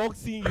 I'm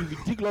boxing you.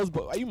 Ridiculous.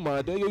 But are you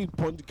mad? Don't you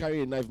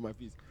carry a knife in my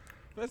face?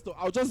 First of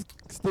all, I'll just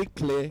stay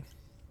clear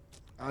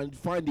and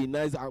find a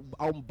nice.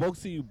 I'm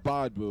boxing you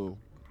bad, bro.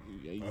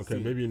 Yeah, you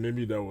Okay, see.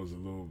 maybe that was a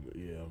little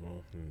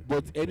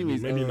But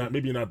anyways,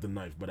 maybe not the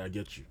knife, but I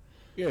get you.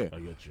 Yeah. I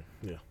get you.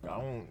 Yeah. I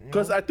don't.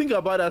 Because I think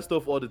about that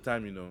stuff all the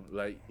time,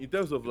 like in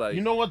terms of like.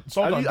 You know what?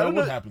 Sometimes I that don't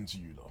would know- happen to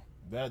you though.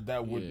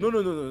 That would.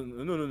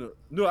 Yeah.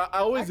 No. I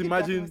always could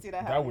imagine. definitely see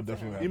That would happen to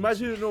definitely him.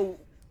 happen. Imagine,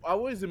 I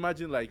always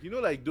imagine like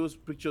like those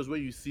pictures where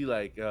you see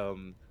like a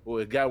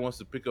guy wants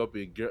to pick up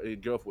a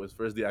girl for his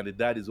first day and the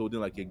dad is holding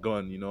like a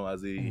gun,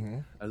 as a Mm-hmm.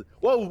 as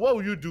what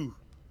would you do?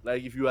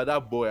 Like if you are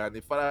that boy and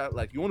the father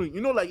like you want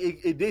to like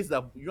a days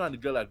that you and the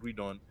girl agreed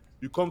on,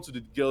 you come to the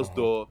girl's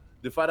door,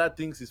 the father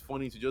thinks it's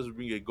funny to just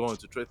bring a gun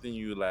to threaten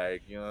you,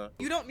 like You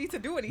don't need to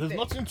do anything. There's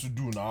nothing to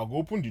do now. I'll go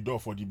open the door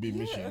for the baby.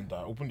 Make she enter.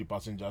 Open the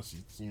passenger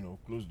seat.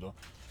 Close door.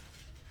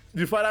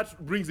 the father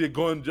brings a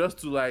gun just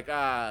to like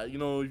if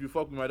you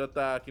fuck with my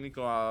daughter, can you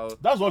come out?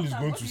 That's all he's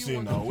Sultan, going what to do you say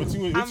want now. to What do?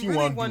 you I'm want really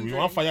to do? wondering. You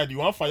want fire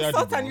the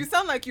Sultan, gun. you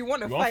sound like you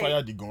want to You want fight.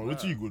 fire the gun.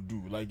 What you go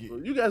do? Like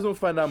You guys don't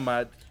find that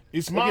mad.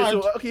 it's Okay, mad.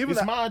 so, okay, even it's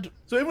that- mad.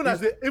 So even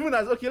as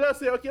let's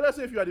say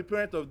if you are the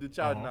parent of the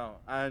child now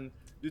and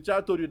the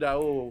child told you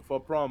that for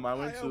prom I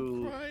went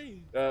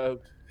to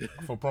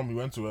For prom, we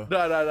went to her.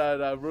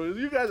 nah, bro.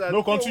 You guys are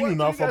No, continue what-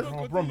 now. you For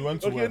guys- prom, we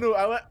went to Okay,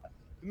 her.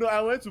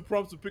 I went to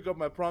prom to pick up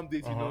my prom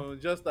date, Uh-huh.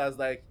 just as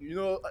like,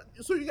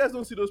 so you guys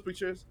don't see those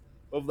pictures?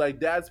 of like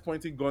dads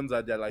pointing guns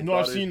at their like. No,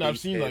 I've daughters'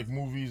 seen heads. like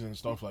movies and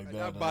stuff like that.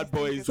 That bad and-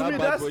 boys, To me, that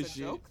bad that's boy a shit.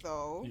 joke,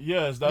 though.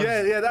 Yes, that's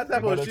Yeah, that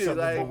type but of shit. except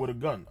Like, but with a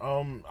gun.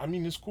 I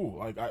mean, it's cool.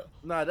 Like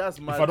nah, that's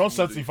mad. if I don't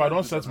to me, set you if I can't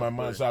don't do set that my on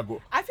mind, purpose. so I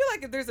go. I feel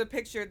like if there's a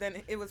picture,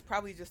 then it was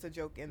probably just a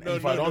joke in there. No,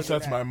 If I don't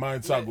set that. my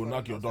mind, so I go Let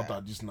knock your photos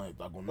daughter that. this night.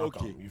 I go knock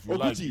Okay. her. If you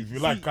like, Oguchi, if you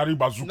like, see, carry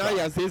bazooka. Now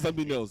you're saying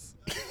something else.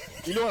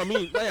 You know what I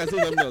mean? Now you're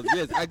saying something else.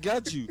 Yes, I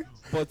got you.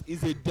 But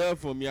it's a dare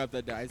for me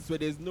after that. I swear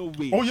there's no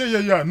way. Oh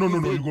yeah. No. It's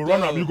a You go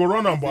run am. You go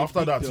run am. It's But a after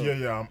big that, deal.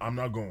 yeah. I'm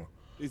not going.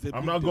 It's a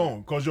I'm big not deal.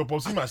 going because your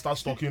popsy might start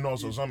stalking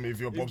us or something. If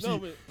your It's popsy,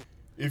 not-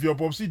 if your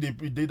popsy they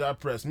did that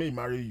press, may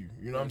marry you.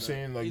 You know what I'm No,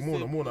 saying? Like it's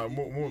Mona, a- Mona,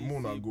 it's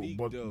Mona a go. big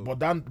But deal.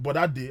 but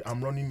that day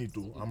I'm running it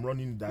too. I'm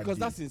running that Because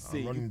day. that's I'm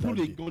insane. running You that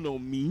pull a day. gun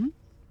on me?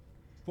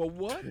 For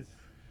what?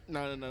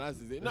 No, that's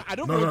insane. No, I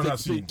don't No, want to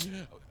see.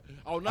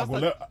 I'll I, not go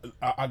start.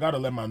 I gotta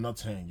let my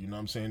nuts hang. You know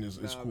what I'm saying? It's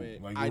Nah, cool.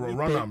 man. Like I need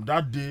run to- am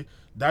that day.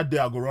 That day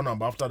I go run am.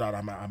 But after that,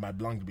 I'm my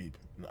blank babe.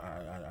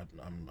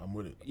 I'm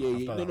with it. Yeah,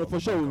 After no, that, no, I'm for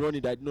sure blank we're am.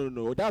 running that.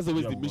 No. That's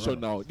always Yeah, the we'll mission run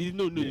now.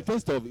 No, Yeah. the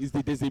first off is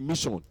that there's a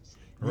mission.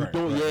 You Right,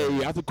 don't, right, yeah, right.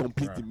 you have to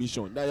complete the Right.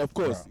 mission. Now, of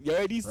course, Right. you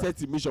already set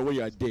the mission when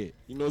you are there.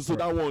 You know, so Right.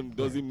 that one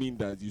doesn't mean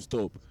that you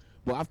stop.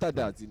 But after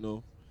that, you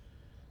know,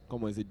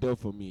 come on, it's a deal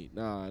for me.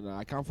 Nah,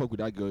 I can't fuck with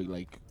that girl,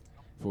 like,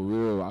 for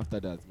real, after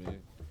that, man.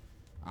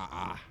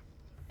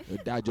 Your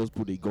dad just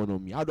put a gun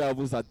on me. How do I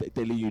even start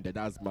telling you that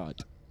that's mad?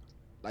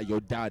 Like, your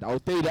dad, I'll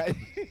tell you that.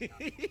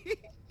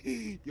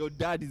 Your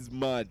dad is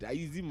mad.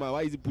 Is he mad?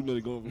 Why is he putting on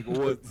a gun for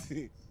what?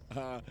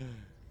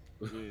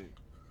 Yeah.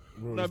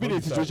 Bro, Nah, it's be not in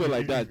a situation beside-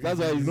 like that. That's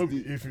why if it's no,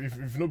 the-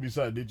 if no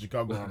beside the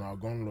Chicago and our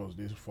gun laws,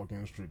 they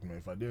fucking strict, man.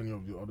 If I did any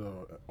of the other,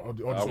 all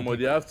these But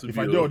they have to if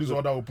be I did all though. these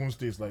other open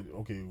states, like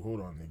okay,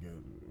 hold on, nigga.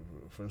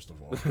 First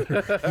of all,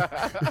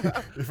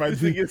 if I This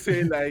did, nigga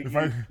saying like if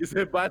I- it's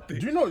a bad thing.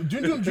 do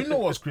you know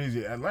what's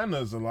crazy? Atlanta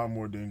is a lot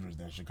more dangerous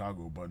than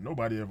Chicago, but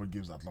nobody ever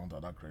gives Atlanta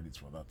that credit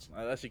for that.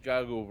 Nah, that's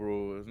Chicago,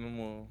 bro. It's no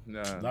more.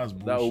 Nah, That's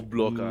that old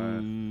bullshit. block.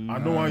 I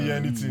don't want to hear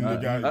anything,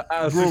 nigga.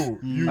 I- Bro,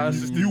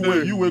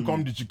 you wake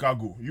come to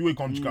Chicago. You wake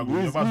come Chicago. You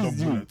Who's- never who's dog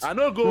you? bullet. I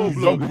know go You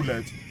block. dog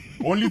bullet.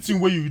 Only thing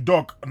where you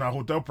duck na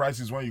hotel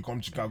prices when you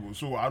come Chicago.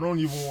 So I don't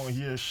even want to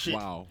hear shit.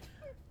 Wow.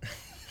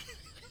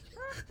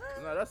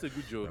 Nah, that's a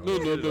good joke. No.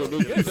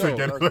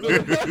 Second. No,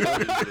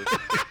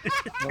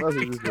 that's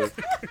a good joke.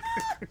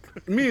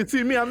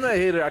 Me, I'm not a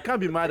hater. I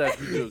can't be mad at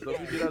good jokes.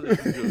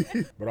 That's a good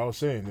joke. But I was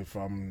saying, if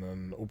I'm in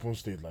an open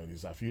state like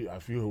this, I feel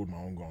hold my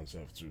own gun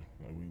self too.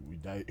 Like we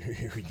die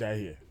we die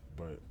here.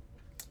 But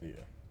yeah,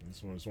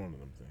 it's one of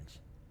them things.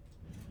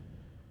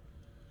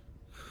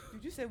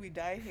 Did you say we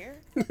die here?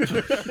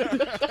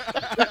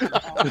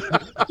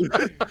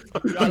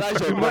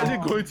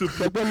 Imagine going to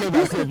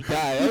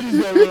Die. All these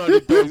men run on the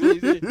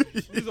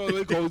dogs. This one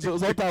will come.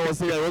 Sometimes I was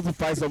saying I want to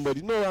fight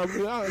somebody. No,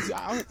 for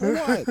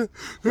what?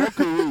 Walk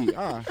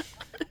away.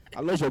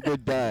 I let your go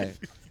die.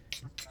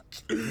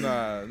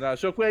 Nah,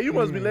 Shokwe, you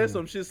must be letting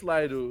some shit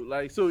slide though.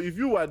 Like, so if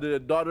you were the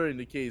daughter in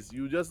the case,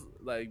 you just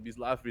like be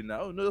laughing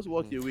now. Oh, no, just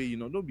walk away, you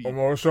know. Don't be. Don't be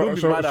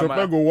mad at my-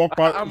 Chopin go walk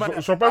past. I'm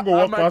a- Chopin go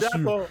walk I'm a past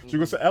dapper. you. She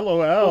go say Pulling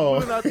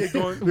LOL. out a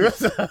gun.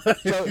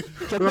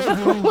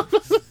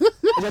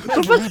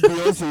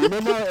 Beyonce,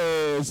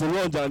 remember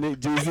Solange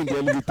and Jay-Z in the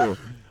elevator?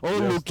 All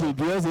looking,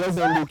 Beyonce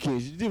wasn't looking.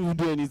 She didn't even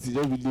do anything,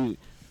 just be doing.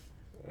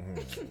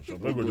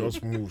 Chopin go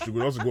just move. She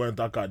go just go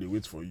enter car. They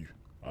wait for you.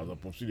 As a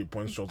popsy, they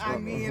point shots I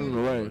on mean,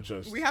 her right.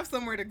 chest. We have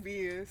somewhere to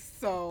be,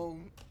 so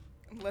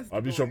let's. I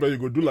be go Chopin, in. you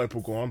go do like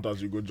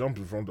Pocahontas. You go jump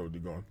in front of the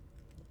gun.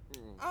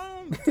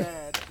 I'm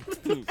dead.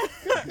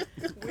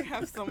 We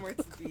have somewhere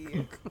to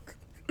be.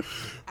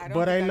 I don't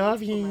But I think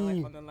love need to put my life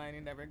him. on the line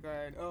in that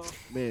regard. Oh,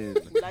 Man.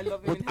 will I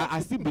love him? But in I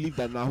heaven? still believe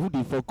that now who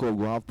the fuck up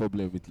will have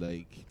problem with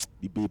like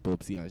the Bay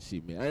Popsy and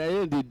shit, man. And at the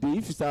end of the day,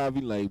 if you start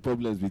having like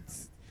problems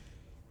with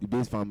the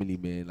base family,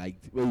 man, like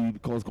when it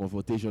becomes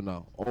confrontation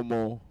now,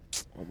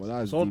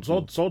 that's deep,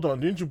 bro. Sultan,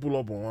 didn't you pull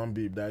up on one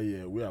babe that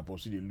year where I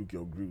popsy they look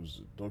your grills?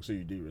 Talk say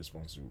you did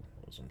responsible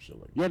or some shit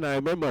like Yeah, now I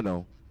remember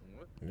now.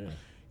 that. Yeah.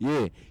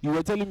 Yeah, you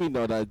were telling me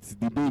now that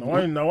the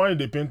baby. Now why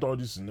they paint all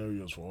these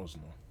scenarios for us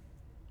now?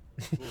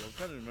 Oh, I'm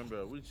trying to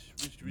remember which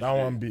That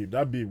one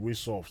babe way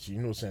soft, she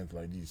innocent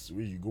like this.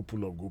 Where you go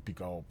pull up, go pick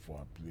her up for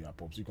her play. Her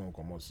popsy come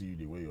out, see you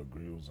they wear your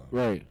grills and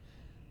Right.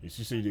 you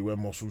see say they wear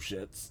muscle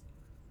shirts.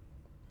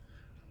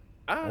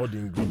 Ah, All the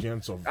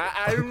ingredients of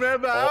I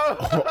remember.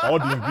 all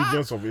the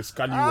ingredients of a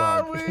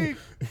scallywag.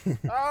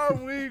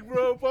 I'm weak,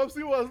 bro.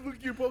 Popsy was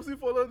looking. Popsy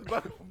followed the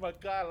back of my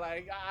car.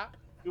 Like,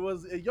 it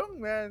was a young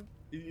man.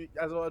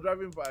 As I was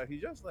driving by, the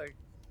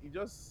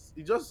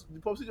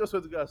Popsy just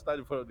went to go and stand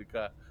in front of the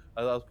car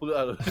as I was pulling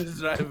out of his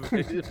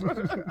driveway.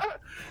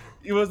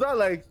 It was not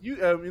like you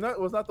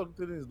was not talking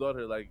to his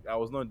daughter. Like, I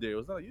was not there. It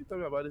was not like you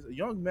telling me about this. A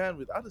young man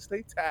with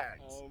out-of-state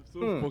tags. I'm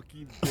so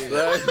fucking dead.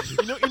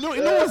 Like, you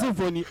know what's so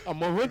funny? I'm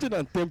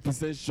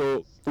 110%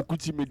 sure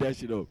Okuchi made that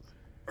shit up.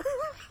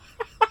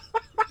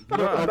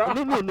 No,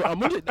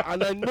 I'm only,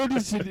 and I know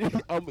this shit.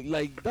 I'm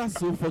like, that's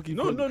so fucking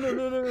no.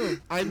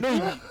 I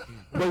know,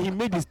 but he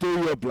made the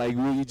story up. Like,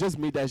 he just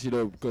made that shit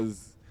up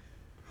because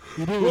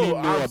You didn't Bro, really know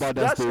I'm- about that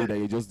that story shit- that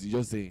you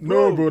just saying.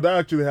 No, bro, that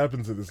actually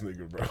happened to this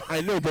nigga, bro.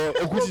 I know, but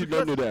Okuchi did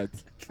not know that.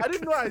 I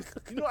didn't know I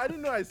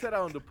didn't know I said that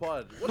on the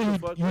pod. What No, the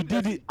fuck? you When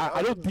did I- it.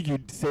 I don't think you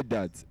said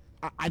that.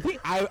 I think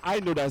I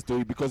know that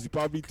story because you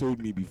probably told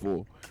me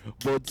before.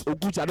 But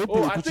Okuchi, I don't Oh,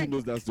 think I Okuchi think-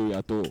 knows that story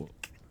at all.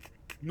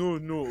 No,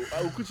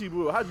 Okuchi,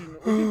 bro. How do you know?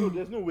 Okay, no,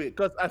 there's no way.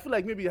 Because I feel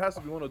like maybe it has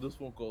to be one of those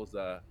phone calls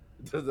that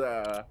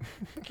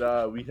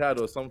we had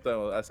or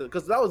sometime. I said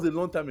because that was a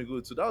long time ago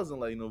too. That was in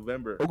like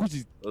November.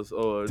 Okuchi,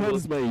 Or tell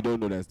this man you don't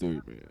know that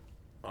story, man.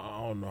 I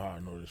don't know how I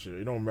know this shit.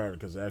 It don't matter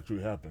because it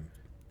actually happened.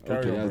 Okay,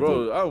 Carry on, that's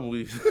bro, I'm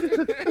weak.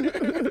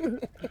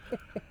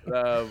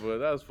 Nah, bro,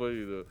 that's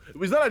funny though.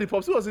 It's not like the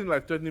popsy wasn't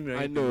like threatening me or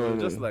I anything. know, He I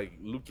was just know. like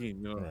looking,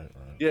 you know. Right.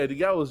 Yeah, the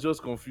guy was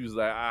just confused,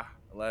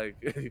 like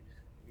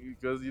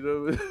because you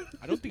know.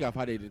 I don't think I've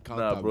had an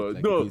encounter Nah, bro. with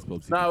like No. a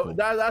baseball Now before.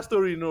 that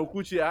story,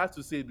 Okuchi, I have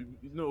to say,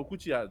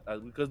 Okuchi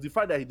had because the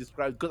fact that he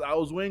described, because I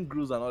was wearing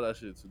grills and all that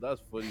shit, so that's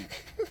funny.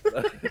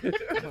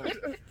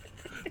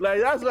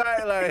 Like that's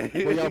why, like.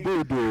 But yeah,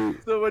 bro, though.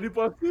 So when the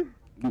popsy,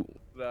 You-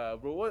 nah,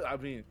 bro, what I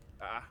mean,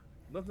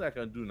 nothing I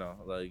can do now.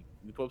 Like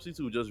the popsy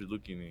will just be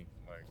looking in,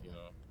 like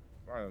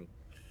man,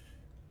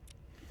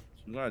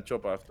 you're gonna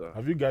chop after.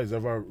 Have you guys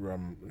ever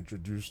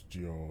introduced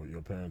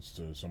your parents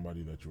to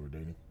somebody that you were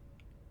dating?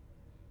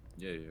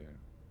 Yeah.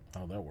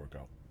 How'd that work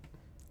out?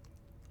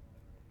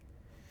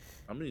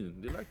 I mean,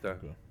 they like that.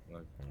 Okay.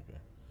 Like Okay.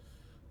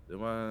 the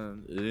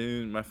man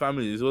in my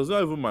family. It was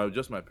not even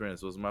just my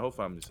parents. It was my whole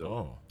family. So.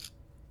 Oh,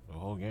 the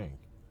whole gang.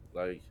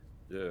 Like,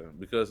 yeah,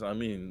 because I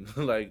mean,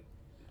 like,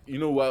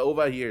 we're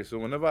over here, so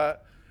when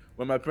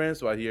my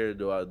parents were here,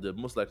 they're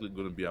most likely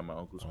going to be at my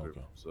uncle's crib.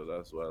 Okay. So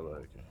that's why, like,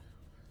 Okay.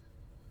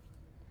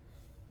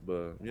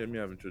 but yeah, me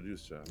I've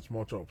introduced you.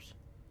 Small chops.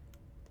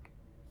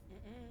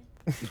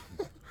 Mm-mm.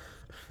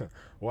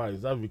 Why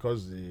is that?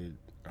 Because I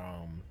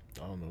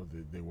don't know,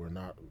 they were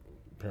not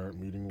parent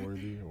meeting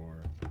worthy, or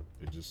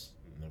it just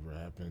never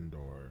happened,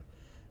 or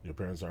your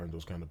parents aren't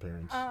those kind of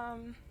parents.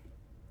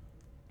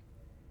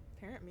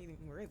 Parent meeting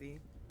worthy.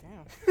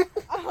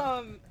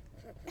 Damn.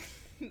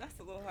 That's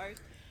a little hard.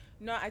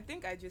 No, I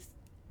think I just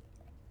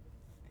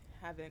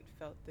haven't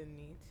felt the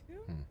need to.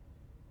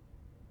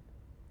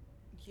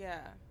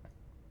 Yeah.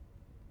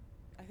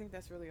 I think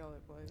that's really all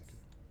it was.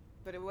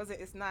 But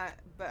it's not,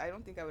 but I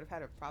don't think I would have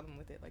had a problem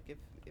with it, like if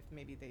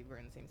maybe they were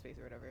in the same space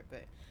or whatever,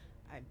 but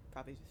I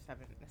probably just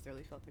haven't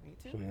necessarily felt the need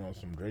to. So you want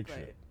some Drake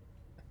shit?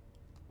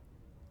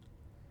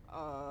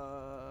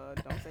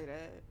 Don't say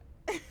that.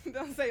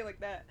 Don't say it like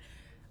that.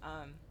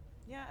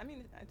 Yeah, I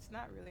mean, it's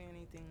not really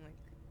anything like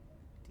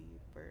deep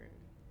or.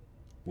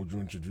 Would you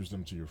introduce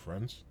them to your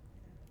friends?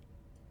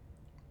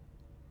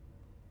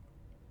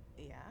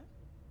 Yeah.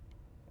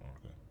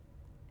 Okay.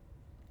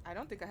 I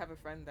don't think I have a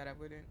friend that I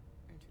wouldn't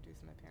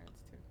introduce my parents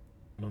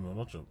to. No,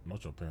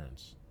 not your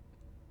parents.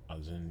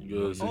 As in.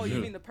 Yours. Oh, you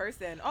mean the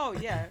person? Oh,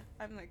 yeah.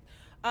 I'm like,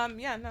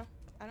 yeah, no,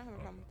 I don't have a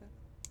problem with that.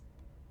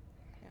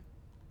 Yeah.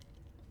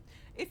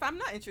 If I'm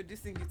not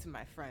introducing you to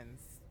my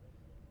friends,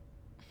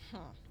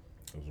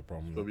 There's a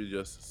problem. Probably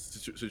just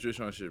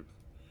situationship.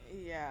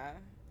 yeah,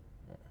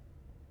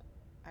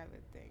 I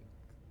would think.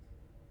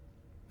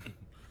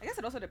 I guess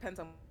it also depends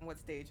on what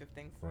stage of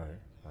things. Right.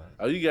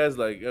 Have you guys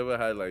like ever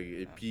had like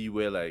a pee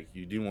where like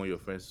you didn't want your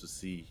friends to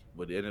see,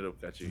 but they ended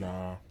up catching you?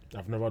 Nah,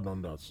 I've never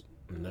done that.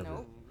 Never.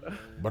 Nope.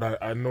 But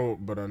I know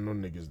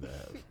niggas that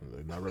have.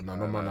 Like, not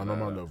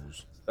normal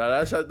levels.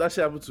 That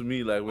shit happened to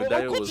me like when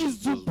Dayo was.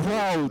 Okuchi's too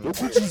proud.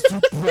 Okuchi's too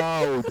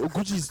proud.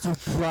 Okuchi's too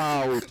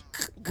proud.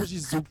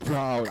 Okuchi's too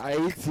proud. I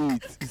hate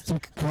it. He's too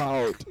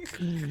proud.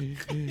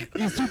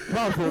 He's too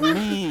proud for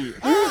me.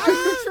 Are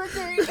you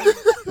triggering?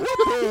 What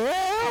the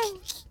hell?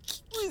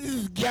 Who is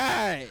this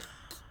guy?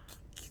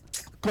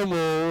 Come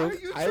on.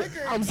 you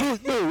I'm triggered? so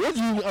no. What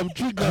do you? I'm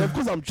triggered. Of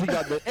course I'm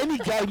triggered. But any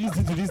guy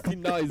listening to this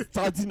thing now is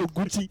starting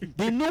Okuchi.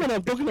 They know what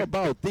I'm talking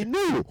about. They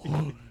know.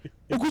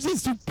 Okuchi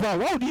is too proud.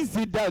 Why would he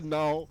say that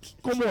now?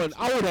 Come on.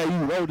 How old are you?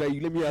 How old are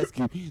you? Let me ask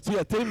you. So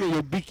you're telling me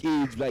your big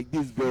age like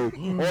this, bro?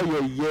 All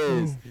your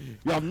years.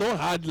 You have not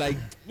had like.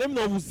 Let me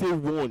not even say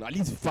one. At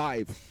least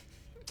 5.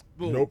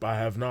 Bro, Nope, I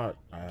have not.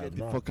 I Get have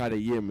the not. fuck out of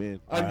here,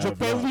 man. I And have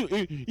Japan, not.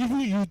 even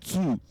you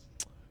too.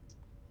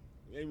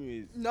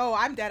 Anyways. No,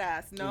 I'm dead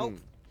ass. Nope.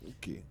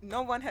 Okay.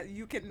 No one has.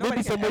 You can. Maybe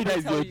Nobody somebody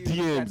can that ever is tell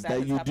your you DMs that that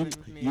has you happened did,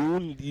 with me.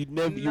 you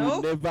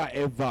Nope. never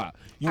ever,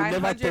 you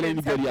never tell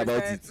anybody about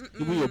it,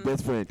 110%, even your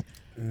best friend.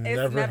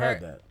 Never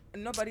had that.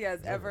 Nobody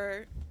has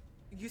ever.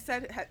 You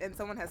said, and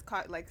someone has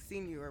caught, like,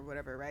 seen you or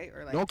whatever, right?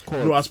 Or like. Not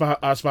caught. No, as far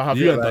have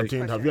Yeah, you like-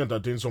 entertained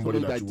somebody Somebody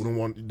that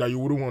you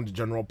wouldn't want the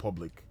general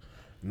public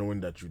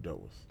knowing that you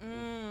dealt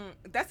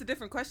with? That's a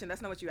different question.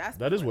 That's not what you asked.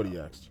 That is for, what though. he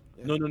asked.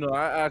 No.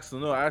 I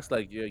asked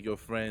like your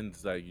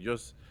friends, like you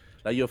just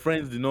like your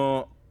friends did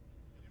not.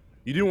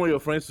 You didn't want your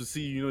friends to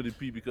see, the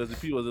pee because the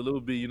pee was a little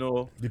bit,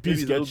 The pee maybe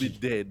it's a little sketchy.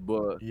 bit dead,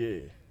 but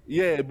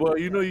Yeah. but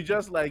you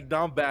just like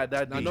down bad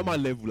that Now day. normal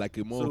level like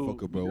a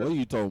motherfucker, bro. What are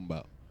you talking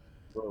about?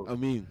 Bro. I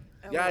mean,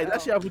 Yeah, it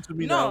actually happened to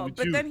me now No, with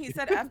but you. then he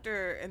said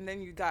after, and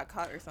then you got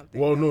caught or something.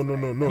 Well, no, else, no,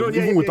 right? no, no. No, yeah,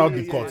 Even yeah, without yeah,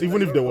 the yeah, cut, yeah.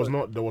 even if there was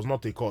Like,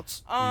 not a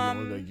cut,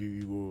 like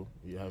you go,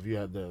 have you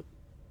had that?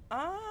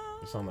 Um,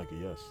 It sound like a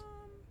yes.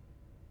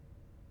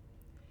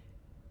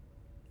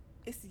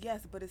 It's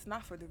yes, but it's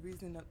not for the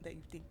reason that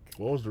you think.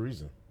 What was the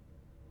reason?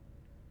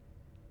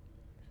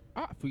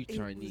 Free It was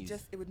Chinese.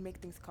 just, it would make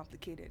things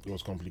complicated. It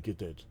was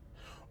complicated.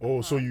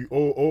 Oh, so Uh-huh. you It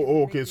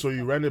would okay. make So things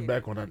you ran it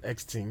back complicated. on an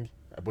X thing,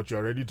 but you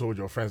already told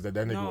your friends that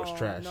nigga was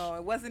trash. No,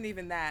 it wasn't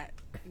even that.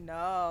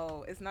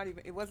 No, it's not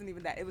even. It wasn't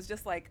even that. It was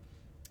just like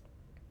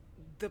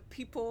the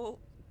people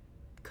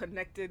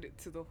connected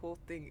to the whole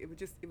thing. It was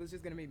just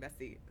gonna be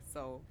messy.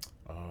 So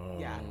Oh,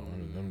 Yeah.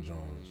 them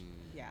Jones.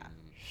 yeah,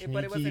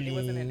 but it wasn't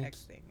an Sneaky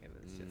X thing. It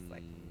was just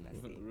like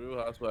messy. Real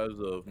Housewives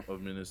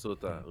of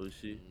Minnesota. Oh,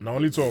 she. Now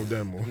only two of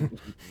them.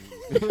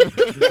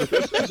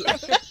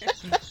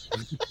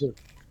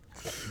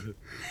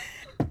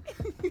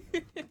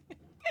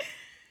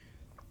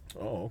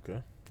 Oh,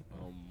 okay.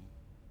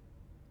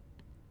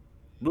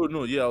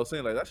 No, yeah, I was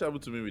saying like that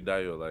happened to me with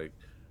Dio. Like,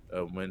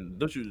 when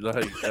don't you like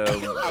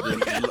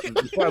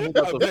before I moved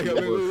out of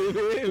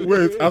Singapore-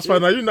 Wait, as far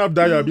now you not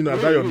die, I been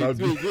a die or not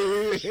be.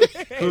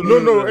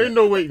 No, ain't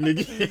no wait,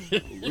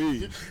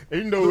 nigga.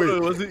 Ain't no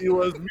No, wait. it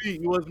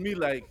was me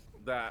like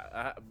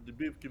that. The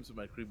babe came to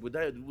my crib, but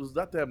that it was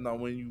that time now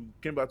when you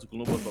came back to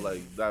Columbus for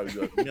like that.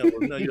 You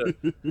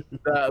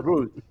that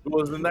bro, it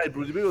was the night,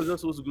 bro. The babe was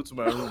just supposed to go to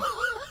my room.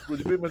 Bro,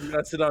 the babe was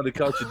gonna sit down on the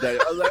couch and die.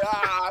 I was like,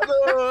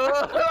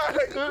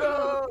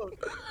 no.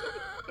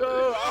 I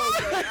was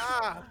like,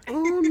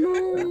 Oh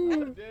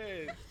no.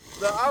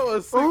 No, I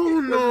was sick.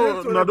 Oh The no.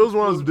 next one Now I those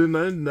ones was- didn't.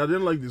 I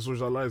didn't like the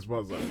socialized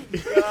part. I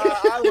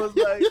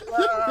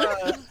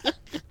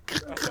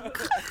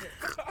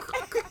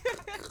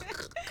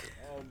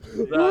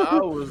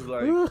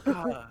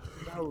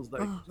was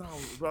like,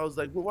 I was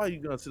like, bro, why are you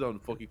gonna sit on the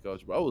fucking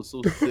couch, bro? I was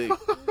so sick.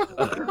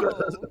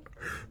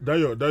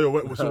 Dayo,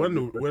 so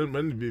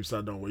when the babe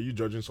sat down, were you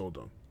judging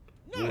Sultan?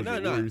 No. What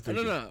were you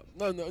thinking? No.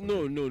 But do you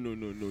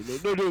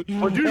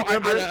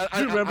And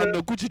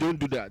remember? Gucci don't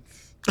do that.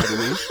 By the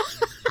way.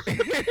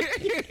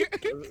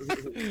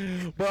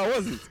 But I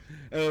wasn't.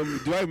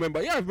 Do I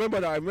remember? Yeah, I remember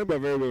that. I remember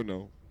very well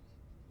now.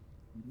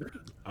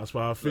 As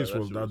far her face that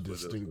was shit that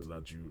was so distinct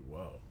that you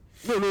wow.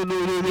 No. it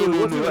It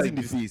wasn't wasn't like in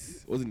the this.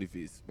 face. Wasn't in the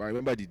face. But I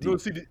remember the day. No,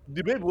 see,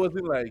 the babe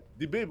wasn't like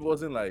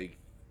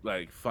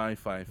fine.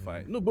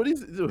 No, but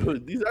this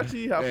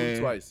actually happened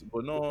twice.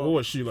 But What no,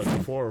 was she like,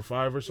 4 or 5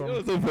 or You know something?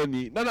 what's so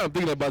funny? Now that I'm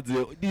thinking about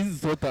it, this is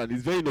Sultan.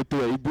 It's very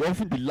notorious. He'll be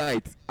offering the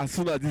light as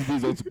soon as this day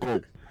is going to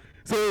come.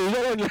 So you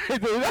know when you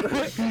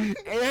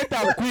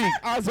enter quick.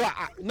 Also,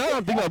 now that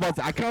I'm thinking about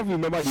it, I can't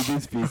remember the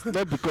day's face.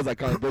 Not because I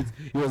can't, but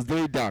it was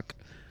very dark.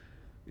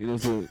 You know,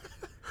 so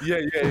yeah,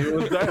 it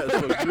was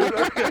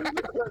that.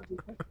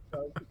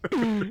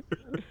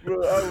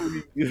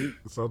 Bro,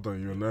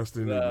 Sultan, you're a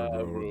nasty Nah,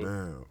 nigga, bro.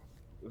 bro.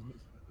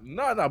 Damn.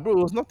 nah, bro,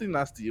 it was nothing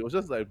nasty. It was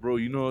just like, bro,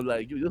 you know,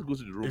 like you just go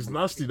to the room. It's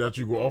bro. nasty that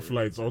you go off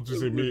lights. I want to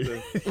say me.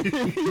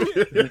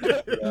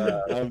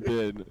 I'm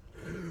dead.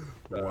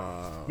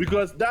 Wow.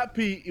 Because that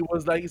pee, it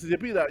was like it's a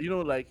pee that, you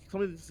know, like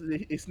something,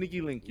 a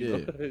sneaky link. You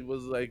know, it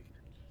was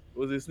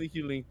a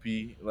sneaky link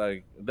pee.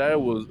 Like that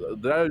was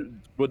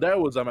but that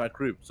was at my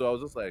crib. So I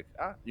was just like,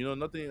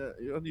 nothing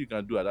you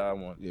can do at that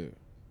one. Yeah.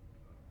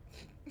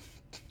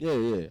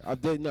 Yeah.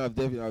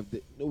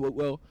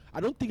 Well, I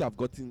don't think Have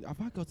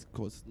I got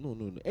caught?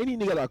 No. Any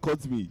nigga that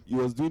caught me, he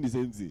was doing the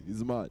same thing.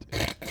 He's mad.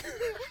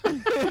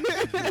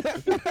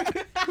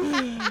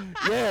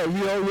 Yeah,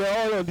 we are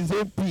all on the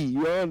same P.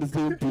 We are all on the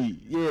same P.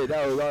 Yeah,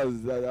 that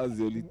was the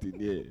only thing.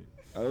 Yeah,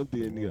 I don't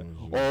think any.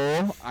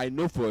 Or I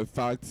know for a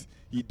fact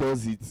he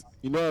does it.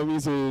 You know what I mean?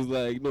 So it's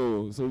like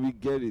no. So we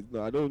get it.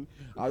 No, I don't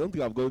think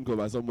I've gotten caught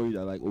by somebody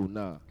that like, oh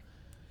nah.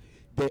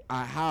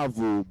 I have,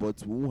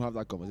 but we won't have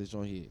that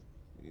conversation here.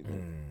 You know?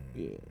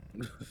 Yeah.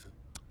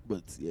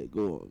 But yeah,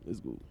 go on. Let's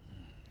go.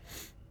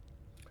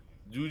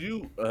 Do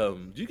you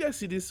guys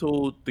see this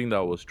whole thing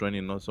that was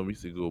trending not some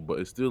weeks ago, but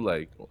it's still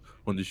like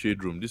on the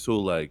shade room? This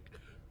whole like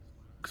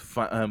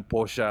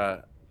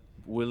Portia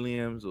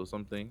Williams or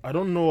something. I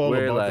don't know all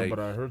Where, about like- them, but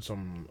I heard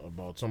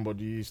about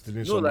somebody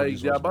stealing No, like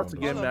somebody's they're about to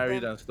husband. get All of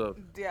married them. and stuff.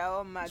 They are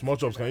all mad Small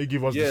chops, can you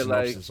give us Yeah, the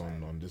like- synopsis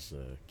on this,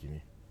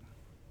 Kini?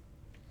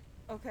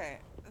 Okay,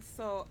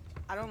 so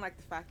I don't like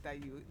the fact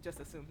that you just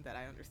assumed that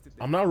I understood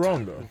this. I'm not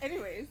wrong though.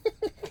 Anyways,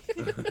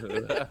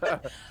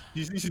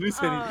 You didn't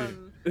say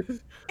anything.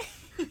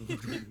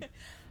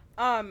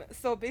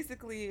 So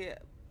basically,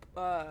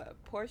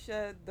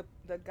 Portia,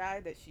 the guy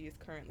that she is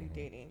currently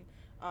dating,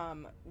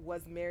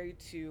 was married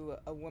to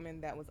a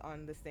woman that was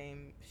on the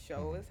same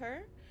show as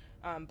her.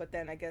 But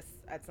then I guess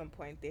at some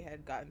point they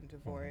had gotten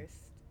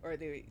divorced, or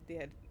they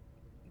had.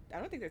 I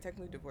don't think they're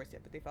technically divorced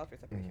yet, but they filed for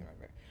separation,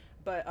 whatever.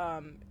 But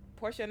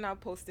Portia now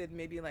posted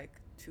maybe like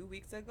 2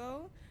 weeks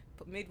ago,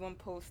 made one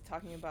post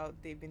talking about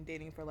they've been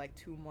dating for like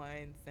 2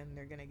 months and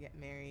they're gonna get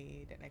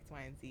married and X,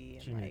 Y, and Z,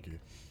 and like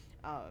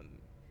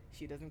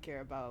she doesn't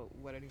care about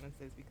what anyone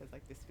says because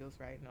like this feels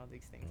right and all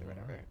these things or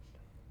whatever.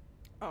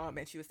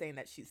 And she was saying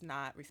that she's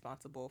not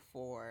responsible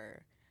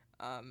for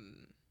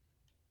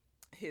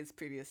his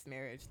previous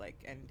marriage like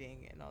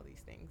ending and all these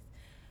things.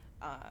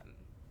 Um,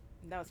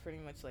 that was pretty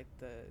much like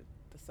the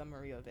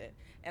summary of it.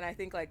 And I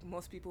think like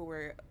most people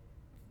were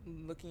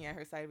looking at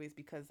her sideways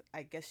because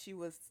I guess she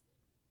was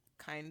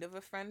kind of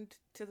a friend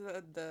to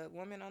the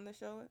woman on the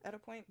show at a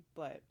point,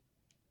 but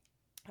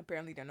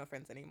apparently they're no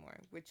friends anymore,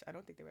 which I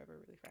don't think they were ever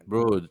really friends.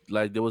 Bro,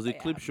 like there was a But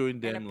clip showing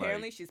and them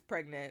apparently like, she's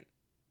pregnant.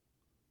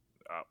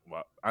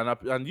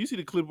 and you see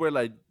the clip where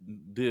like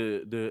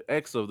the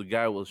ex of the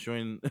guy was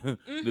showing the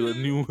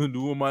Mhm. the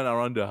woman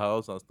around the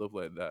house and stuff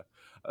like that.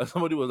 And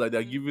somebody was like,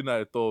 they're Mhm. giving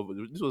her a tour.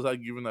 This was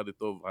like giving her the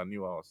tour of her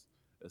new house,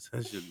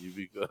 essentially,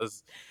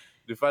 because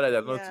the fact that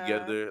they're not Yeah.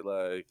 together,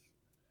 like.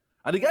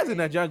 And the guy's a Right.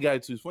 Nigerian guy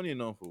too. It's funny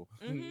enough.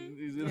 Mhm.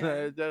 He's a Yeah.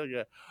 Nigerian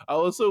guy. I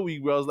was so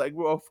weak, bro. I was like,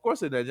 bro, of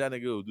course a Nigerian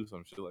nigga will do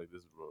some shit like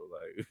this, bro.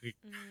 Like,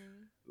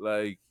 Mhm.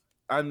 like,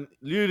 and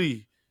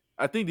literally,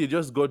 I think they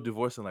just got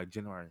divorced in like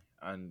January,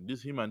 and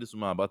him and this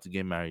woman are about to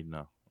get married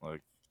now.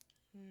 Like,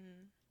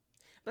 Mm.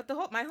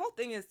 But my whole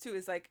thing is too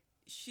is like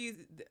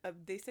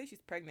they say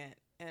she's pregnant,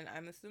 and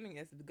I'm assuming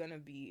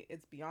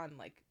it's beyond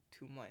like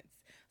 2 months.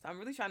 So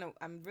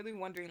I'm really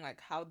wondering like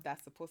how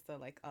that's supposed to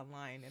like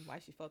align and why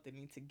she felt the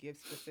need to give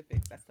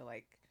specifics as to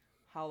like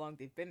how long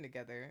they've been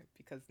together,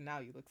 because now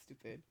you look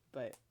stupid.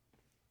 But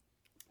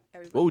what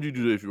everybody, would you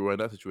do if you were in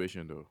that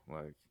situation though?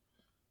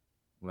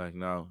 Like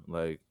now,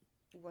 like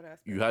what you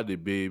aspect? had a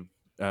babe,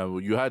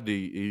 you had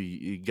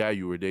a guy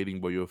you were dating,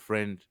 but your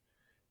friend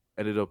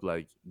ended up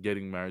like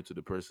getting married to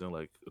the person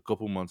like a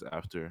couple months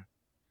after.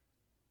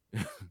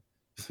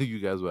 You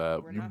guys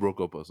We're you not broke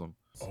up or some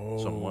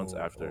months Oh,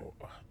 after.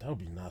 that would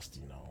be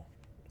nasty now.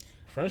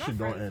 we're not Friendship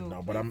don't friends end though,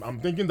 now, but please. I'm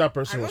thinking that I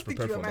person was don't think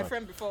prepared you were for my that.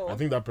 friend I before.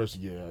 think that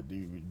person, yeah,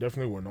 they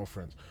definitely were not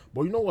friends.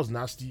 But you know what's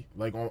nasty?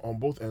 Like on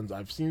both ends,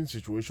 I've seen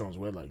situations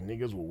where like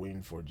niggas were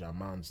waiting for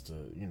Jamans to,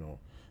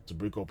 to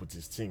break up with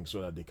his thing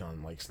so that they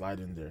can like slide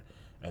in there.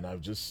 And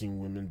I've just seen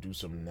women do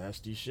some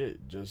nasty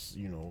shit. Just,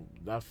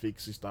 that fake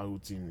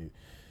sisterhood thing.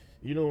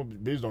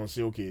 Based on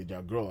say, okay,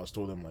 their girl has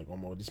told them like, oh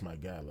my, this my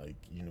guy, like,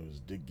 his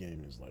dick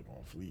game is like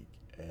on fleek,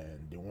 and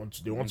they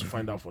want to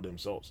find out for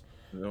themselves.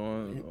 You know,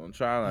 on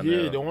trial and Yeah,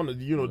 error. they want to,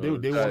 You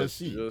they try want to it,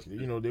 see, just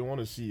they want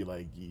to see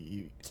like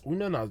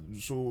women are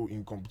so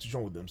in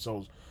competition with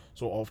themselves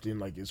so often,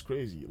 like it's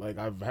crazy. Like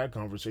I've had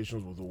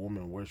conversations with a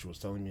woman where she was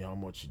telling me how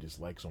much she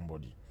dislikes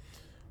somebody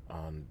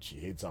and she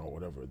hates her or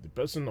whatever. The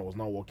person that was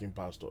not walking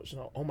past her, she's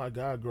like, oh my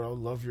god, girl,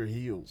 love your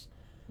heels.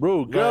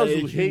 bro, girls will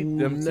Like you hate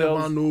never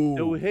themselves. They will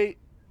know. hate,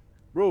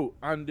 bro,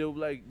 and they'll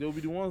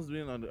be the ones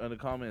doing on the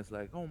comments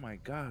like, "Oh my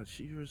God,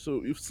 you're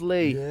so you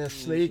slay," Yeah,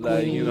 slay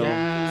like queen. slay.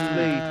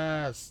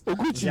 Yes.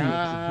 Oguchi,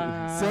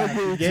 Yeah.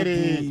 segue Get to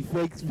it. the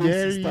fake Get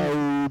it.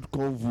 sisterhood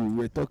convo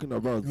we're talking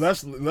about.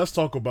 Let's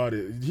talk about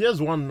it.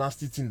 Here's one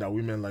nasty thing that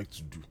women like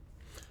to do,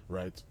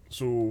 right?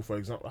 So, for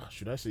example,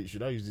 should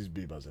I use this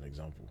babe as an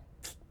example?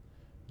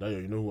 That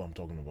you know who I'm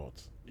talking about.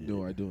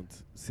 No, I don't.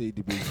 Say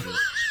the baby's name.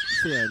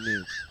 Say her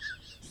name.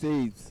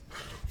 Say it.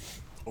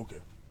 Okay.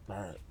 All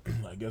right.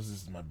 I guess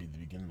this might be the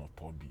beginning of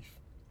pod beef.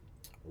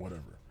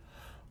 Whatever.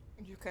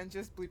 You can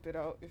just bleep it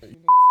out if you need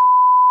to.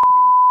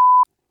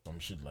 Some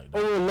shit like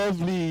that. Oh,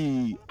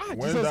 lovely. When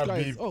Jesus that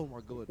Christ. babe- Oh my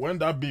God. When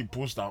that babe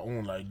posts her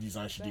own like this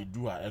and she they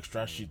do her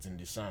extra shit in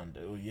the sand.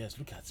 Oh yes,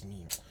 look at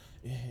me.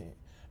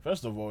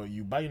 First of all,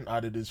 you buying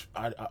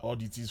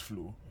Auditis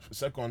flow.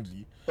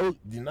 Secondly, Oh.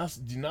 the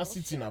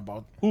nasty thing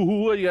about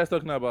Who are you guys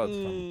talking about?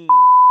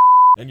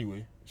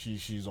 anyway,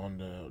 she's on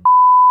the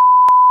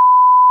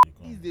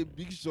He's a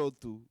big shot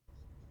too.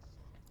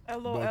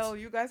 LOL,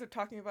 you guys are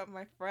talking about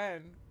my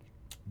friend.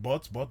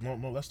 but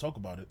no, let's talk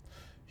about it.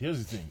 Here's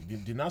the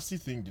thing. The nasty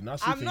thing I'm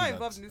thing not that,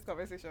 involved in this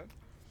conversation.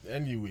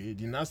 anyway,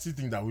 the nasty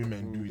thing that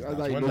women do is That's that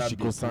how you when know that she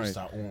babe posts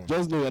consigned. her own.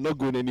 Just know you're not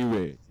going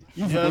anywhere. If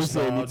you don't Yes,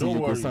 say now, anything, don't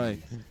you worry.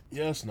 consign.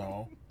 Yes,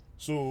 now.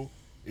 So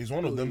it's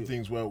one of Oh, them yeah.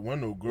 things where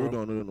when a girl.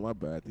 Hold on, no, my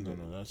bad. No,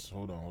 that's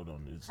hold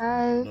on. It's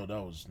Hi. no,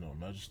 that was no.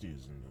 Majesty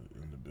is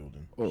in the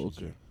building. Oh, She's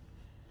okay.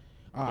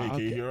 here. Hey, can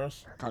you okay. hear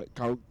us?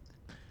 Can,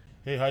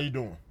 Hey, how you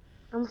doing?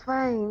 I'm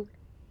fine.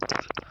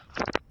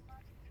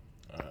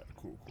 Alright,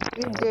 cool.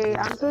 Good day.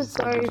 I'm so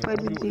sorry for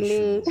the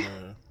delay.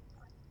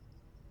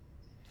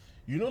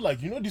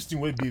 This thing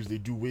where babes they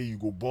do where you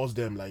go boss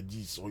them like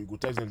this, or you go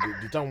text them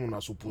the time when I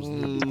supposed to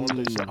leave, they can't tell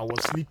you, say, I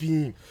was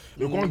sleeping.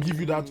 They can't give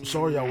you that.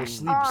 Sorry, I was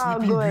sleeping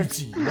God.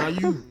 beauty. Now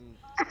you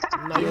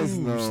Yes,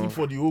 no. sleep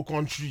for the whole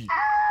country.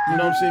 You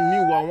know what I'm saying?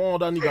 Meanwhile,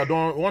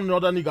 one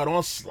other nigga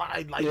don't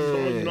slide like this,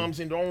 don't, you know what I'm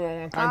saying?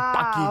 Don't kind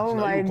package. Oh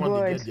now my you can't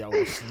God. get there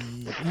or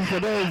sleep. you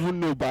don't even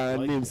know by her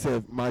Like- name,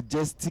 self.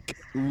 Majestic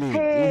Lane. You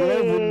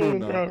don't even know Hey,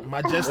 now. God.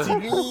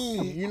 Majestic,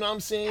 you know what I'm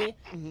saying?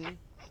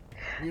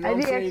 You know I what I'm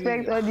didn't saying?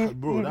 expect all this.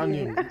 Bro, that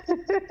detail. name.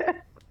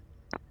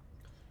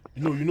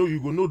 You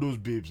go know those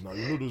babes now.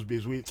 You know those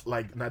babes wait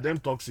like now them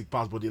toxic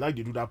pass, but they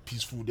do that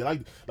peaceful.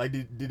 They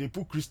they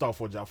put crystal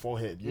for their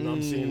forehead. You know what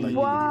I'm saying? Like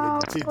Wow.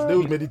 they meditate.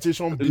 Those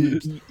meditation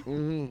babes.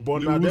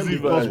 But now them Uzi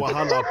because vibes.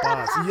 wahala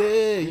pass.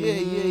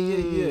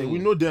 Yeah. We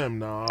know them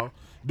now.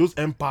 those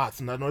empaths,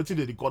 and nothing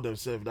they call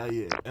themselves that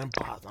year.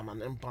 Empath. I'm an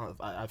empath.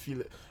 I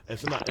feel it.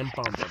 It's not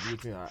empath.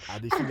 Everything. I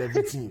they feel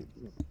everything.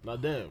 Now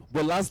them.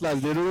 But last, they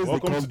always they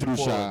Welcome come to the through,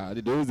 pod. Sha.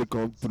 They always they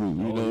come through,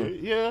 you Oh, know.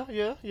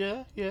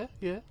 yeah.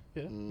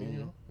 You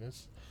know,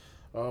 yes.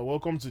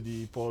 Welcome to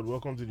the pod.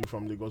 Welcome to the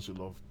From Lagos to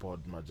Love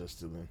pod,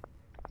 Majestilin.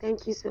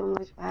 Thank you so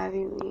much for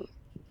having me.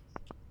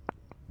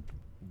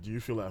 Do you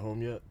feel at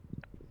home yet?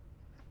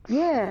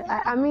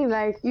 Yeah, I mean,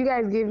 like, you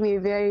guys gave me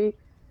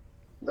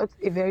not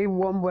a very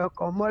warm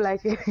welcome, more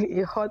like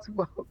a hot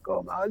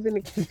welcome. I wasn't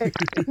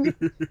expecting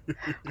it.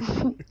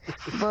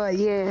 But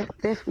yeah,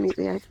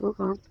 definitely, I feel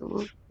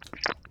comfortable.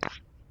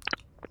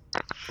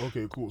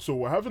 Okay, cool. So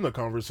we're having a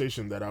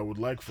conversation that I would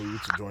like for you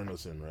to join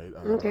us in, right?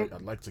 And Okay.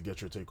 I'd like to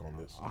get your take on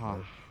this. Ah.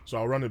 Right? So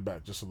I'll run it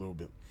back just a little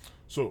bit.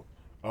 So,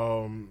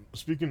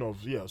 speaking of,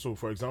 so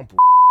for example,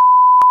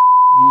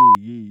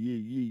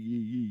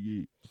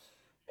 Yeah.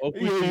 Oh,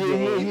 Yeah.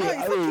 You know,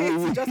 it's okay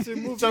to just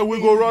remove. so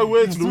we go right way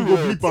It's to we too go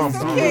wet. bleep am. It's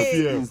We go okay.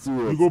 fear. It's too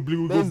wet. We go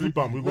bleep Let's-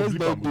 am. We go let's bleep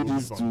not am. We do go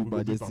this bleep too am. We go bleep am.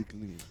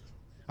 majestically.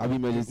 I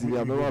mean, majestically,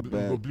 I'm not We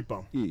bad. go bleep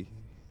am. Yeah.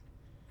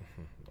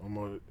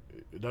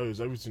 That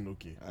is everything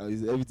okay?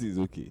 Everything is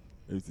okay.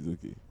 Everything is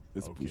okay.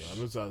 Let's Okay, push. I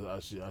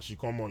noticed as she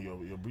come on,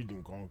 your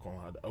breathing come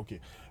hard. Okay,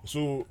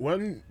 so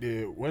when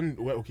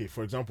okay,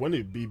 for example, when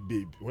a big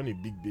babe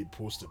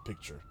posts a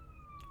picture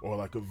or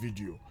like a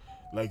video,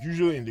 like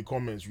usually in the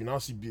comments you now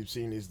see babe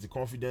saying it's the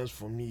confidence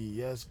for me.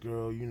 Yes,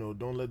 girl, you know,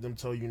 don't let them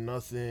tell you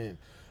nothing,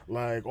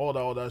 like all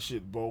that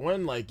shit. But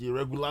when like a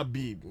regular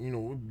babe, you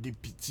know, they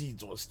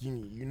petite or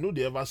skinny, you know,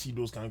 they ever see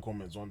those kind of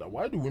comments on that.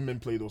 Why do women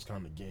play those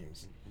kind of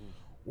games?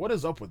 What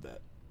is up with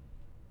that?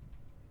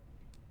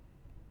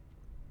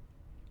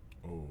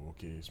 Oh,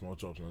 okay, small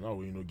chops. Now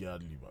we know get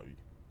adlib, baby.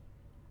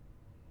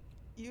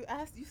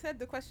 You said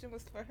the question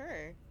was for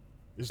her.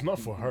 It's not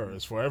for her.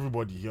 It's for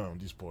everybody here on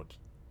this pod.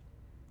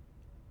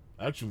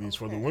 Actually, it's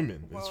for the Okay,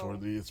 women. well-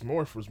 It's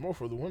more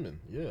for the women.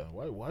 Yeah.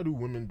 Why do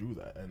women do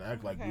that and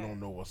act like we Okay. don't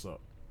know what's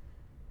up?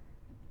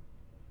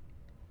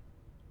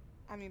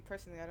 I mean,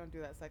 personally, I don't do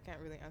that, so I can't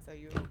really answer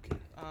you. Okay.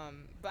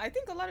 But I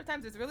think a lot of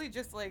times it's really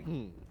just like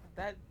Hmm.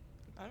 that.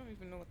 I don't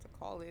even know what to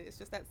call it. It's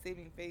just that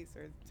saving face,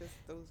 or just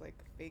those like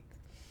fake.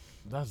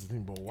 That's the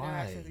thing, but why?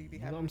 Interactions that you You be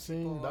know having what I'm with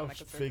saying? people on, That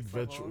like, a fake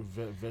surface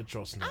level.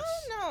 virtuousness. I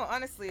don't know,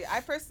 honestly.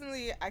 I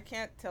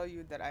can't tell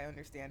you that I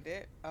understand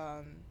it.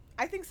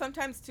 I think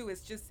sometimes too,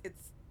 it's just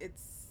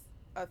it's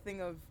a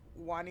thing of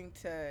wanting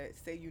to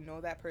say you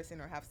know that person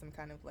or have some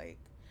kind of like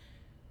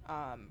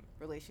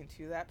relation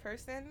to that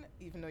person,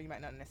 even though you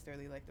might not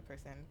necessarily like the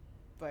person.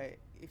 But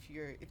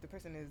if the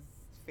person is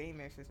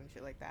famous or some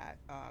shit like that,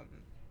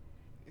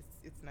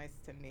 it's nice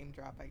to name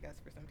drop, I guess,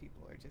 for some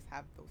people, or just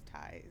have those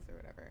ties or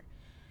whatever.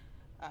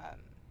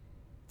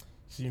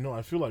 See,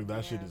 I feel like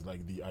that shit Yeah. is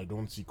like the I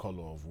don't see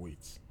color of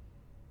weight.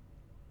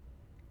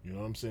 You know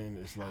what I'm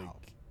saying? How?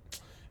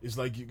 It's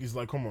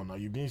like come on now,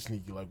 you're being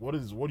sneaky. Like what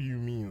do you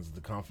mean is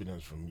the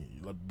confidence from me?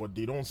 Like, but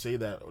they don't say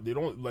that. They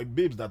don't, like,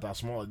 babes that are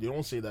small. They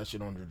don't say that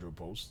shit under their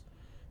post.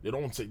 They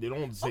don't say.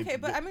 Okay,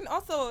 but I mean,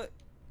 also,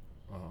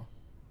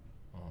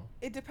 uh-huh.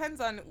 it depends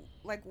on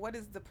like what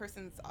is the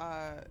person's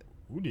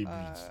Who they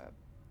beat?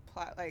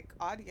 like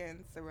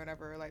audience or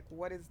whatever. Like,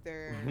 what is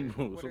their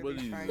Bro, what are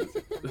somebody- they trying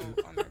to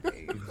promote on their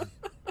page?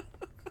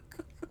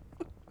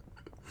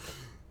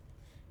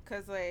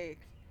 Because like,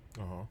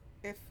 Uh-huh.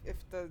 if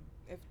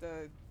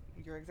the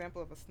your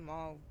example of a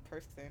small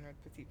person or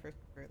petite person,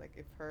 or like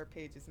if her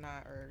page is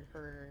not, or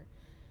her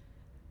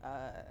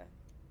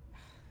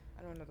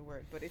I don't know the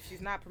word, but if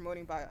she's not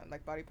promoting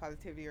body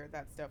positivity or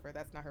that stuff, or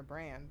that's not her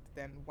brand,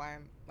 then why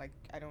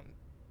I don't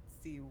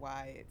see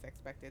why it's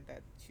expected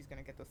that she's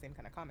gonna get those same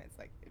kind of comments.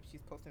 Like if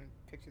she's posting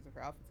pictures of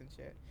her outfits and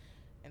shit,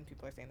 and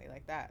people are saying they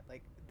like that,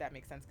 like that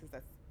makes sense because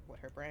that's what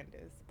her brand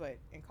is. But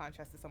in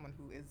contrast to someone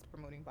who is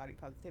promoting body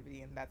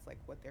positivity and that's like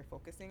what they're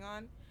focusing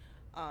on,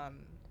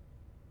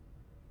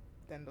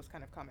 then those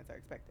kind of comments are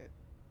expected.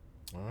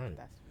 All right.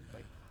 That's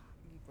like.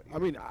 I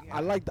mean,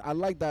 I like that I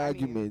mean-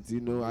 argument.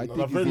 You know, I No,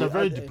 think they're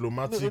very it's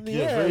diplomatic. No,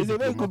 Yeah, very it's a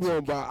very good one,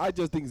 diplomatic. but I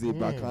just think it's a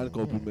backhand Mm,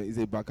 compliment. It's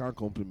a backhand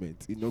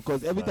compliment. You know,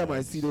 because every time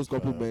I see those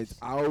Facts, compliments,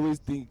 facts. I always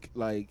think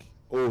like,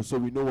 oh, so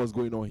we know what's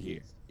going on here.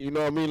 You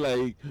know what I mean?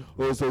 Like,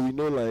 oh, so we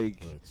know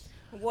like.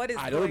 Right. What is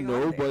I going don't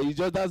know, on but there? it's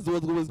just that's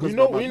what goes. We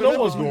know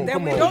what's going on. Then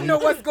Come we on, don't know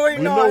what's going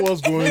we on. know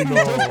what's going Maybe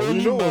just on. We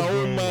only know my what's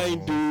own going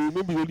mind, on.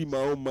 though. Maybe only my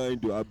own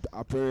mind, though.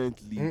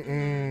 Apparently,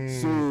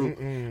 Mm-mm, So- mm-mm. I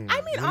mean, We know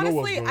what's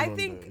honestly, going I on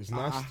think- there. It's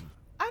nasty.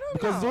 I don't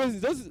because know.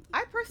 it's just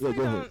I personally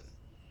go don't.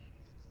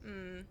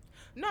 ahead.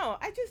 No,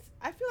 I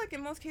feel like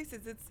in most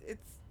cases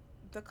it's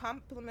the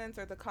compliments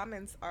or the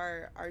comments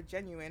are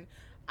genuine.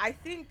 I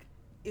think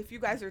if you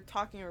guys are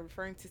talking or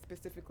referring to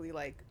specifically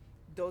like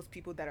those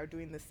people that are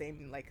doing the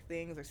same like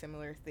things or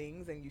similar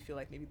things, and you feel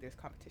like maybe there's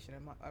competition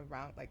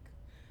around like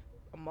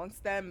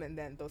amongst them, and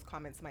then those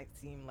comments might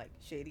seem like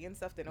shady and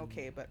stuff, then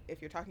okay. But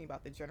if you're talking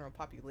about the general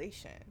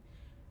population,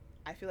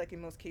 I feel like in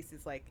most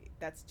cases like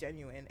that's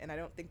genuine, and I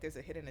don't think there's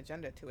a hidden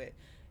agenda to it.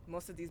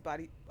 most of these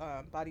body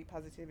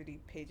positivity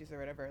pages or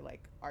whatever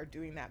like are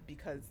doing that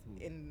because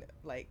in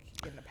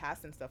the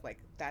past and stuff like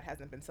that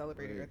hasn't been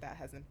celebrated or Right. that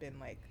hasn't been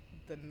like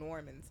the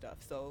norm and stuff.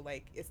 So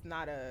like it's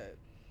not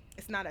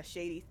a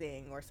shady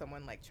thing or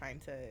someone like trying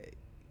to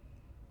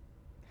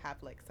have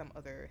like some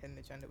other hidden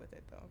agenda with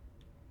it though.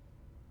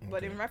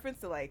 But in Okay. reference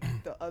to like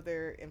the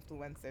other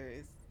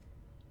influencers,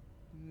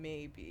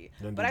 maybe.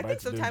 Then But they I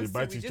think bite. Then they sometimes too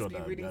bite we each just be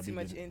other. reading too Abi,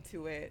 much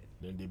into it.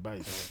 then they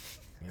bite.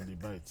 Then they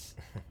bite.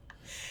 Then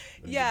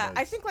they Yeah, I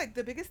bite. think like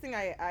the biggest thing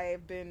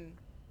I've been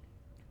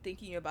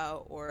thinking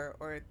about or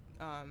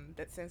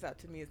that stands out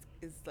to me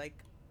is like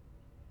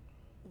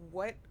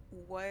what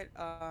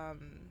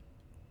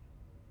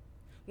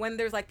when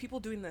there's like people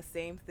doing the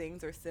same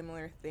things or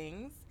similar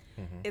things,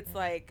 it's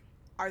like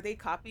are they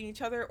copying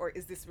each other or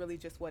is this really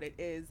just what it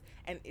is?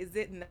 And is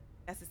it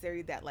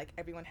necessary that like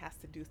everyone has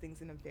to do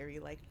things in a very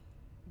like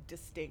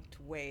distinct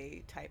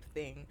way type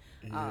thing?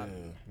 Yeah. Um,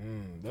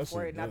 That's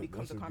before a it now that,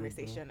 becomes that's a a good point.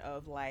 conversation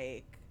of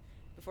like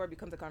before it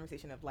becomes a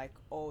conversation of like,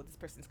 oh, this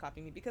person's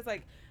copying me, because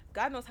like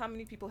god knows how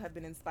many people have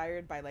been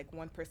inspired by like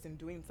one person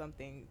doing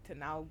something to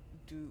now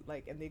do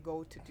like, and they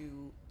go to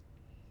do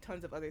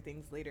tons of other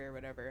things later or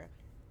whatever.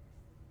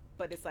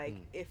 But it's like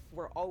if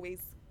we're always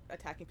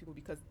attacking people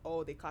because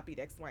oh they copied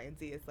X, Y, and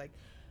Z, it's like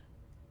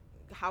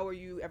how are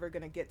you ever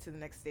going to get to the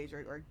next stage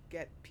or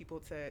get people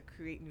to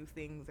create new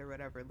things or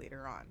whatever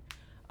later on?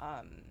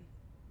 um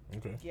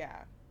Okay.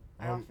 yeah,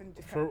 I Um, often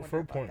just kind fair of wonder fair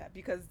about point. that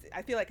because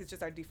I feel like it's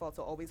just our default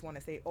to always want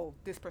to say, oh,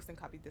 this person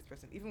copied this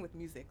person, even with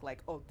music, like,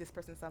 oh, this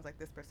person sounds like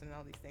this person and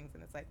all these things,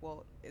 and it's like,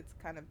 well, it's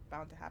kind of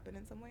bound to happen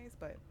in some ways,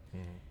 but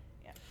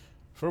yeah.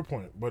 Fair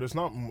point. But it's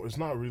not. It's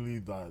not really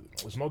that.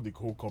 It's not the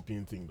whole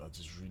copying thing that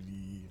is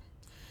really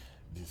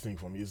the thing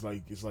for me. It's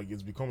like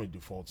it's become a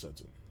default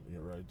setting. Yeah,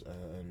 right.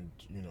 And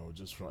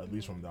just from at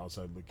least from the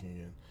outside looking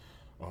in,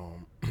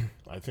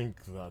 I think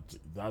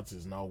that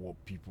is now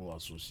what people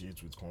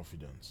associate with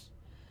confidence.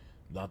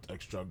 That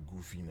extra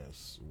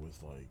goofiness with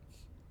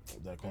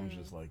that comes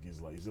with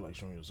is it like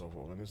showing yourself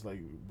off? And it's like,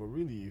 but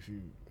really, if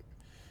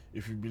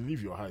you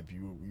believe your hype,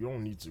 you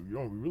don't need to. You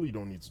really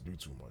don't need to do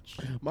too much.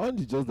 My own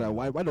is just that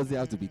why does it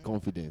have to be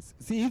confidence?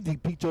 See, if the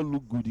picture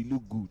look good, it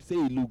look good. Say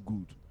it look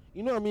good.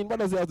 You know what I mean? Why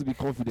does it have to be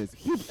confidence?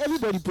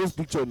 Everybody post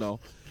picture now.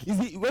 Is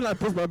it when I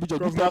post my picture?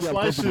 Because This that's time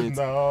I'm slice shit confident.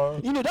 now.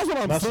 You know that's what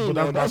I'm That's saying.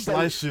 but Now. that's like-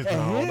 slice shit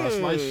now. That's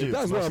slice shit.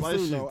 That's what That's I'm slice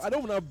saying now. shit. I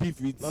don't want to beef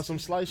with. That's some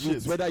slice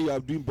with shit. whether you are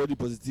doing body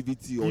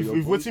positivity or If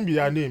your waiting be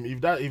their name, if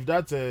that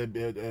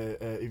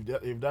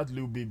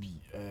little baby,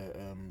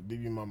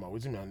 baby mama,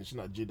 waiting be her name, she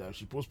not Jada. If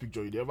she post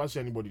picture, you ever see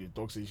anybody that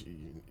talks say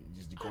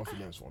is the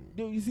confidence for me.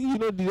 You see, you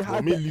know the But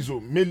hype. make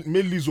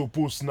Lizzo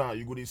post now.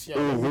 You go to see her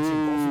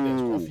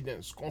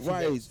confidence.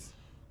 Right.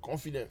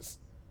 Confidence.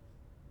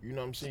 You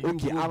know what I'm saying?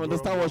 Okay, You I good,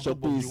 understand girl, what you're you're on top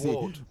of being the saying.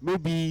 world.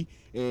 Maybe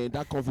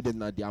that confidence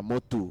na their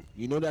motto.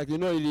 You know that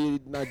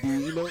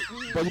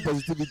body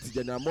positivity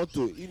their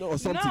motto. Or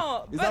something.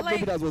 No, Is but that maybe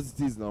like that's what it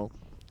is now?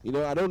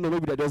 I don't know.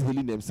 Maybe they're just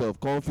healing themselves.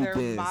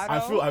 Confidence. motto-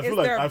 I feel is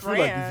like their if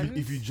brand.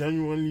 you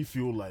genuinely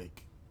feel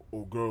like,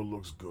 oh, girl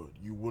looks good,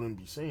 you wouldn't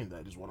be saying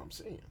that. Is what I'm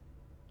saying.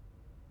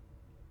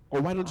 Or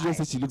why don't you just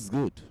say she looks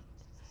good?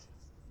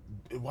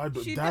 Why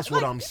do, She that's do-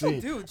 what like, I'm people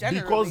saying. do, Because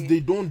generally. they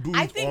don't do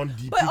I it think, on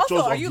the but pictures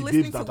also, are of you the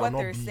listening babes to that are what not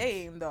they're big.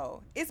 saying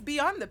though? It's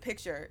beyond the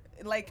picture.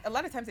 Like a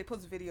lot of times they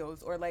post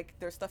videos or like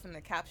there's stuff in the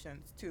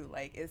captions too.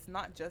 Like it's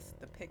not just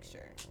the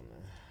picture.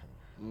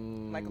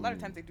 Like a lot of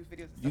times they do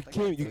videos. And You stuff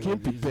came. like You that came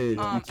too. prepared.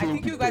 I You came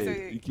think you guys prepared.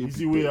 are- You came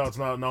Easy way prepared. out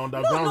now. Now No,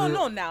 underground.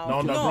 no, now, Now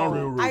underground no.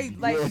 railroad. I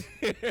like.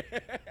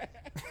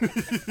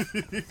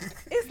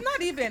 It's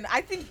not even.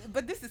 I think,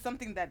 but this is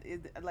something that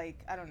is like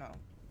I don't know.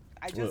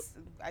 I'd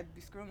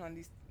be scrolling on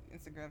these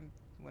Instagram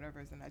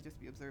whatever's and I just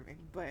be observing,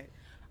 but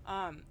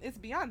it's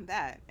beyond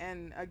that.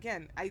 And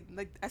again,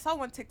 I saw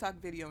one TikTok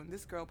video and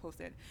this girl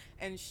posted,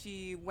 and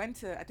she went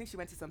to I think she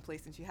went to some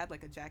place and she had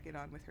like a jacket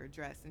on with her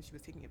dress and she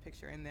was taking a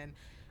picture, and then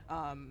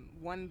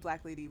one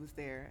black lady was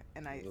there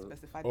and I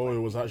specified. Oh, black it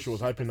was because she was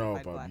she hyping her specified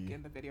up, black Abby.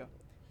 in the video.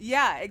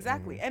 Yeah,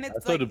 exactly. And I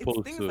it's saw like the it's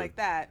post things too. like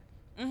that.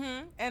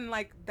 And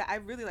like that, I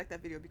really liked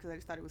that video because I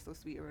just thought it was so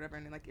sweet or whatever.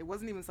 And like it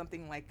wasn't even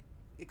something like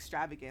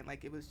extravagant.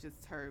 Like it was just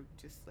her,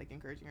 just like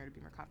encouraging her to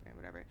be more confident, or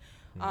whatever.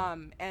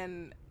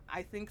 And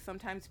I think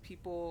sometimes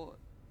people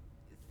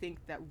think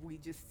that we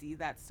just see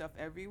that stuff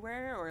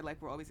everywhere or like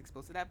we're always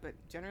exposed to that, but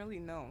generally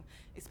no.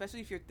 Especially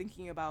if you're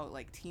thinking about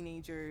like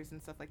teenagers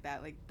and stuff like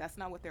that. Like that's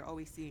not what they're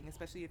always seeing.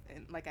 Especially if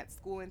like at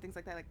school and things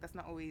like that. Like that's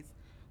not always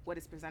what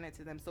is presented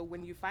to them. So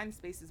when you find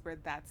spaces where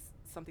that's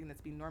something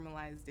that's being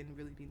normalized and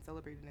really being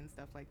celebrated and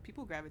stuff, like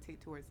people gravitate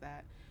towards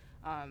that.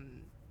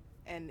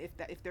 And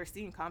if they're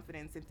seeing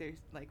confidence, if they're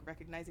like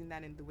recognizing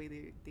that in the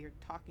way they're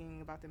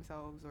talking about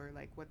themselves or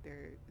like what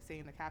they're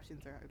saying in the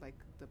captions or like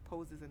the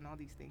poses and all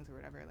these things or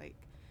whatever, like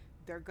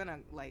they're gonna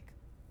like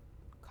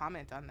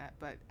comment on that.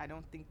 But I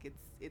don't think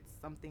it's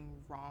something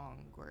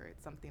wrong or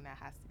it's something that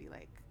has to be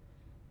like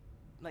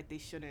like they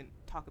shouldn't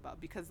talk about,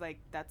 because like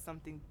that's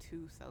something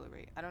to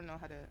celebrate. I don't know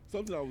how to.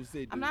 Something I would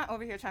say. I'm though. not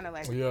over here trying to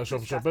like. Yeah,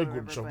 discuss Shopee or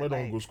whatever, Shopee but,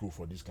 don't like, go school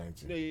for this kind of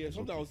thing. Yeah. It's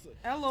Something I okay.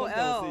 was. LOL. Something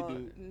I would say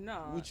though. No.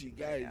 Gucci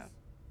but guys,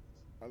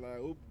 yeah. and I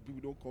hope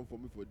people don't come for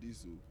me for this.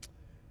 So,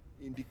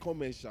 in the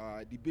comments,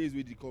 the base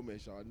with the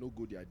comments, no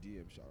go their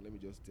DM. Let me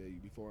just tell you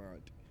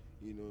beforehand.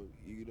 You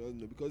don't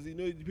know, because the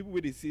people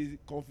where they say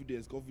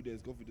confidence.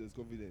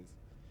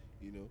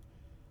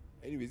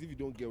 Anyways, if you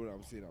don't get what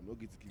I'm saying, I'm not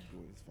going to keep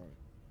going. It's fine.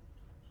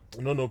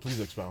 No, please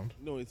expound.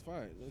 No, it's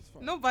fine. It's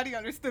fine. Nobody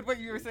understood what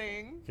you were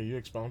saying. Can you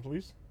expound,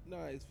 please?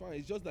 Nah, it's fine.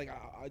 It's just like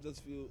I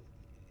just feel.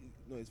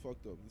 No, it's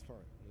fucked up. It's fine.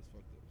 It's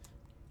fucked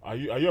up.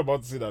 Are you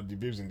about to say that the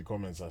babes in the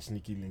comments are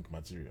sneaky link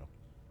material?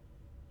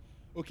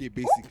 Okay,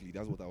 basically,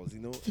 that's what I was,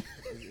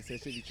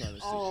 essentially trying to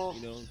say. Oh.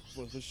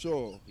 For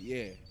sure,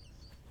 yeah.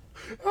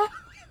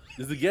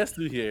 Is the guest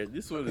still here?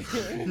 This one is.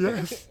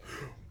 Yes.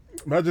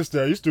 Majesty,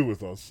 are you still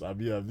with us? Have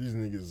these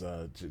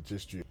niggas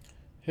chased you?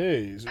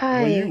 Hey,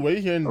 Hi. were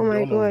you hearing Oh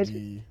my all God. of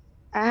the...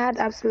 I had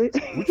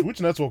absolutely. Which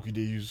network did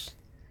they use?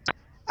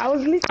 I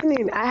was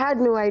listening. I had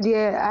no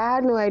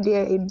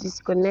idea. It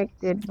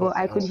disconnected, but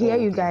I could hear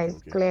you Okay, guys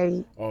okay.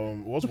 clearly.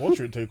 What's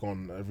your take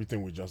on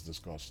everything we just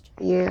discussed?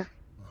 Yeah.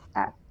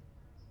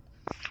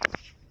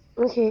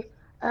 Okay.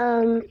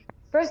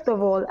 First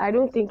of all, I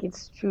don't think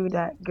it's true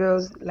that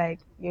girls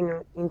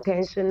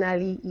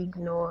intentionally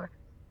ignore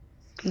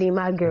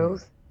slimmer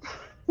girls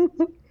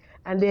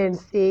and then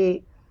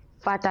say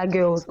fatter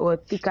girls or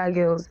thicker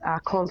girls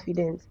are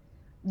confident.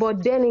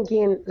 But then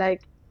again,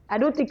 I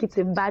don't think it's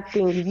a bad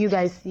thing if you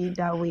guys see it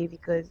that way,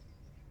 because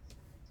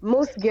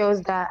most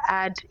girls that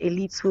add a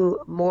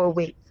little more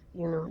weight,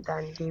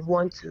 than they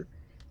want to,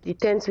 they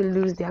tend to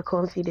lose their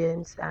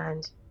confidence,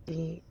 and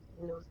they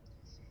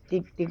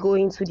go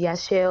into their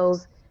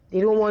shells.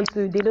 They don't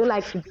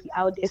like to be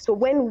out there. So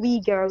when we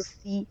girls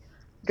see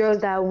girls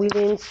that are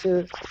willing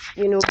to,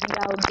 be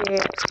out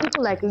there,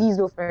 people like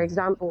Lizzo, for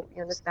example,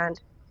 you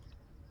understand,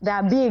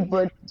 they're big,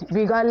 but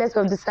regardless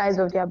of the size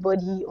of their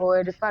body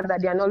or the fact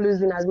that they are not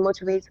losing as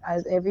much weight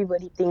as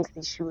everybody thinks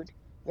they should,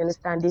 you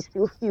understand, they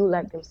still feel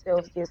like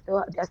themselves. They're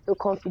still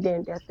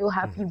confident. They're still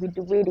happy with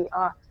the way they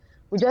are.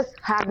 We just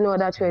have no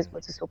other choice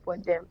but to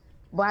support them.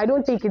 But I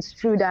don't think it's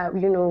true that,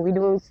 we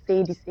don't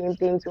say the same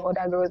thing to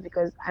other girls,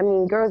 because,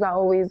 girls are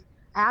always,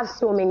 I have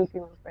so many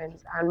female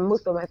friends, and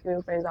most of my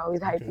female friends are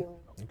always hyping me up.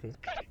 Okay.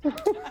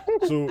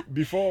 So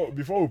before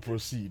we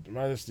proceed,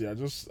 Majesty,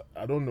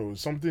 I don't know,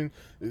 something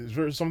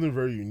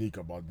very unique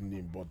about the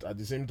name, but at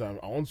the same time,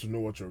 I want to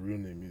know what your real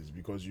name is,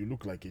 because you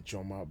look like a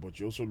Choma, but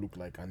you also look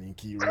like an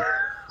Inkiri,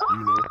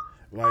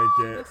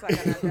 Looks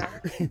like an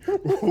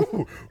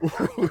Ada.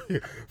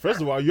 First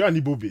of all, you're an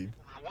Igbo babe.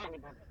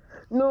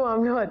 No,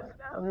 I'm not.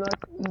 I'm not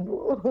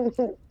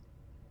Igbo.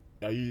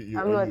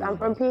 I'm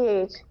from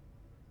PH.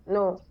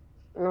 No,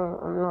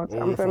 I'm not. Oh,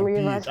 I'm you're from from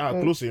Rivers PH.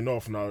 State. Close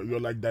enough now. You're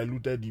like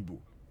diluted Igbo.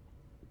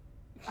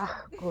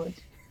 God.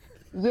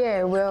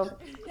 Yeah, well,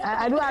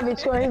 I don't have a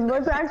choice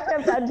but to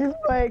accept at this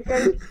point,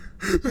 because,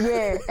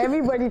 yeah,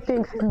 everybody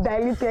thinks it's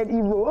diluted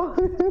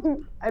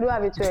Igbo. I don't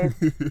have a choice.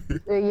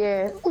 So,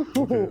 yeah.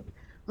 Okay.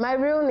 My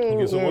real name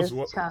Okay, so is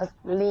what- Charles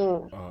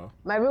Lin.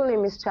 My real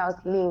name is Charles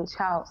Lin.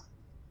 Charles.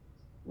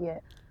 Yeah.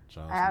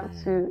 I have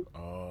two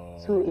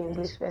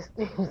English first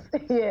names.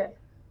 Yeah.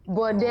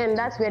 But then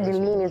that's where the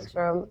Lin is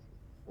from.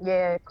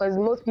 Yeah, because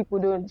most people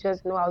don't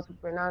just know how to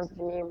pronounce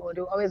the name, or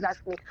they always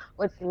ask me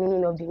what's the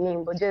meaning of the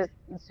name, but it's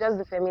just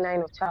the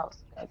feminine of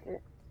Charles. That's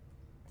it.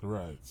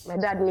 Right. My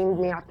dad named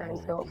me after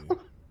himself.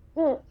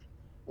 Okay.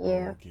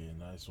 Yeah. Okay,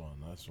 nice one.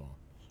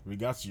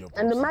 Regards to your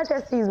And the popsy.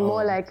 Majesty is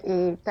more like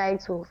a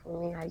title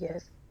for me, I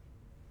guess.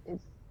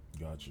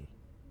 Gotcha.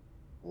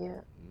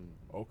 Yeah.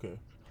 Okay.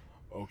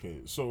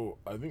 So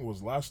I think it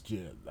was last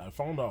year I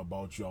found out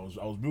about you. I was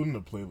building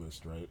a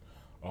playlist, right?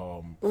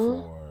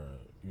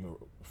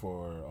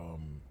 For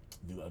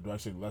do I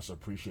say less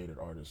appreciated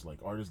artists, like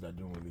artists that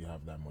didn't really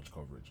have that much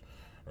coverage,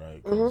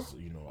 right? Because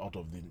out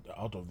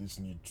of this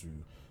need to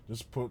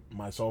just put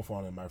myself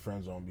on and my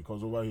friends on,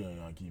 because over here in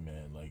Yankee,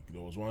 man, like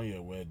there was one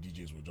year where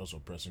DJs were just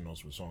oppressing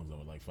us with songs that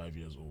were like 5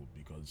 years old,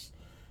 because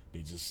they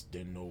just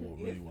didn't know what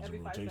really was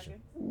in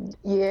rotation.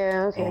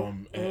 Yeah, okay.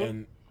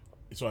 And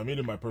so I made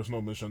it my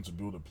personal mission to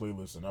build a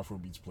playlist, an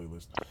Afrobeats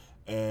playlist,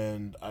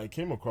 and I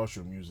came across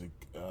your music.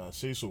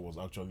 Say So was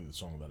actually the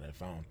song that I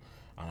found,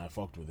 and I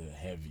fucked with it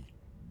heavy.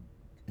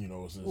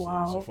 It's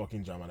a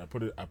fucking jam, and I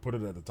put it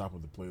at the top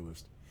of the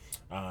playlist.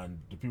 And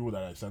the people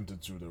that I sent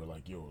it to, they were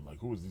like, "Yo, like,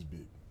 who is this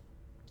big?"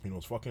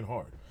 It's fucking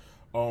hard.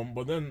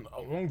 But then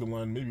along the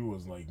line,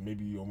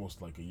 maybe almost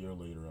like a year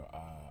later,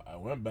 I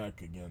went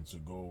back again to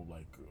go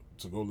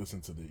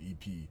listen to the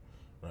EP,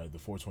 right, the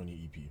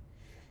 420 EP,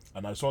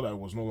 and I saw that it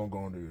was no longer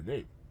under your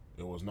name.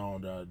 It was now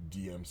under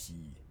DMC,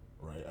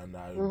 right? And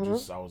I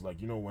was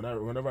like,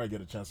 whenever I get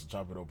a chance to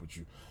chop it up with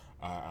you,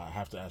 I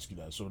have to ask you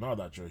that. So now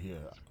that you're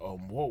here,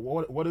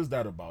 what is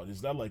that about?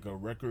 Is that like a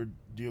record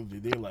deal?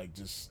 Did they like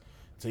just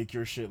take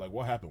your shit? Like,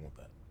 what happened with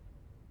that?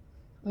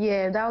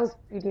 Yeah, that was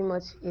pretty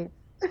much it.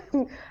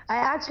 I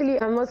actually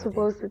am not Okay.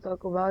 supposed to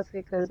talk about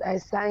it because I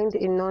signed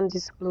a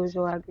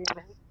non-disclosure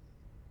agreement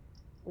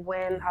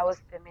when I was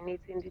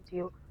terminating the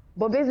deal.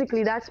 But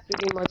basically, that's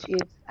pretty much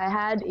it. I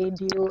had a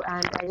deal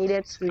and I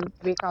needed to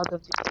break out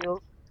of the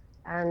deal,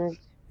 and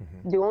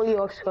the only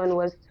option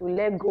was to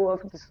let go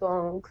of the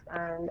songs,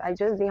 and I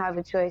just didn't have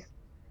a choice.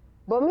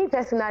 But me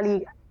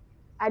personally,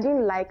 I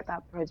didn't like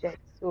that project.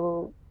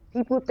 So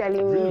people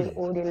telling me, Really?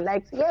 oh, they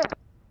liked, yeah,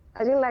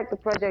 I didn't like the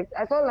project.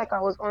 I felt like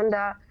I was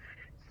under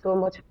so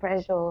much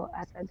pressure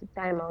as at the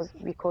time I was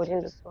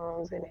recording the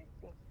songs and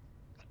everything.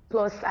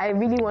 Plus, I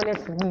really wanted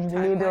to leave the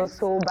label Time-wise.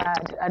 so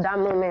bad at that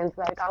moment.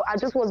 Like, I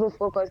just wasn't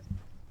focused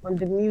on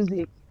the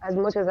music as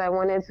much as I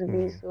wanted to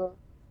be. So,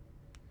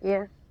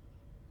 yeah.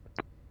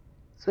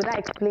 So that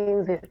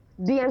explains it.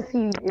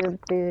 DMC is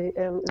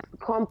the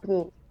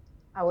company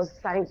I was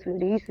signed to.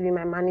 They used to be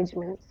my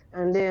management,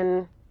 and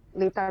then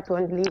later to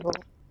on the label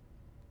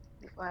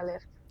before I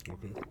left.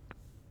 Okay.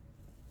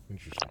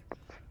 Interesting.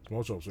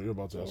 Small chop. So you're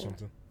about to ask Yeah.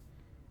 something?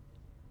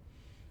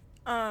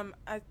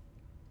 I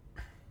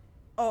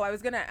I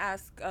was gonna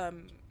ask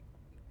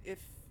if,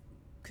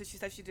 because she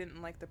said she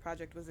didn't like the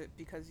project, was it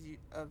because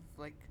of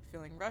like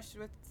feeling rushed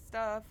with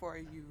stuff, or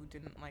you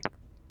didn't like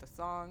the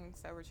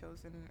songs that were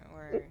chosen,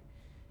 or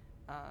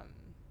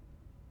um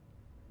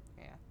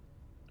yeah.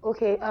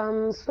 Okay.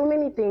 So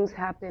many things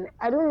happen.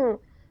 I don't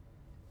know.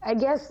 I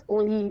guess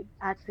only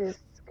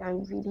artists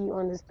can really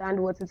understand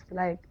what it's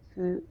like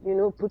to,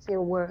 put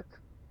in work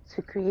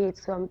to create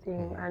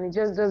something, and it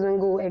just doesn't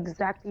go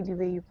exactly the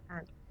way you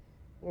plan,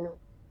 you know.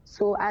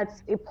 So at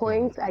a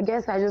point, I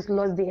guess I just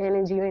lost the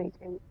energy when it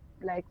came,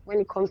 like when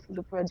it comes to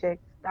the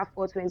project, that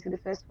 420, the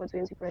first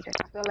 420 project.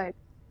 I felt like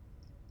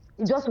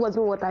it just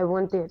wasn't what I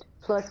wanted.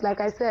 Plus, like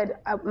I said,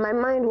 my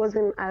mind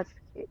wasn't at,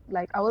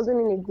 like, I wasn't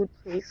in a good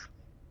place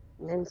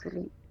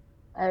mentally.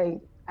 I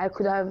I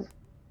could have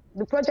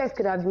the project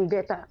could have been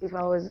better if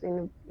I was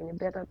in a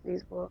better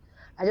place, but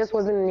I just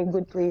wasn't in a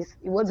good place.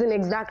 It wasn't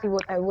exactly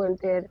what I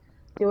wanted.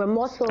 There were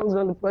more songs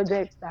on the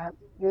project that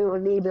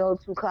label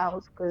took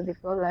out because they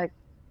felt like,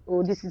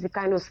 oh, this is the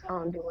kind of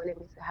sound they wanted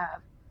me to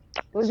have.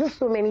 There was just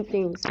so many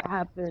things that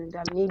happened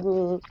that made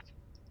me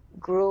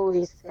grow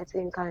a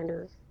certain kind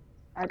of.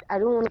 I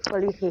don't want to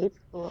call it hate,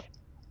 but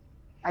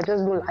I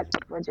just don't like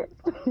the project.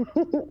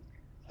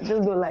 I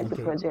just don't like the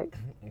Okay. project.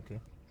 Okay.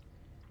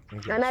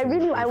 Okay. And So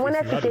I if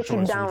wanted you to had a take it choice,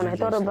 would down. you I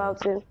thought just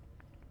about it.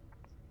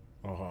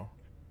 uh-huh.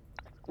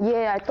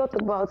 Yeah, I thought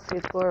about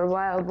it for a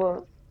while,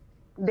 but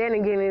then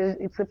again,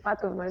 it's a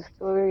part of my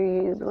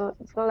story. It's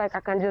not like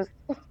I can just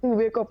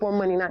wake up one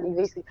morning and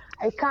erase it.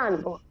 I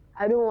can, but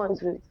I don't want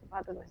to. It's a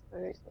part of my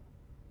story. So.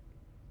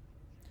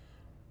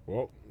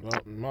 Well,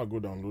 I might go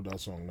download that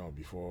song now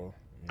before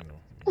you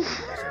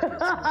disappear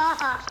tomorrow.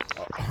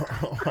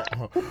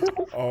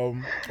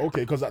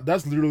 Okay, because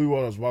that's literally what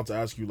I was about to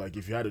ask you. Like,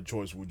 if you had a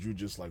choice, would you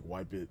just like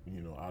wipe it,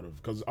 out of?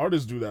 Because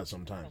artists do that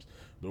sometimes.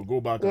 They'll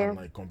go back Yeah, and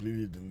like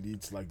completely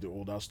delete like the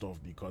older stuff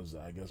because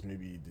I guess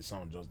maybe the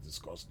sound just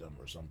disgusts them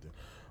or something.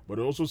 But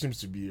it also seems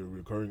to be a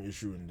recurring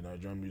issue in the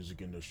Nigerian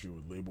music industry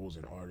with labels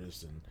and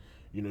artists, and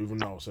even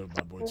now, so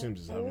my boy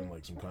Tim's is having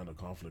like some kind of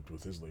conflict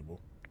with his label.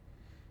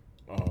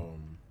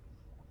 Um,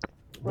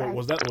 but right.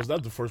 was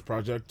that the first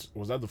project?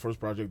 Was that the first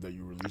project that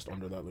you released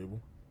under that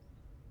label?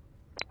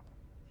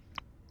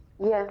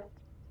 Yeah,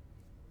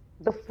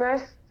 the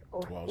first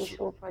Wow. So,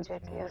 official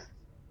project. Yes,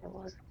 it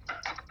was.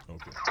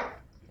 okay.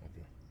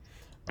 Okay.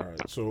 All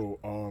right. So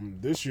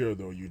this year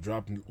though, you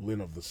dropped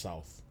Lynn of the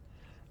South,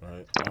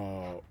 right?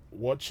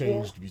 What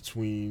Yeah. changed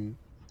between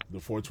the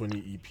 420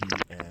 EP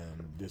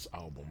and this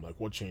album? Like,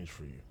 what changed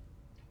for you?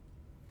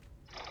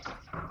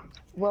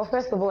 Well,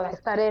 first of all, I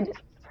started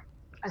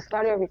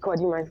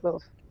recording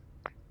myself.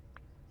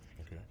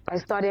 Okay. I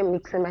started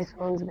mixing my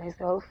songs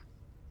myself.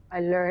 I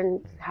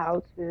learned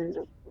how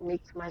to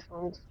mix my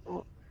songs.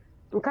 So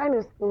I'm kind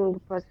of still in the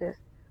process.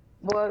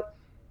 But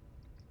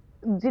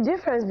the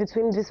difference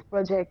between this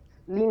project,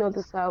 Lean of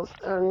the South,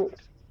 and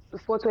the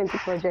 420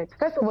 project,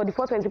 first of all, the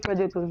 420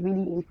 project was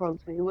really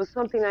impromptu. It was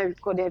something I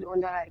recorded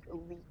under like a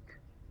week.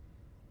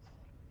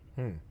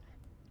 Hmm.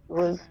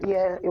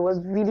 It was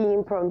really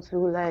impromptu.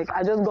 Like,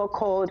 I just got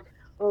called,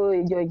 oh,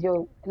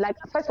 like,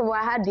 first of all,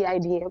 I had the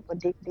idea, but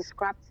they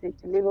scrapped it.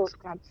 The label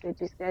scrapped it.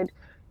 They said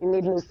it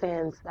made no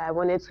sense. I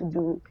wanted to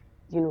do,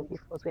 the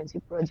 420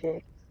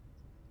 project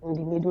in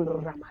the middle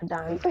of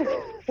Ramadan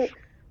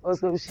or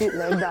some shit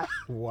like that.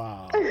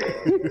 Wow.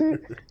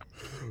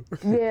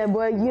 Yeah,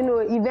 but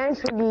Wow.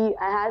 eventually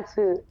I had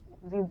to.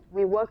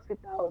 We worked it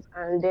out,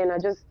 and then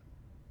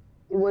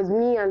it was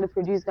me and the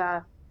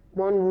producer,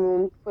 one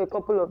room for a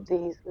couple of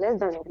days, less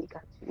than a week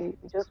actually.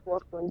 We just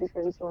worked on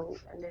different songs,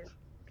 and then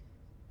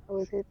that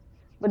was it.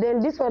 But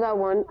then this other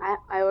one,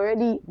 I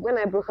already, when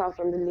I broke out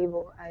from the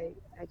label, I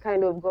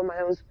kind of got my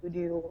own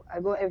studio. I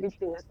got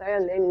everything. I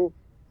started learning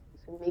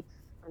to mix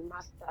and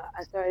master.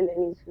 I started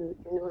learning to,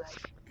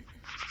 like,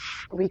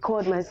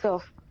 record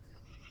myself.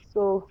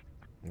 So,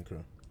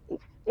 Okay.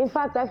 in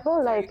fact, I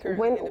felt So are you like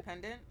currently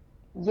independent?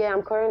 yeah,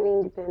 I'm currently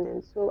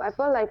independent. So I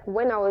felt like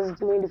when I was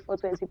doing the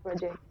 420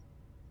 project,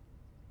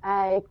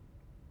 I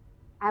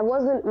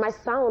my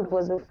sound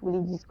wasn't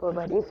fully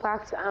discovered. In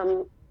fact,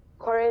 I'm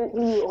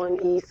currently on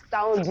a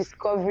sound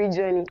discovery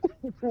journey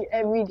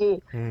every day.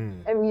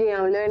 Hmm. Every day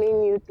I'm learning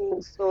new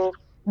things. So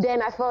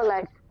then I felt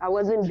like I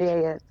wasn't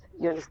there yet,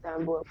 you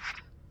understand? But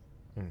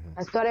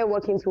I started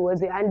working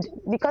towards it. And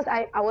because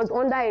I was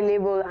under a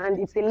label, and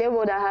it's a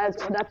label that has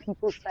other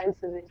people signed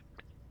to it,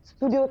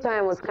 studio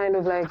time was kind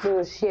of like,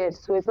 shared.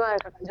 So it's not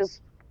like I can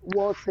just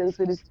waltz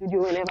into the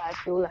studio whenever I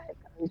feel like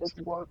and just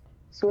work.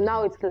 So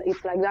now it's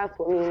like that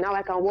for me. Now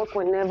I can work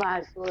whenever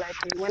I feel like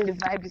it. When the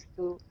vibe is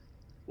still,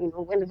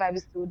 when the vibe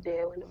is still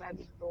there, when the vibe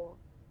is raw,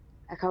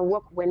 I can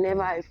work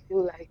whenever I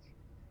feel like,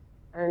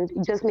 and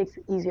it just makes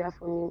it easier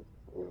for me.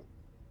 You know,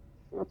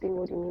 nothing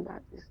holding me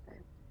back this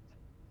time.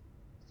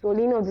 So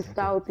Lean of the Okay.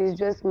 South is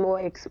just more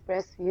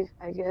expressive,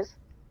 I guess.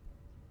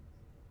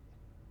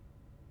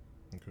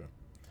 Okay.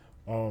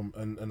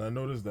 And I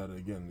noticed that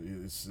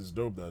again, it's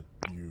dope that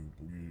you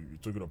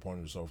took it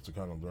upon yourself to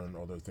kind of learn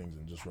other things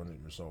and just run it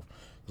yourself.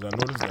 Because I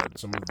noticed that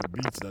some of the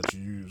beats that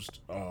you used,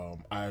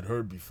 I had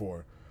heard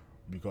before,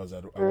 because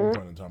at one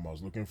point in time I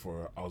was looking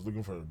for a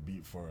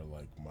beat for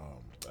like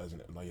as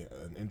an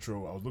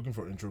intro. I was looking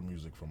for intro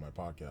music for my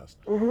podcast,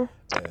 Mm-hmm.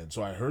 and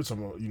so I heard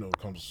some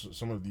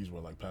of these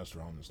were like passed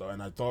around and stuff,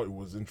 and I thought it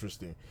was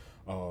interesting,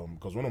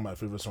 because one of my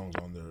favorite songs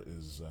on there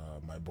is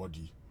My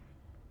Body,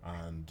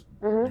 and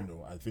Mm-hmm.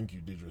 I think you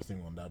did your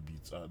thing on that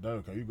beat.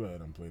 Dario, can you go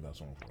ahead and play that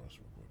song for us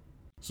real quick?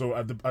 So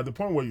at the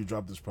point where you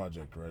dropped this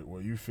project, right,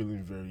 were you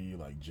feeling very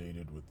like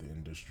jaded with the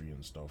industry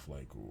and stuff,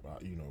 like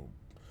what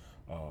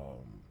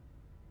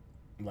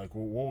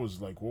was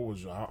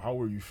how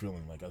were you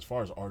feeling, like, as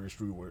far as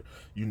artistry? Were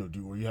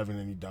you having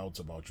any doubts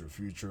about your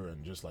future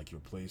and just like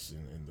your place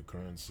in the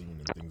current scene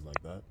and things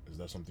like that? Is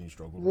that something you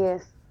struggled with?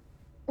 Yes,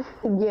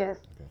 yes,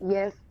 Okay.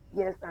 yes,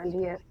 yes, and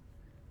Okay. yes.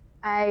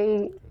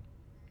 I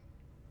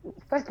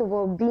First of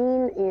all,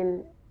 being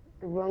in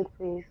the wrong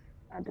place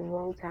at the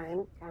wrong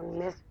time can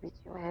mess with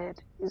your head.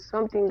 It's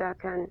something that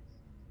can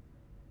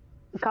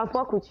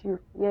fuck with you.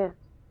 Yeah.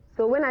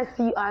 So when I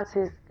see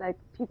artists like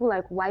people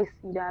like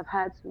YC that have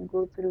had to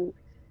go through,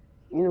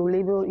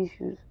 label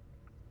issues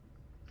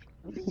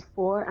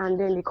before, and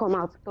then they come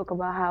out to talk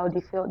about how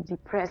they felt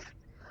depressed,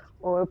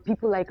 or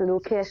people like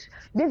Lokesh,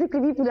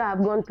 basically people that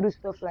have gone through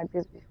stuff like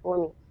this before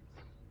me.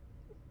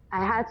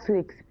 I had to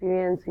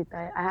experience it.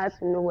 I had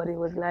to know what it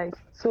was like.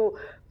 So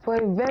for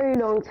a very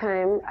long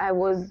time,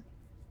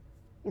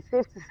 it's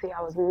safe to say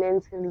I was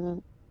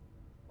mentally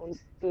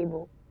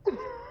unstable.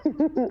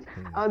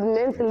 I was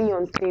mentally Okay.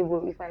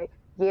 unstable.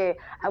 Yeah,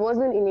 I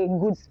wasn't in a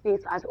good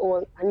space at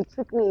all. And it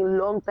took me a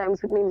long time, it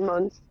took me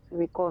months to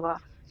recover.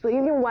 So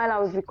even while I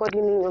was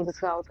recording in of the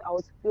South, I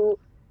was still,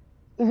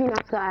 even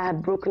after I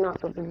had broken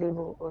out of the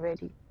label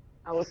already,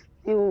 I was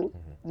still,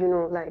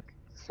 like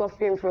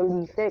suffering from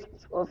the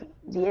effects of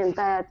the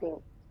entire thing.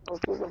 I was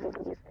still suffering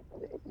from the effects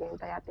of the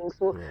entire thing.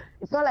 So Right.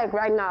 it's not like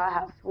right now I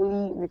have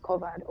fully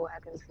recovered, or I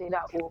can say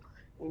that, but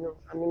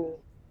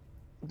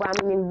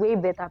I'm in a way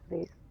better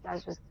place.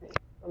 That's just it.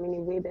 I'm in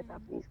a way better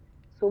place.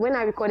 So when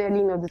I recorded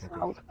Lean of the Okay.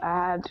 South,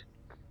 I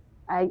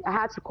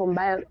had to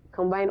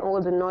combine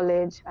all the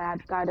knowledge I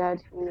had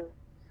gathered,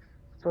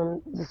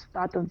 from the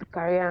start of the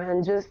career,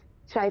 and just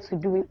try to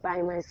do it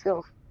by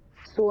myself.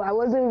 So I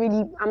wasn't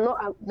really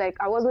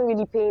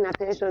paying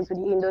attention to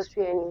the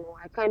industry anymore.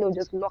 I kind of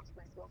just locked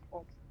myself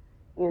up,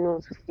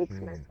 to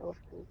fix myself.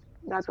 And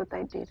that's what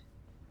I did.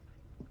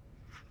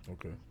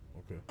 Okay.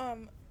 Okay.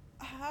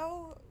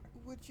 How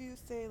would you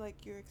say,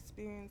 like, your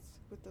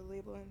experience with the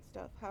label and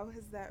stuff, how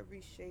has that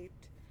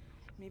reshaped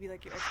maybe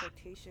like your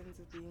expectations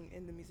of being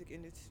in the music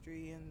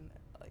industry, and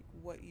like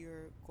what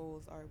your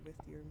goals are with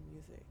your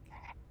music?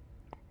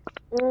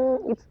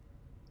 Mm,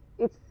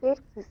 it's safe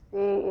to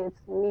say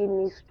it's made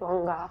me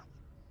stronger,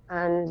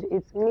 and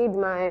it's made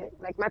my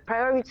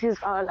priorities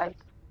are like,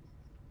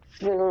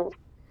 you know,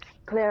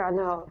 clearer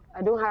now.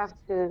 I don't have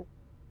to,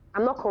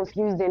 I'm not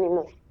confused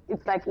anymore.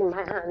 It's like in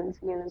my hands,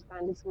 you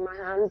understand? It's in my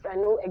hands. I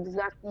know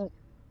exactly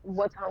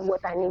what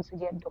I need to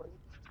get done.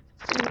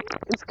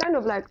 It's kind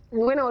of like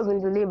when I was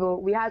in the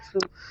label, we had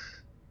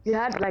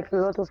like a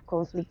lot of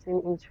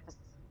conflicting interests.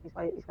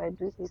 If I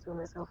do say so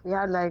myself, we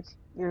had like,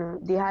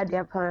 they had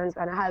their plans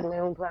and I had my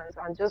own plans,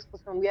 and just for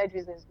some weird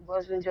reasons, it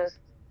wasn't just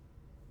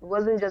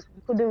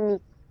we couldn't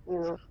meet, you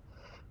know,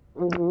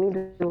 in the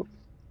middle.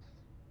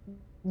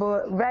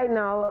 But right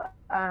now,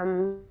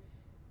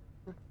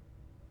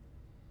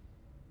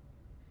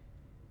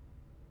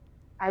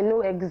 I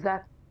know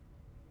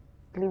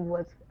exactly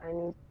what I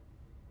need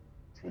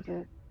to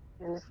do.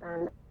 You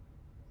understand?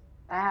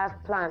 I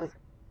have plans.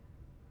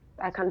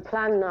 I can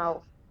plan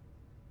now,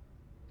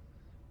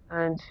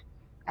 and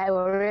I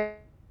already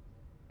have plans. So I'm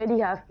just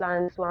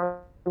one process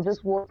of so many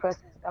things about the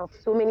same, like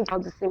different things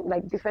at the same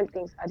time. You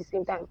can get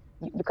confused.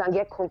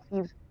 Now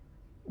my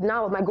goals are straight.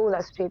 Like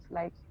I know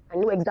exactly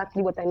what I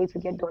need to get done,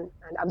 and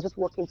I'm just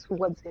working towards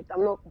it.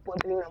 I'm not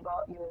bothering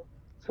about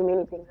so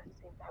many things at the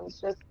same time. It's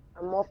just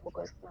I'm more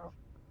focused now,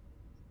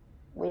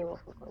 way more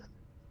focused.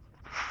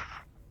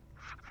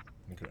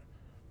 Okay.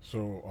 So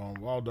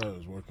while that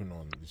is working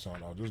on the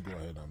sound, I'll just go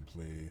ahead and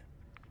play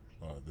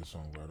this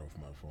song right off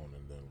my phone,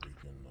 and then we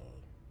can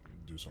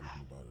do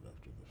something about it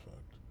after the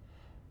fact.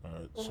 All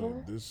right.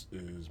 So this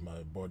is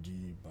 "My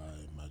Body"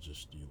 by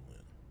Majesty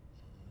Lynn.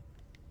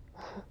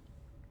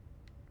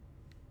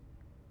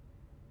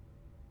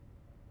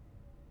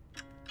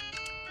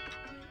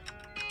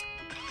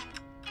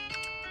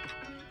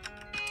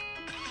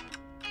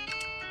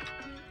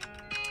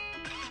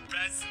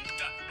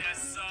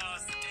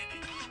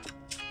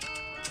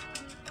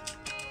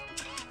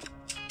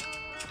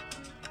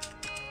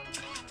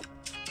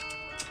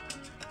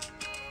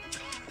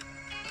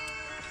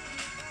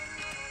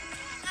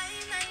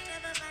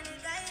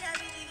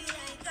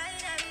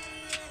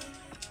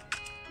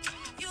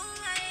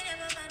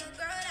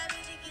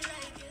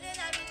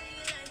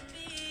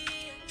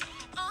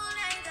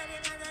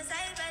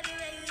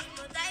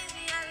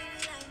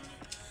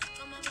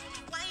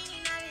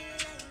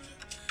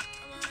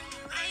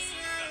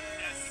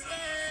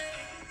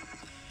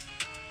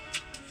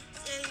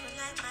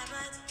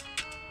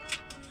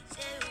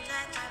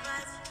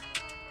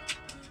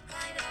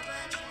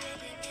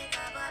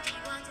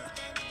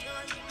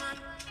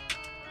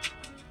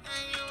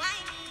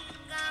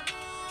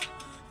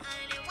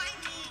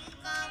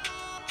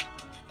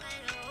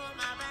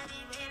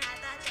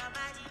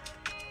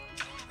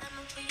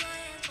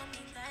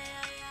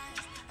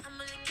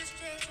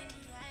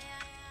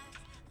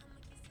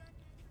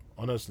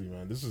 Honestly,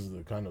 man, this is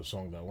the kind of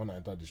song that when I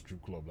enter the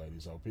strip club like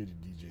this, I'll pay the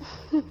DJ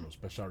like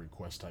special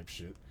request type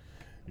shit.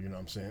 You know what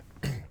I'm saying?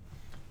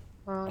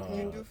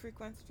 You do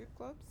frequent strip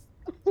clubs?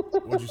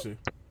 What'd you say?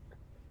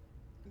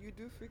 You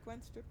do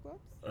frequent strip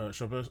clubs?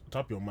 Chopper,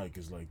 tap your mic.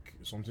 Is like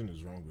something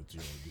is wrong with you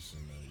on this,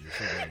 and you're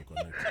still going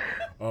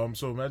to connect.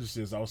 So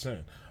Majesty, as I was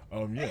saying,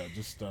 yeah,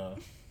 just go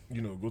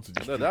to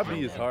the strip That club.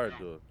 beat is hard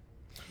though.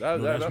 She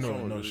wrote that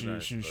the beat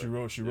shit. She was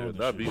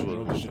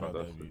wrote the shit out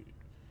fantastic. that beat.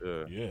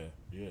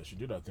 Yeah, she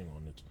did that thing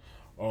on it.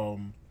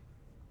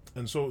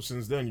 And so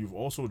since then you've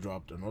also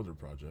dropped another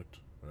project,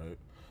 right?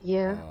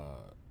 Yeah.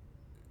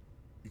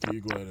 Can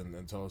you go ahead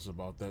and tell us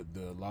about that,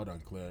 the Loud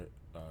and Clear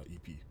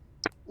EP?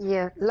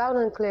 Yeah, Loud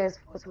and Clear is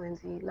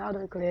 420. Loud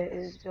and Clear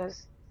is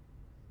just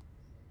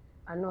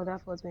another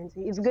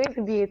 420. It's going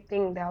to be a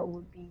thing that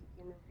would be,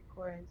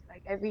 recurrent.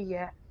 Like every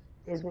year,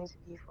 there's going to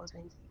be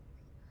 420.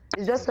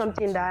 It's just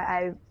something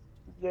that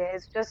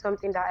it's just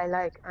something that I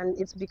like. And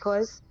it's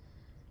because,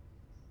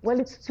 well,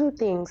 it's two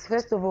things.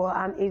 First of all,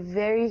 I'm a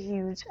very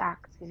huge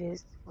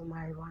activist for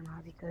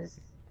marijuana because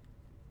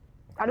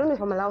I don't know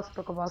if I'm allowed to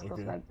talk about stuff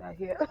like that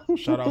here.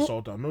 Shout out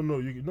Sultan.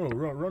 No,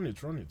 run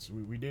it.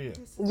 We there.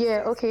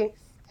 Yeah, okay.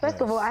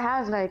 First of all, I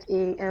have I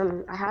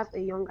have a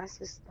younger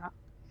sister.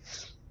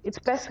 It's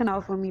personal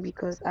for me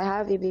because I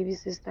have a baby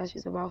sister.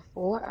 She's about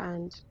 4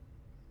 and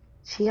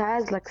she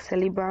has like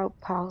cerebral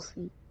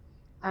palsy.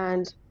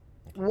 And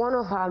one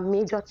of her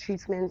major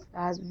treatments that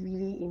has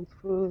really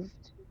improved,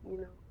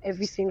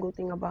 every single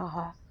thing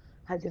about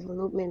her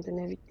development and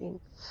everything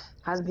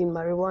has been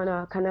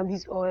marijuana,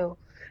 cannabis oil.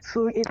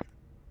 So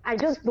I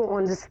just don't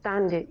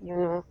understand it,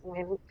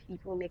 when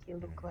people make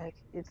it look like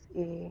it's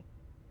a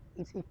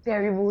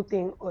terrible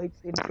thing or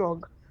it's a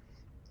drug,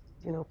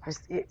 per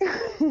se.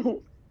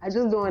 I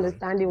just don't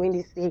understand it when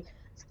they say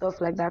stuff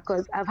like that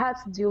because I've had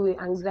to deal with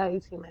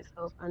anxiety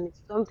myself and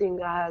it's something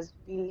that has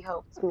really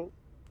helped me,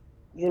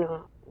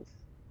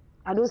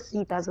 I don't see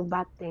it as a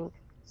bad thing.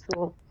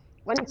 So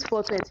when it's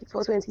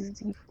 420 is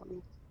deep for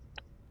me.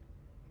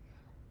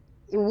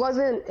 It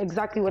wasn't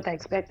exactly what I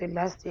expected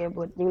last year,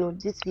 but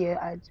this year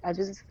I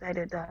just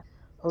decided that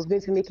I was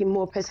going to make it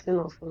more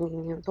personal for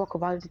me, talk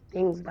about the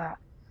things that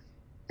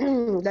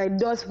that it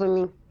does for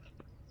me.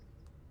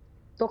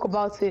 Talk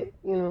about it,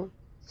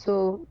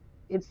 So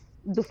it's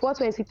the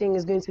 420 thing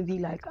is going to be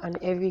like an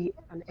every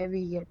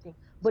year thing.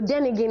 But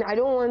then again, I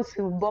don't want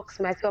to box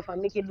myself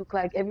and make it look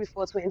like every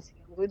 420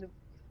 I'm going to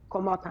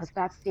come out and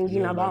start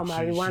singing about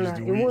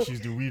marijuana.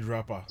 She's the weed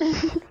rapper.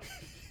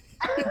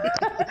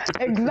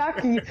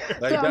 Exactly.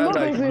 Like so that,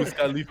 like Wiz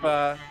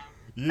Khalifa.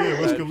 Yeah,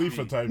 Wiz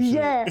Khalifa type shit.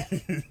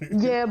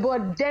 Yeah,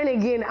 but then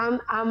again,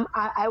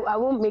 I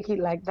won't make it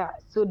like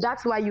that. So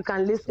that's why you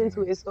can listen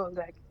to a song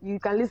like you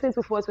can listen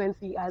to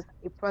 420 as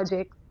a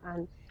project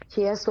and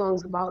hear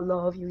songs about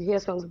love. You hear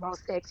songs about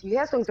sex. You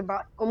hear songs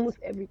about almost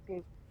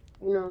everything,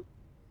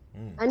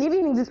 And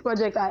even in this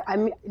project, I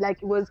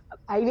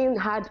even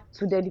had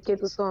to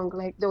dedicate a song.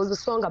 Like there was a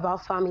song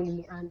about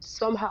family, and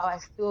somehow I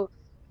still,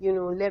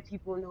 let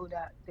people know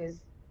that there's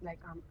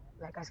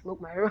I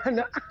smoke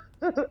marijuana.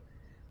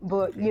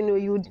 But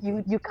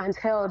you can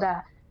tell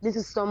that this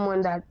is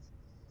someone that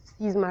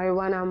sees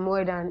marijuana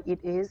more than it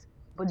is.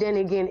 But then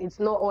again, it's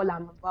not all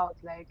I'm about.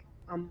 Like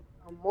I'm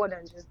more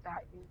than just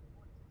that.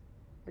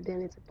 But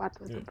then it's a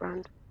part of the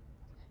brand.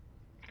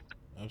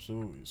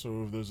 Absolutely.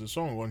 So if there's a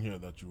song on here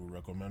that you would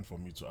recommend for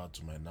me to add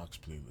to my Nax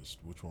playlist,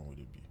 which one would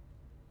it be?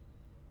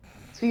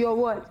 To your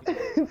what?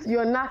 To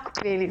your Nax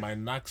playlist. My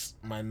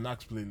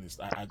Nax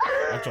playlist. I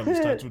actually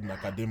started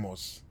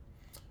Nakademos.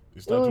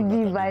 It's titled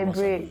Nakademos.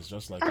 It's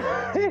just like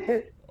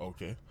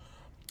okay.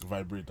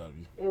 Vibrate,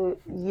 Abby.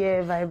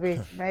 Yeah, vibrate.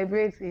 Huh.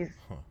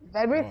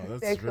 Vibrate Wow, is that's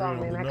very sexual, on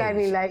man. the I can't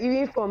even nose. like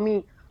even for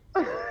me.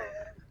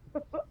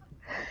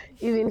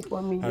 Even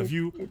for me, Have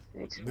you?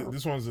 it's sexual.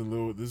 This one's a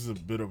little. This is a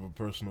bit of a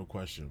personal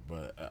question,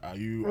 but are Okay.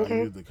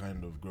 you the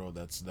kind of girl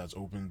that's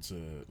open to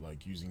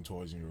like using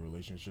toys in your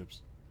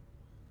relationships?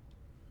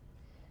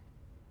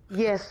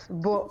 Yes,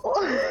 but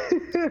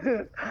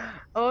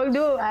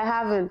although I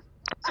haven't,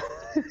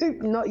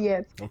 not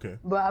yet, Okay.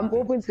 but I'm Okay.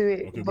 open to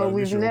it. Okay, but But at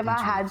least you're open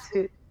to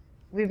it.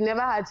 we've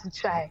never had to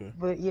try. Okay.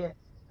 But yes,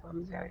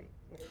 I'm very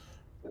yes.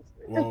 Open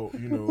to Well, it.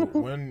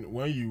 when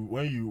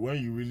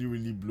you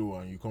really blow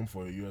and you come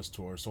for a US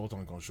tour,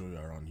 Sultan can show you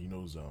around. He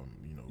knows where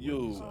these Yo,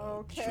 distributors yo, are.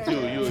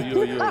 yo, Okay.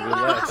 yo, yo,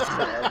 relax.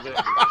 I beg.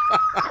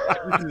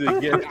 This is a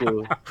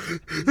ghetto.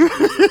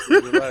 This is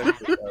a ghetto.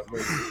 Relax. I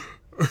beg.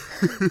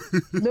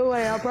 Don't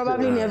worry, I'll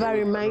probably All never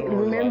right. No,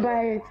 remember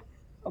no. it.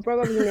 I'll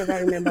probably never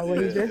remember what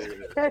he just Yeah.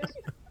 said.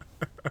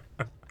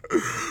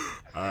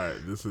 All right.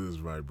 This is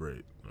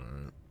vibrate.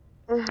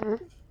 All right. Mhm.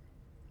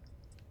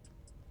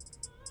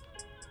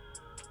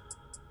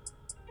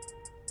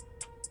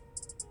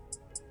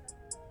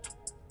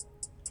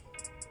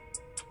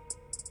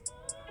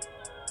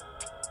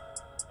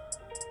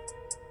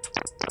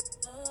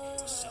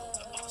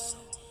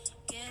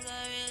 Guess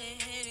I really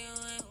hate it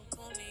when you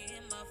put me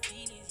in my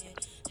feelings, yeah.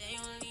 Then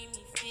you leave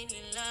me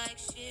feeling like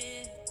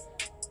shit.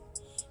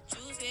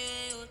 You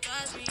say when you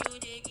touch me, you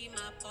dey give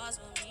my pulse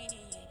for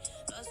meaning, yeah.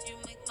 Plus you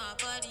make my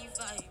body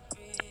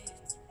vibrate.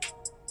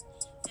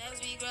 Sex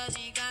we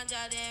grudgy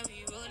ganja, then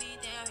we roll it,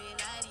 then we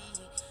light it,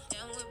 yeah.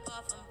 Then we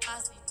puff and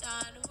pass it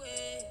down the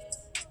way.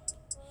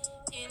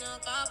 In a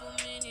couple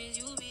minutes,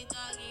 you be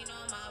talking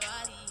on my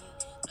body,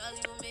 yeah. Plus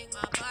you make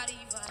my body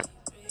vibrate.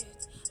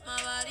 My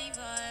body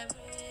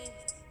vibrate.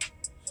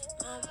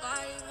 My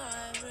body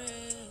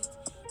vibrate.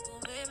 You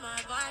make my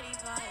body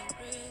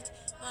vibrate.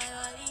 My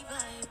body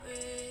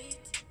vibrate.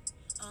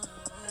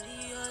 Body,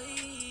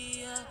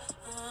 yeah.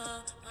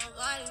 My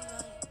body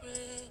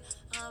vibrate.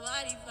 My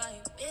body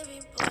vibrate. Baby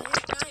boy,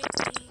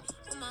 ignite me.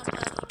 Oh, my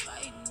body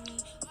bite me.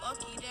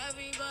 Fuck it,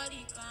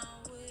 everybody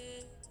can't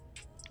wait.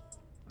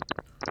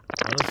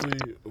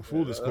 Honestly, full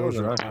That was a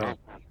disclosure, nice one.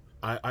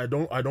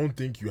 I don't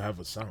think you have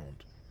a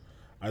sound.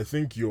 I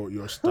think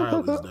your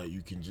style is that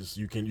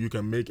you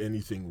can make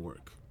anything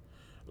work.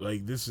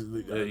 Like this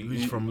is Yeah, at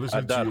least from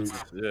listening to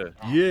adapt. your Yeah.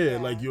 yeah, Yeah.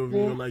 like you're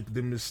Yeah. like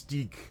the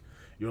mystique.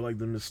 You're like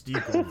the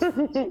mystique of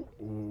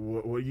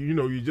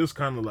you just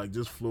kind of like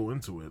just flow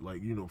into it.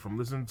 Like from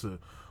listening to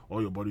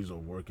all your bodies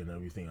of work and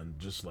everything, and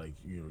just like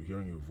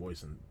hearing your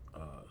voice and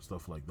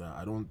stuff like that.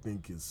 I don't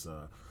think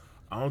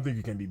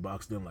you can be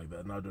boxed in like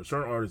that. Now there's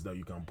certain artists that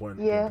you can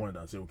Yeah. pinpoint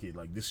and say, okay,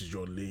 like this is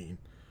your lane.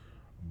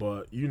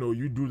 But you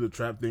do the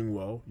trap thing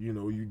well. You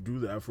do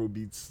the Afro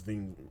beats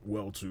thing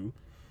well too.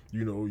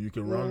 You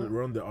can Yeah.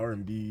 run the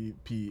R&B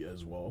P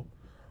as well.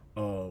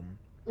 Um,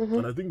 Mhm.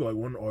 and I think like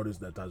one artist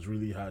that has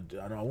really had,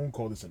 and I won't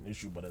call this an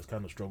issue, but has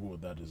kind of struggled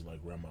with that is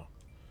like Rema,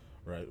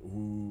 right?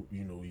 Who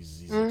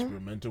he's Mhm.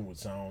 experimenting with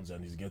sounds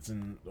and he's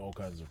getting all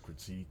kinds of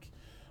critique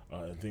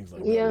and things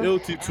like that. Yeah.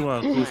 LT2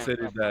 and Co said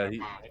it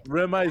that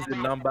Rema is the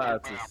number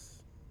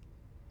artist.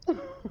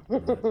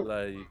 Right.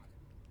 Like,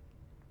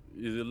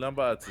 he's a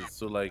number artist.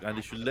 So, like, and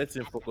they should let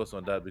him focus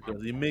on that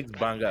because he makes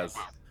bangers.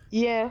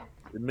 Yeah.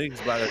 It makes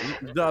bangers.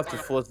 You don't have to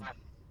force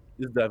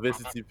this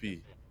diversity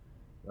P.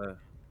 Uh,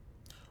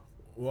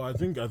 Well, I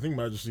think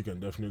Majesty can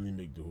definitely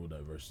make the whole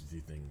diversity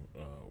thing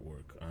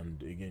work.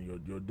 And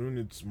again, you're doing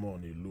it more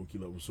on a low key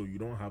level, so you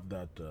don't have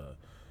that.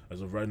 As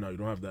of right now, you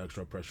don't have the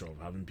extra pressure of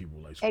having people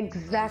like scrutinizing,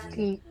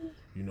 Exactly.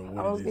 I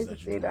what it was is going to that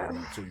you say do and that.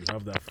 that. So you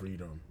have that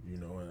freedom,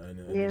 and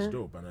it's Yeah.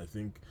 dope. And I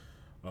think,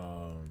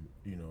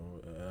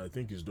 I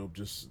think it's dope.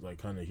 Just like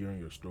kind of hearing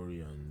your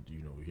story and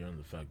hearing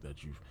the fact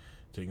that you've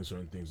taken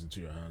certain things into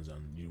your hands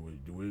and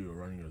the way you're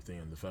running your thing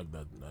and the fact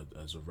that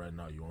as of right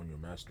now you own your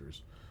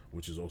masters,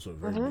 which is also a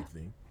very Mhm. big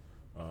thing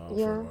for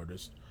Yeah. an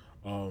artist.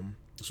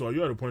 So are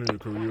you at a point in your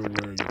career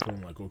where you're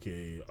feeling like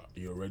okay,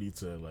 you're ready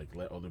to like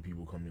let other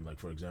people come in, like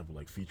for example,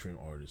 like featuring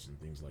artists and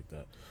things like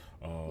that?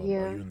 Are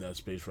Yeah. you in that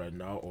space right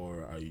now,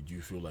 or do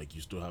you feel like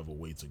you still have a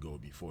way to go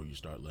before you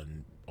start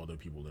letting other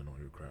people in on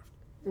your craft?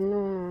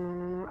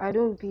 No, I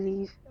don't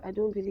believe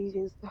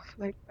in stuff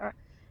like that.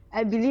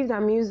 I believe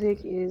that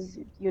music is,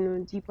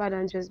 deeper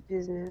than just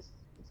business.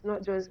 It's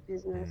not just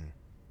business. Mm,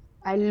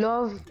 I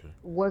love okay.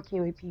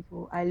 working with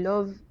people. I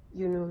love,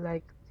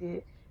 like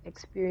the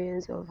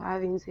experience of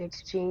having to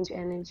exchange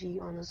energy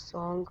on a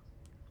song,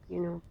 you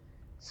know.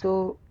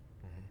 So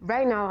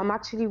right now I'm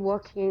actually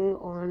working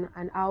on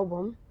an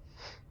album,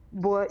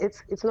 but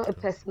it's not a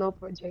Okay. personal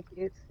project.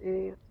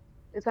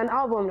 It's an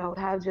album that would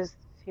have just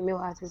female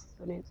artists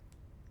on it,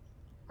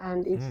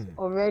 and it's Mm.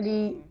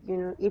 already,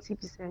 Mm.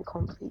 80%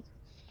 complete.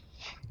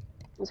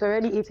 It's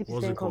already eighty What's it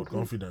percent called?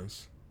 complete.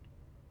 Confidence.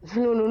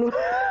 No, no, no.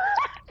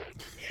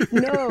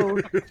 No,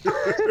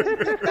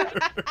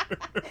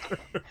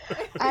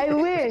 I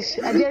wish.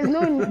 There's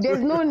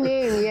no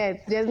name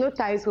yet. There's no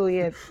title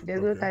yet.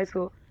 There's no Okay.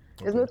 title.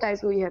 There's Okay. no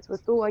title yet. We're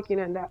still working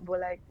on that, but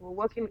like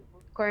we're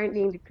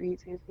currently in the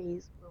creating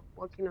phase. We're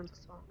working on the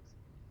songs.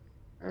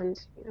 And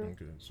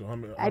Okay. So how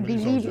many? I How many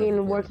songs believe you have in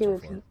recorded working so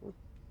with far? people.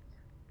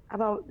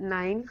 About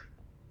 9,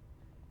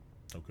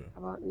 Okay.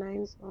 about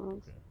 9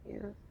 songs. Okay.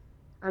 Yeah.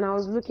 And I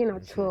was looking Let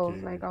at me see. 12.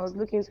 Okay. Like I was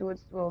looking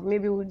towards 12.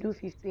 Maybe we'll do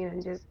 15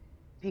 and just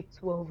pick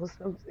 12 or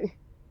something.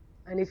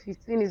 And if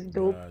 15 is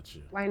dope, Gotcha.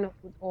 why not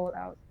put all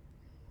out?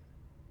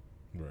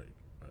 Right.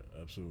 Right.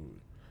 Absolutely.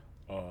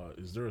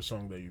 Is there a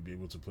song that you'd be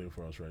able to play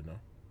for us right now?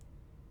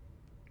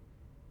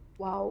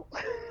 Wow.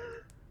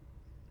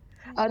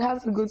 I'd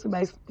have to go to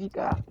my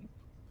speaker.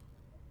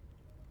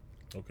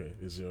 Okay.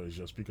 Is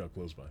your speaker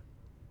close by?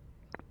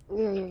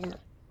 Yeah.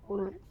 Hold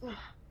on.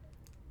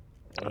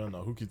 Oh yeah.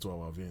 Now hook it to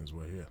our veins.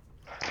 We're here.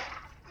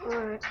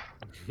 Alright.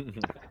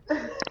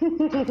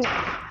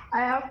 I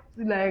have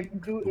to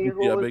like do a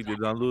Obiti, I whole beg you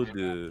download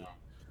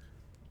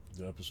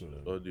The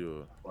episode. the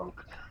audio.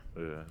 fuck.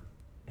 Yeah.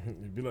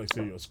 It'd be like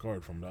say you're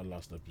scarred from that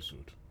last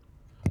episode.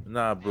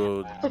 Nah,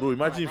 bro. Bro,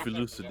 imagine if you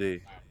lose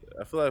today.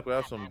 I feel like we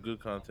have some good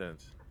content.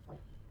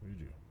 We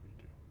do.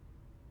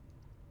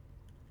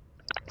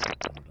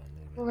 I'm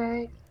downloading it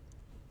Alright.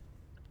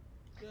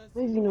 now. I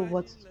don't even know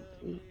what to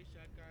play.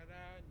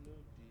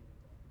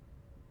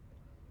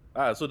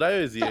 So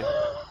Dayo is here.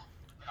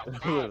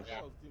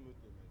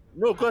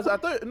 No, cause I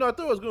thought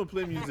I was gonna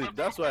play music.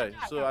 That's why.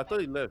 So I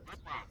thought he left.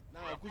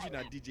 Now Kuchi na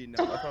DJ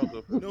I now. found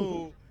go play.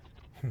 No.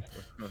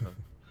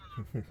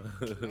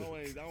 That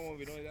one is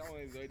already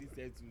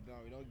settled now.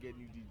 We don't get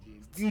new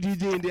DJs. New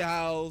DJ in the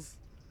house.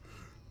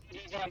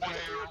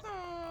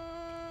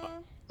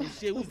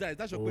 Shit, who's that? Is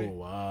that Oh Shokwe?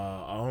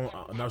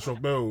 wow! Now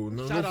Shokbel,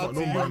 no, Shout no, out no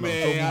to you, mind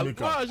man. them,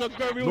 troublemaker.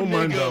 Shokwe, real No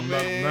mind nigga, them.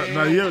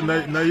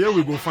 man. Now here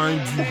we go find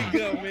you.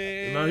 Nigga,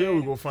 man. Now here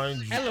we go find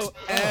you. Hello,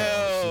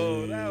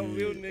 Oh, that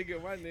real shit.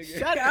 nigga, my nigga.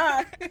 Shut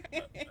up.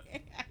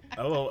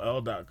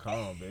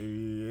 LOL.com,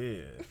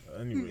 baby. Yeah.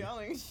 Anyway. Y'all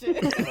ain't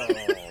shit.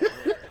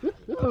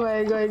 Oh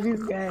my god,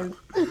 these guys.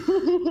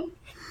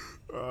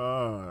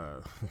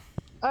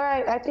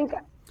 Alright, I think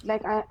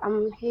like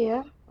I'm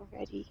here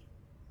already.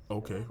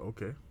 Okay.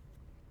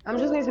 I'm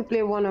just going to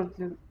play one of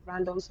the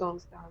random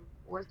songs that I'm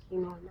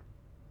working on.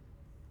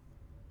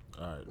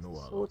 All right. No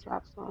Soul problem.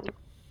 trap song.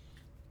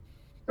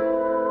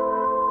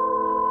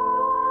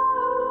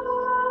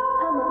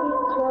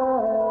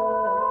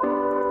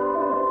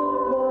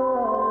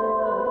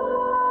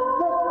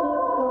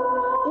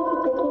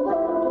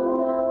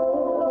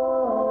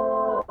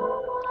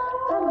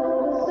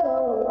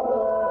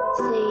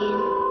 Scene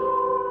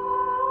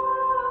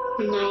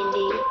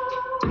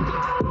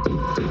 90.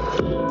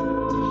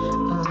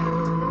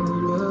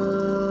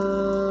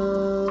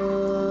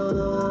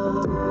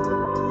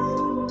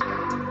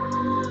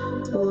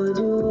 What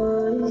do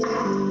I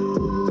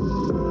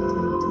see?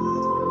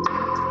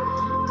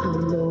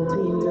 I'm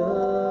open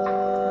up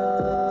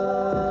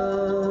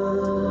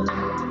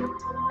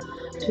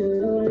to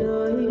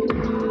life.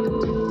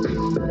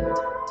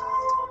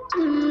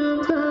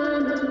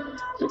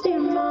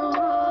 In my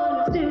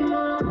heart, in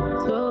my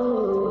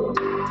soul.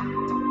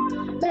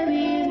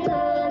 Baby, it's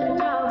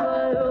turning out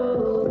my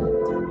own.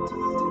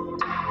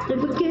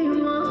 Never give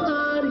my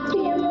heart,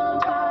 give my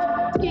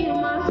heart, give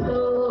my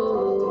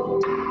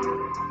soul.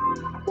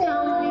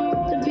 Tell me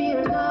to be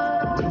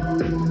enough, to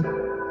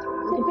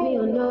be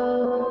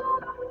enough,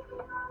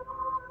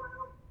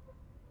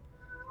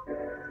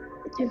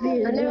 to be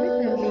enough. And then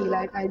recently,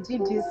 like I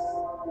did this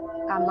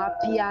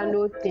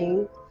piano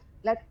thing.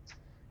 Like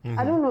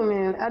I don't know,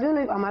 man. I don't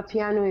know if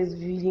piano is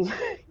really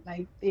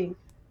like thing,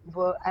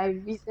 but I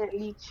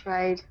recently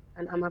tried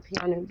an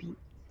piano beat,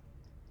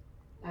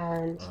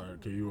 and All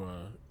right.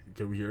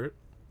 Can we hear it?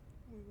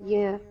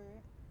 yeah.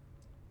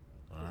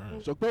 All right.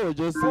 Shokwe was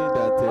just saying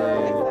that.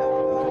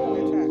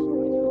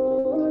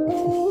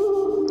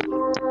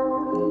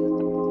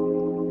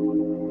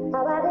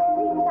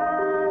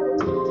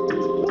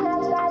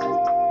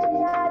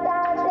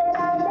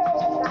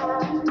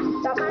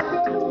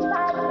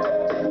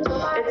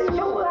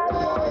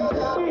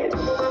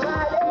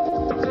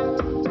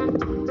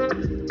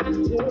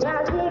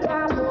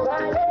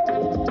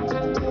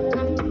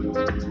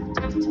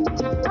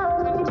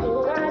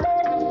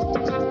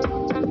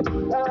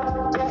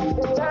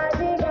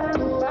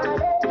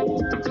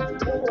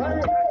 What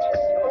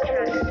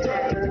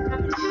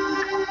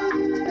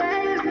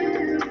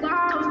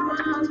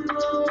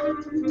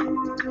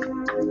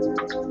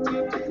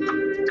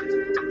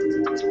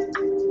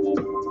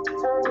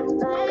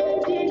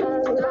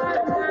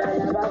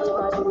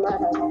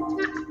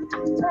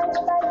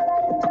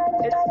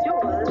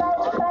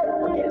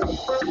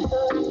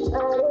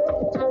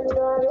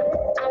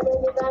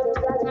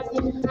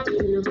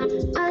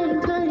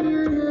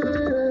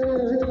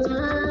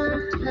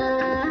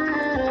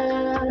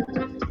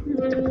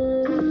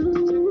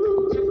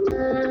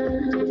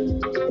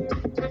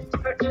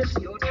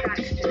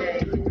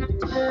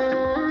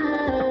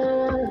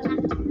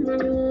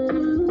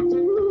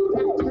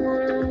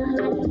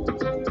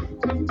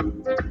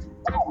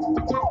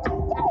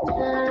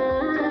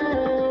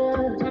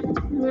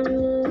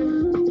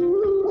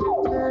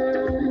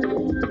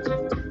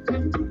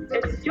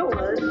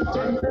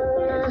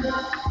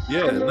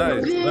Yeah,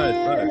 nice.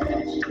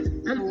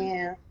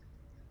 Yeah,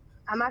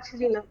 I'm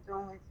actually not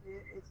done with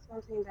it. It's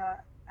something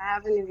that I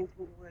haven't even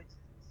put words to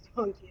the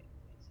song yet.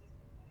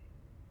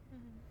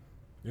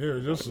 Yeah,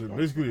 just It's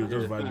basically you're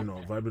just Yeah.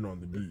 vibing on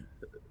the beat.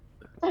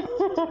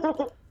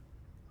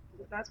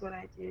 just that's what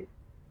I did.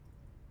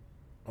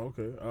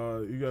 Okay.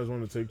 You guys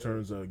want to take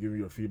turns giving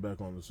your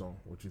feedback on the song?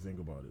 What you think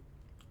about it?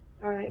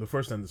 All right. The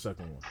first and the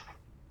second one.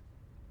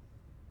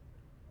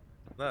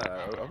 Nah,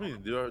 I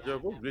mean they're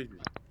both great.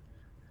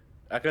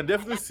 I can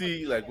definitely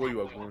see like what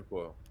you are going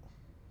for.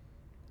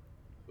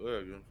 What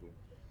you're going for.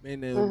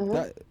 Man, Mhm.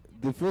 that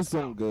the first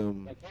song,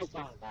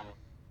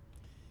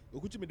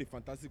 Okuchi made a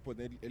fantastic point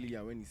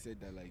earlier when he said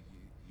that like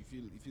you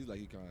feel it feels like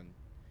you can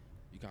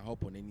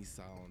hop on any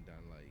sound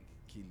and like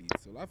kill it.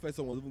 So that first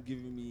song was even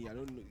giving me, I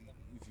don't know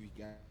if you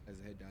guys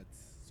heard that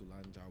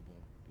Solange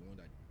album, the one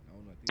that I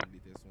don't know, I think the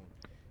latest one.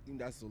 In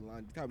that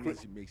Solange, the kind of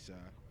music she makes,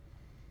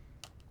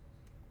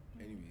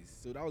 anyways.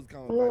 So that was the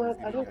kind of You know vibe it's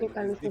what? I giving me, don't and think I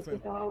it's listened to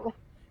different.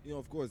 that.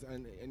 Of course,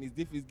 and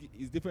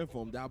it's different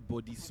from that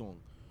body song,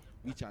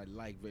 which I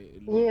like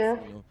very a lot. Yeah.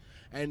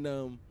 And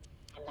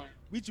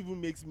which even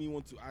makes me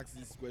want to ask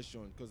this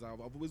question because I've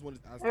always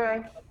wanted to ask All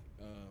like right.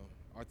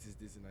 artists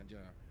this in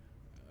Nigeria,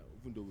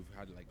 even though we've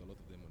had like a lot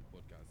of them on the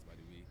podcast, by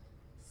the way.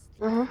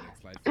 Mhm.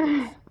 Slight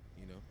flex,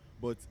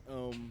 But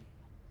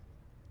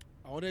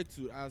I wanted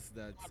to ask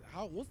that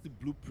what's the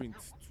blueprint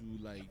to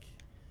like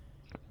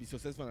be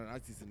successful as an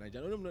artist in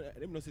Nigeria? Let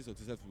me not say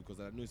successful because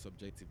I know it's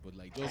subjective, but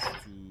like just to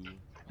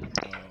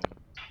um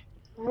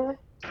Mhm.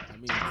 I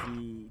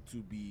mean, to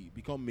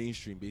become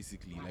mainstream,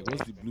 basically. Like,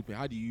 what's the blueprint?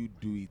 How do you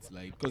do it?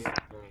 Like, because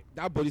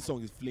that body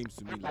song is flames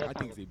to me. Like, I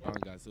think it's a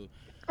banger. So,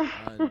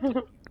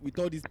 and with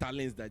all these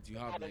talents that you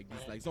have, like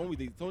this, like someone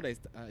that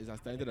is as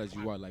talented as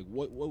you are, like,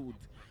 what would?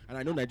 And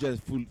I know Nigeria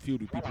is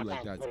filled with people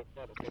like that.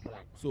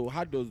 So,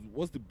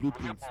 what's the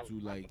blueprint to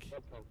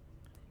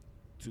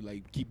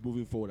like keep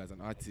moving forward as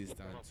an artist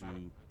and to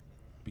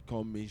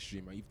become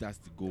mainstream, if that's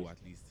the goal at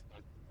least?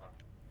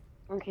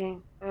 Okay.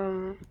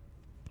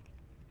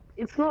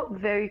 It's not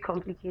very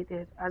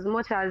complicated as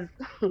much as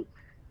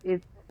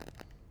it's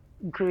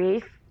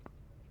grace.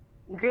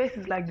 Grace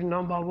is like the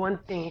number one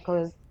thing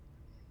because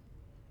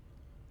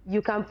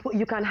you can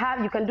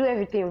do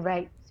everything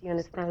right. You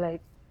understand?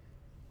 Like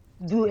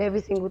do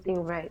every single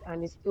thing right,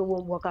 and it still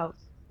won't work out.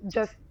 It's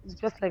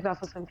just like that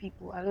for some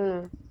people. I don't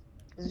know.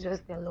 It's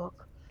just their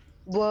luck.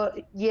 But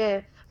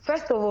yeah,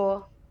 first of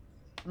all,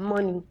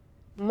 money.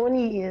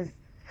 Money is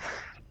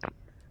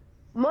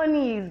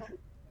money is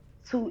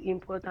too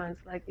important.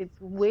 Like it's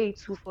way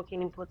too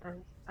fucking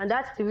important. And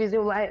that's the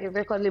reason why a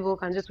record label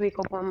can just wake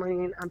up one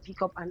morning and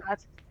pick up an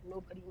artist that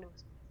nobody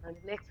knows. And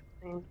the next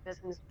thing the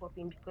person is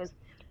popping because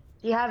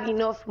they have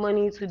enough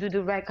money to do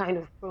the right kind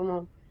of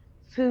promo.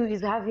 Two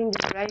is having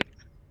the right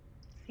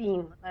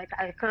team. Like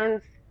I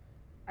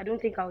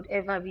don't think I would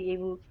ever be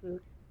able to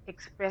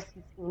express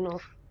it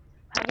enough.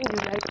 Having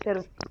the right set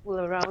of people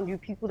around you,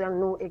 people that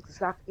know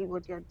exactly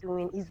what they're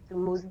doing, is the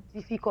most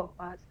difficult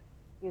part,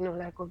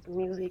 like of the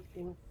music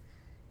thing.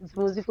 It's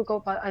the most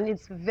difficult part, and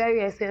it's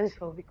very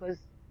essential because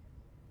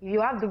if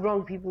you have the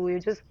wrong people, you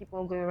just keep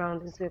on going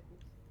around in circles.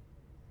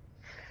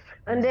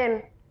 And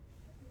then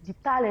the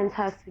talent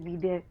has to be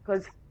there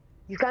because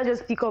you can't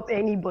just pick up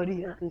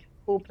anybody and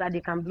hope that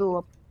they can blow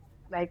up.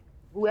 Like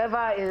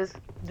whoever is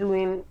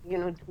doing,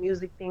 the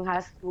music thing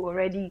has to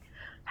already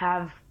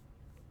have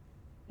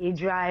a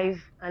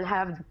drive and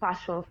have the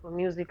passion for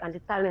music, and the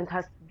talent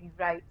has to be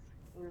right.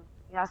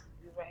 It has to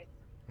be right.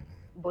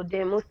 But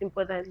then, most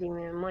importantly,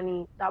 man,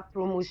 money, that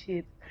promo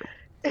shit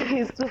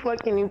is too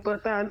fucking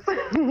important.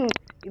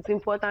 It's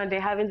important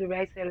they're having the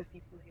right set of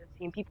people in your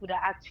team, people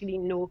that actually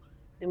know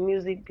the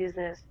music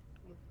business.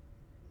 Is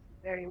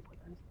very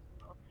important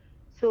as well.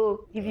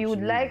 So if you would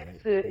Absolutely.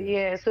 like to,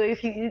 Yeah. yeah. So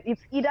if you,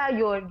 it's either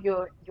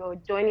you're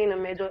joining a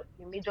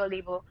major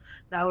label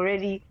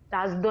that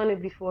has done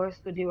it before,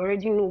 so they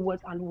already know what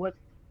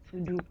to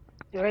do.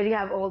 They already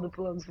have all the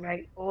plugs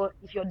right. Or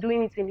if you're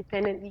doing it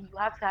independently, you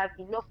have to have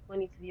enough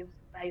money to be able to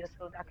buy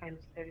yourself that kind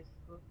of service.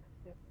 So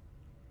that's it.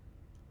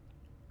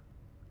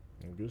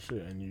 Good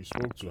shit. And you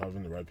spoke to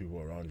having the right people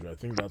around you. I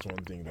think that's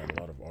one thing that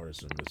a lot of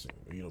artists are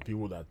missing.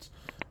 People that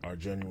are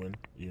genuine,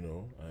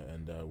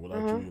 and will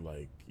Mhm. actually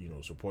like,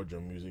 support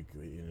your music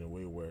in a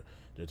way where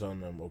they're telling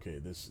them, okay,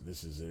 this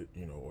is it,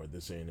 or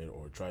this ain't it,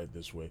 or try it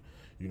this way,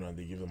 and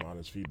they give them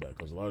honest feedback.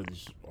 Because a lot of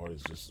these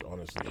artists just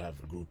honestly have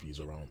groupies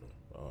around them.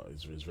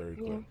 It's very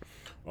clear.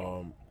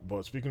 Yeah.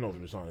 But speaking of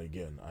Rashawn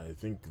again, I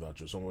think that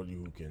you're somebody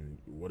who can,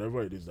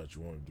 whatever it is that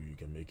you want to do, you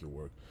can make it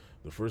work.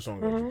 The first song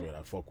that you Mhm. played,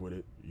 I fuck with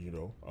it.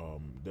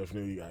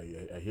 Definitely,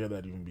 I hear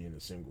that even being a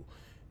single.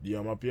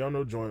 The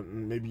piano joint,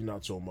 maybe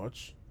not so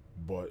much,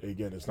 but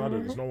again, it's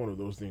Mhm. not one of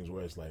those things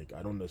where it's like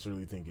I don't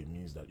necessarily think it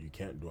means that you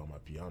can't do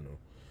piano.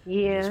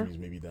 It just Yeah. means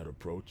maybe that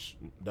approach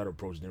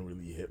didn't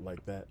really hit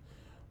like that.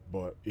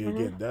 But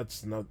again,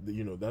 that's not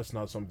that's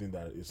not something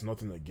that it's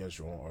nothing against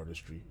your own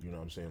artistry. You know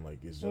what I'm saying? Like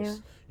it's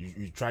just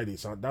you try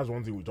this sound. That's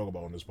one thing we talk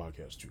about on this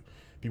podcast too.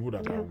 People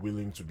that are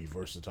willing to be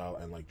versatile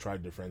and like try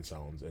different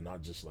sounds and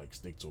not just like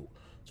stick to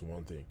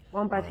one thing.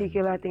 One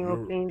particular thing or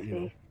you're- plain you know,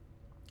 safe.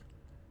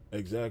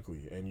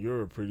 Exactly, and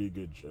you're a pretty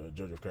good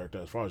judge of character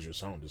as far as your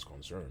sound is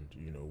concerned.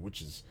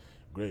 Which is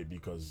great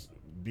because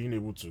being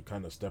able to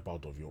kind of step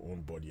out of your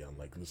own body and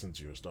like listen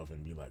to your stuff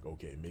and be like,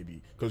 okay,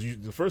 maybe because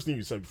the first thing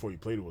you said before you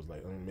played it was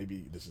like,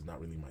 maybe this is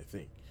not really my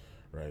thing,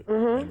 right?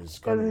 And it's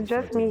kind Because of it's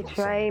just reflected me in the sound.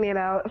 trying it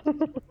out.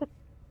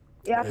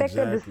 It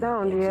affected the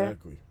sound,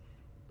 Exactly.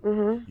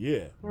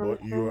 Yeah,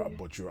 but you're Okay.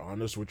 but you're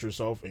honest with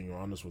yourself and you're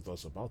honest with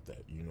us about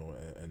that,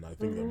 and I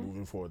think that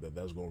moving forward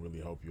that's going to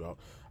really help you out.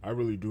 I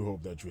really do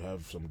hope that you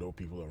have some dope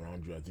people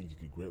around you. I think you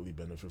could greatly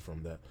benefit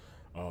from that.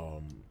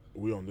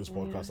 We on this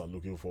podcast are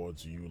looking forward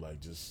to you like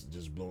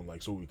just blowing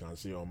like so we can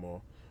say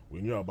more.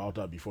 We knew about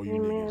that before you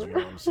niggas, you know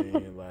what I'm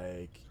saying?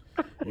 Like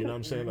you know what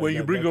I'm saying? Like When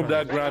you bring up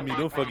kind that of- Grammy,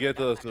 don't forget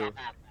us. So.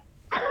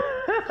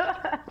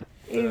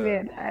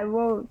 Amen. I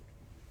won't.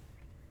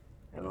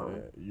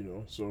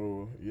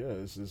 So yeah,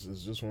 it's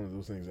just one of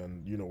those things,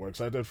 and we're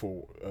excited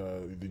for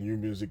the new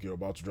music you're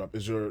about to drop.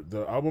 Is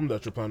the album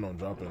that you're planning on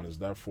dropping, is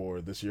that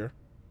for this year?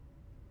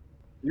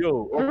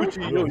 Yo,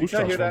 Okuchi, you whose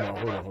can't hear tracks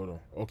from that? now? Hold on.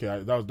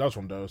 Okay, that's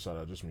from the other side.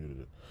 I just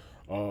muted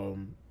it.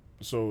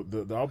 So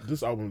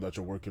this album that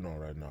you're working on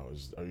right now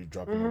are you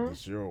dropping it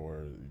this year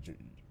or?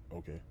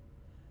 Okay.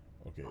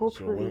 So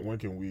Hopefully. when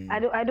can we? I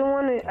don't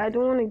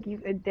want to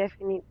give a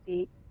definite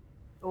date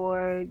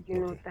or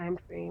Okay. time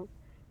frame.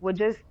 We're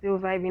just still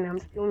vibing. I'm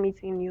still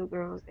meeting new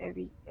girls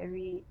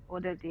every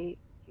other day.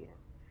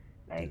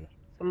 Like Yeah.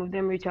 some of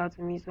them reach out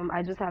to me, some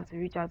I just have to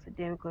reach out to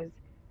them because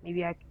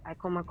maybe I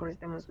come across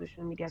them on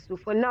social media. So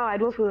for now, I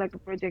don't feel like the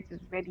project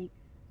is ready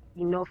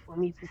enough for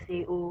me to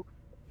say, oh,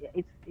 yeah,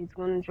 it's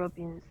going to drop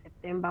in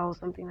September or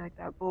something like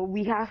that. But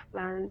we have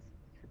plans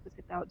to put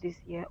it out this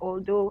year.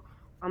 Although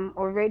I'm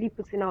already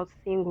putting out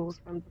singles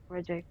from the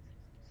project.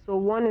 So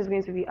one is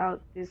going to be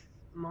out this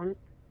month.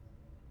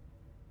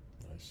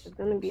 Nice. It's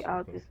going to be nice,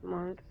 out okay. this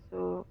month.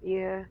 So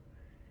yeah,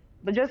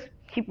 but just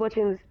keep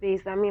watching the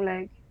space. I mean,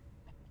 like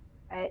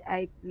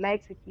I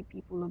like to keep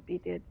people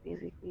updated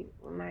basically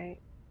on my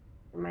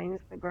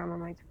Instagram and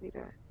my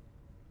Twitter,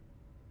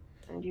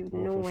 and you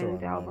Well, know for when sure, the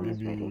and album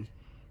is ready. maybe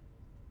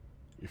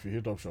if you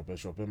hit up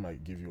Chopin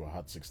might give you a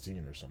hot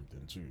 16 or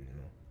something too.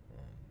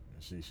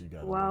 She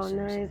got. a Wow, little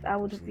nice. something I up her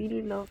would sleeve.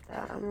 really love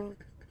that. I mean,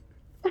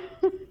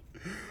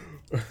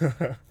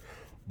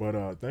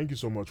 But thank you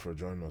so much for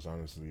joining us.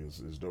 Honestly, it's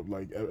dope.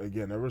 Like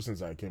again, ever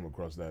since I came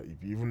across that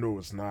EP, even though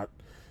it's not,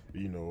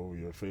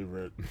 your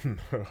favorite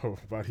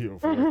body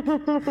of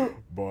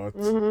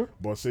work,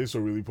 but Say So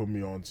really put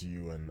me on to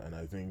you, and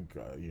I think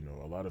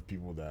a lot of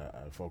people that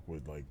I fuck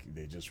with, like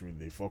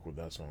they fuck with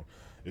that song.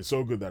 It's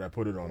so good that I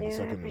put it on Yeah, the I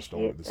second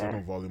installment, appreciate the second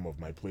that. volume of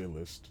my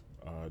playlist.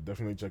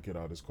 Definitely check it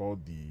out. It's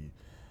called the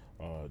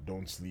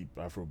Don't Sleep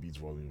Afrobeats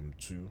Volume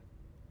 2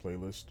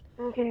 playlist.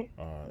 okay.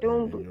 And you're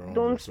on there,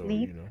 Don't so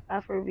sleep.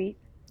 Afrobeat.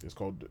 it's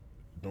called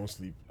Don't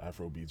Sleep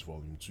Afrobeats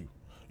Volume 2.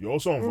 You're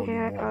also on Okay,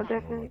 Volume 1, I'll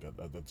definitely. like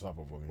at the top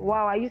of Volume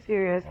Wow, are you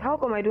serious? How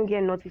come I don't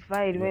get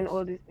notified when yes.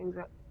 all these things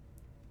are?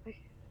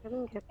 I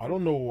don't get. I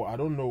don't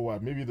know why.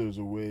 Maybe there's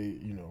a way,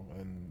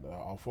 and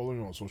I'll follow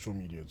you on social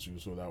media too,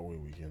 so that way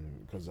we can,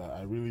 because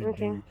I really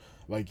Okay. do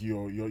like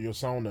your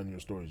sound and your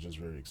story is just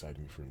very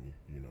exciting for me,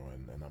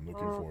 and I'm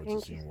looking Oh, forward to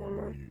thank you seeing so what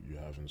more much. you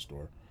have in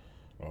store.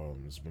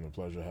 It's been a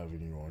pleasure having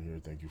you on here.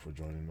 Thank you for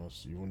joining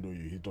us. Even though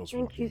you hit us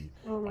with Thank you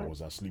so I much.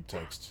 was asleep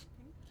text.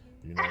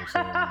 You know what I'm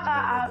saying? We don't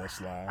let that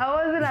slide. I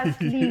wasn't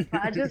asleep.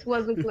 I just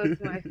wasn't close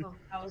to my phone.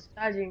 I was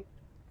charging.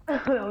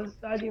 I was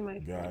charging my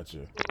phone. Gotcha.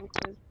 So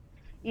close.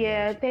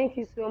 Yeah, Gotcha. thank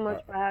you so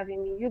much for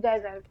having me. You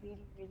guys are really,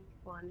 really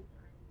fun.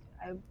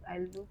 I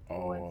look Oh,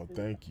 forward to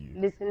thank you.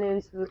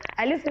 listening to.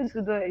 I listened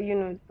to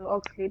the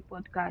Oxlade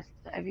podcast.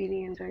 I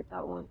really enjoyed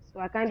that one. So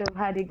I kind of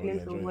had a Oh, you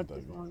glimpse of enjoyed what that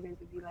this one. one was going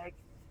to be like.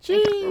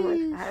 Thank you so much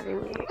for Jeez.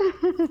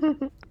 having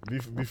me.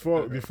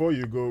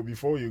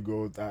 Before you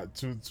go,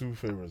 two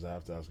favors I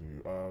have to ask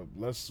you.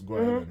 Let's go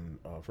ahead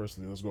and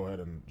firstly let's go ahead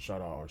and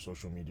shout out our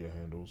social media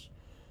handles.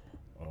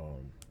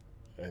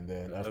 And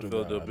then I after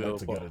feel that, the I'd bill. like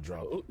to get a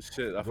drop. Oh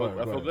shit! I Go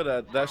ahead, go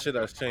forgot that shit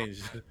has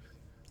changed.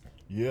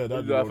 Yeah, that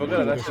I forgot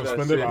they that shit has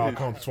suspended our changed.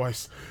 account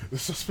twice. They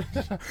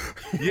suspended.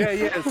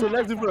 Yeah. So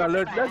let's even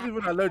alert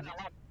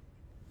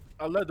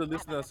the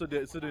listeners so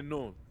they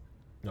know.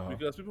 Uh-huh.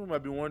 Because people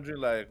might be wondering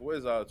like,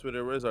 where's our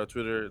Twitter? Where's our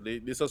Twitter? They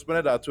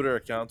suspended our Twitter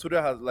account.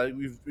 Twitter has like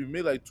we've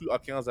made like 2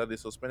 accounts that they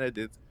suspended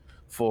it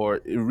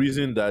for a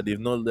reason that they've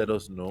not let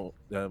us know.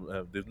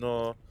 They've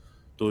not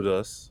told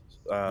us.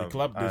 They said they And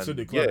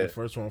clapped yeah, the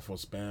first one for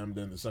spam.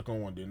 Then the second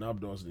one they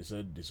nabbed us. They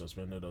said they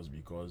suspended us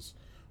because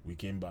we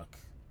came back,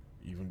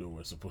 even though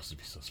we're supposed to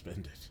be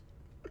suspended.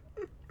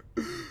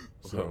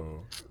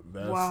 So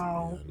that's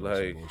Wow. yeah, no,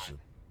 Like- some bullshit.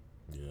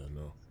 Yeah,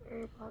 no.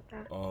 Sorry about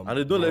that. and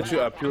they don't let you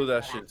appeal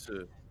that shit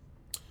too.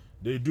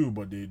 They do,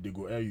 but they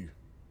go air you.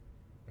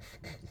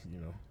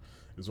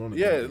 It's one of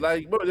Yeah, them.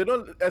 like bro, they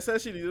don't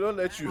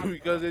let you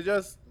because they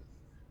just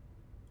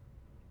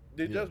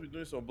Yeah. be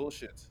doing some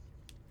bullshit.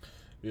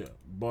 Yeah,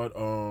 but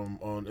on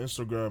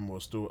Instagram we're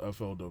still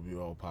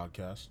FLWL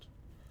podcast.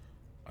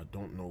 I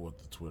don't know what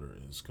the Twitter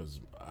is because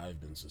I've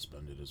been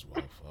suspended as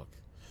well. Fuck.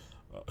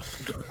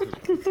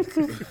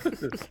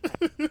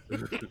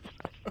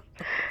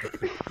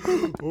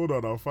 Hold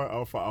on, I'll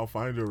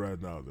find it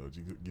right now though.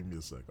 Give me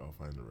a sec. I'll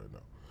find it right now.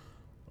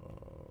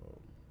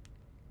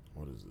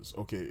 What is this?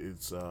 Okay,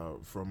 it's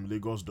from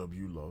Lagos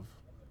W Love.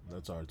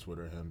 That's our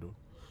Twitter handle.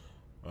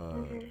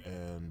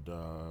 And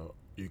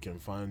you can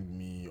find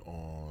me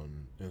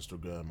on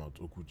Instagram at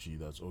Okuchi.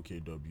 That's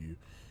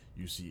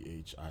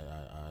OKWUCHIII.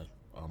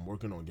 I'm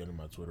working on getting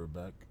my Twitter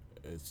back.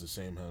 It's the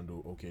same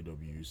handle,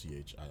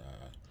 OKWUCHIII.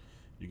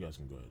 You guys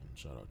can go ahead and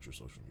shout out your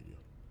social media.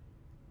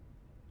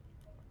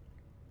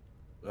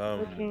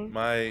 Okay.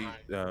 My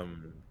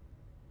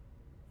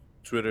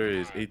Twitter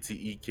is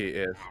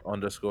ATEKF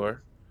 _.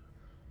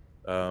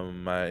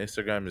 My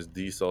Instagram is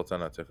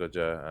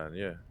DSultanaTekoja, and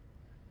yeah,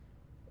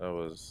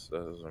 those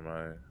are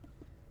my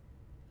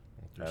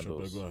Okay,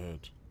 handles. Shope, go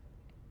ahead.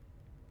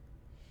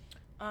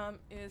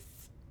 Is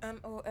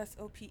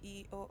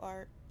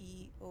MOSOPEOREOLUWA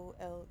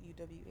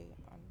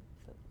on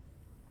the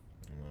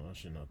No,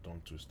 actually not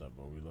tongue twister,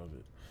 but we love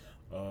it.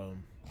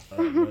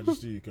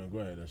 Majesty, you can go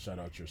ahead and shout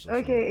out your social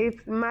Okay, media.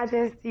 it's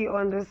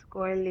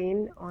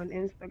Majesty_Lane on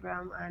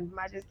Instagram and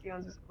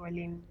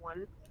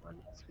Majesty_Lane1 on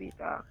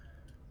Twitter.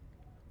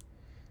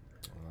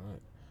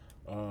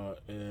 All right.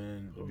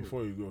 And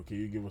before you go, can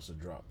you give us a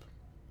drop?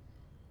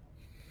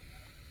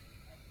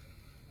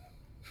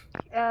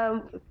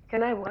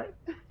 Can I what?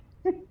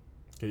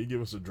 Can you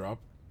give us a drop?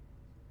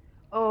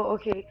 Oh,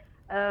 okay.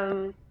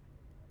 Hi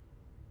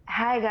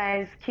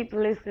guys, keep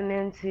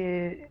listening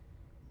to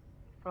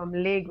From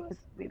Lagos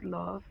with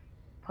Love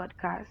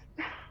podcast.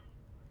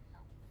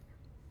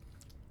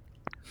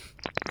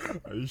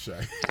 Are you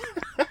shy?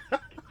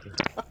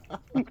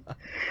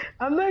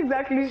 I'm not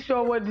exactly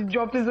sure what the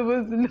drop is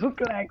supposed to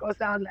look like or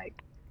sound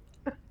like.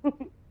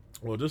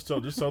 Well, just tell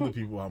the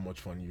people how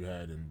much fun you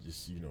had, and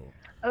just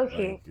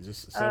Okay. like,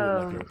 just sell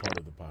it like you're a part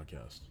of the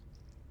podcast.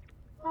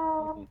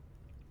 Oh,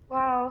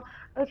 wow.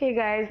 Okay,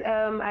 guys.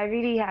 I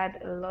really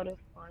had a lot of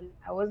fun.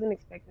 I wasn't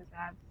expecting to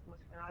have this much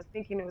fun. I was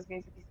thinking it was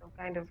going to be some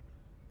kind of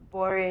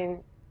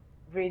boring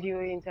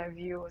radio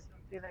interview or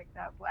something like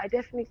that. But I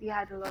definitely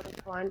had a lot of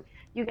fun.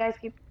 You guys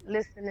keep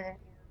listening,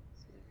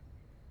 to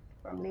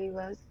From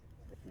Lagos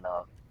with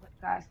Love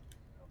podcast.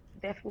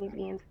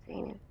 Definitely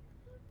entertaining.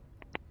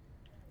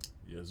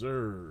 Yes,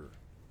 sir.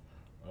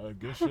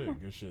 Good shit.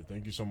 Good shit.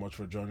 Thank you so much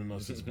for joining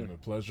us. It's been a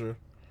pleasure.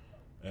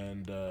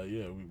 And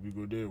yeah, we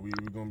go there. We're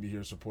gonna be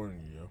here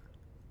supporting you, yo.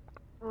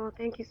 Oh,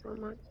 thank you so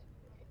much.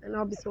 And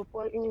I'll be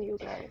supporting you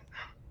guys.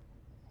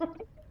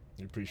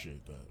 We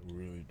appreciate that. We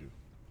really do.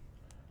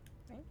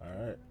 Thank All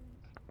right.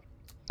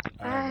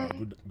 Bye. All right,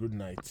 now, good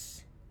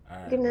nights. All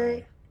right, Good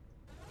night.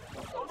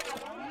 bye.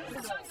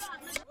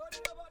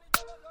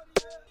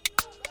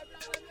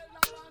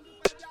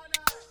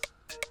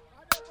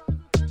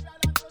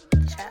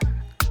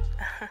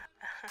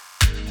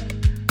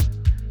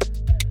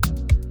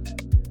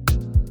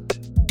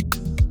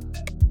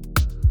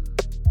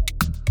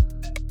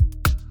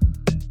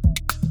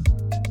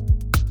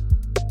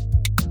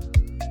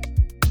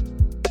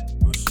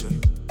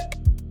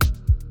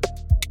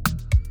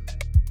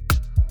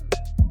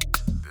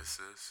 This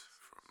is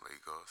From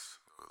Lagos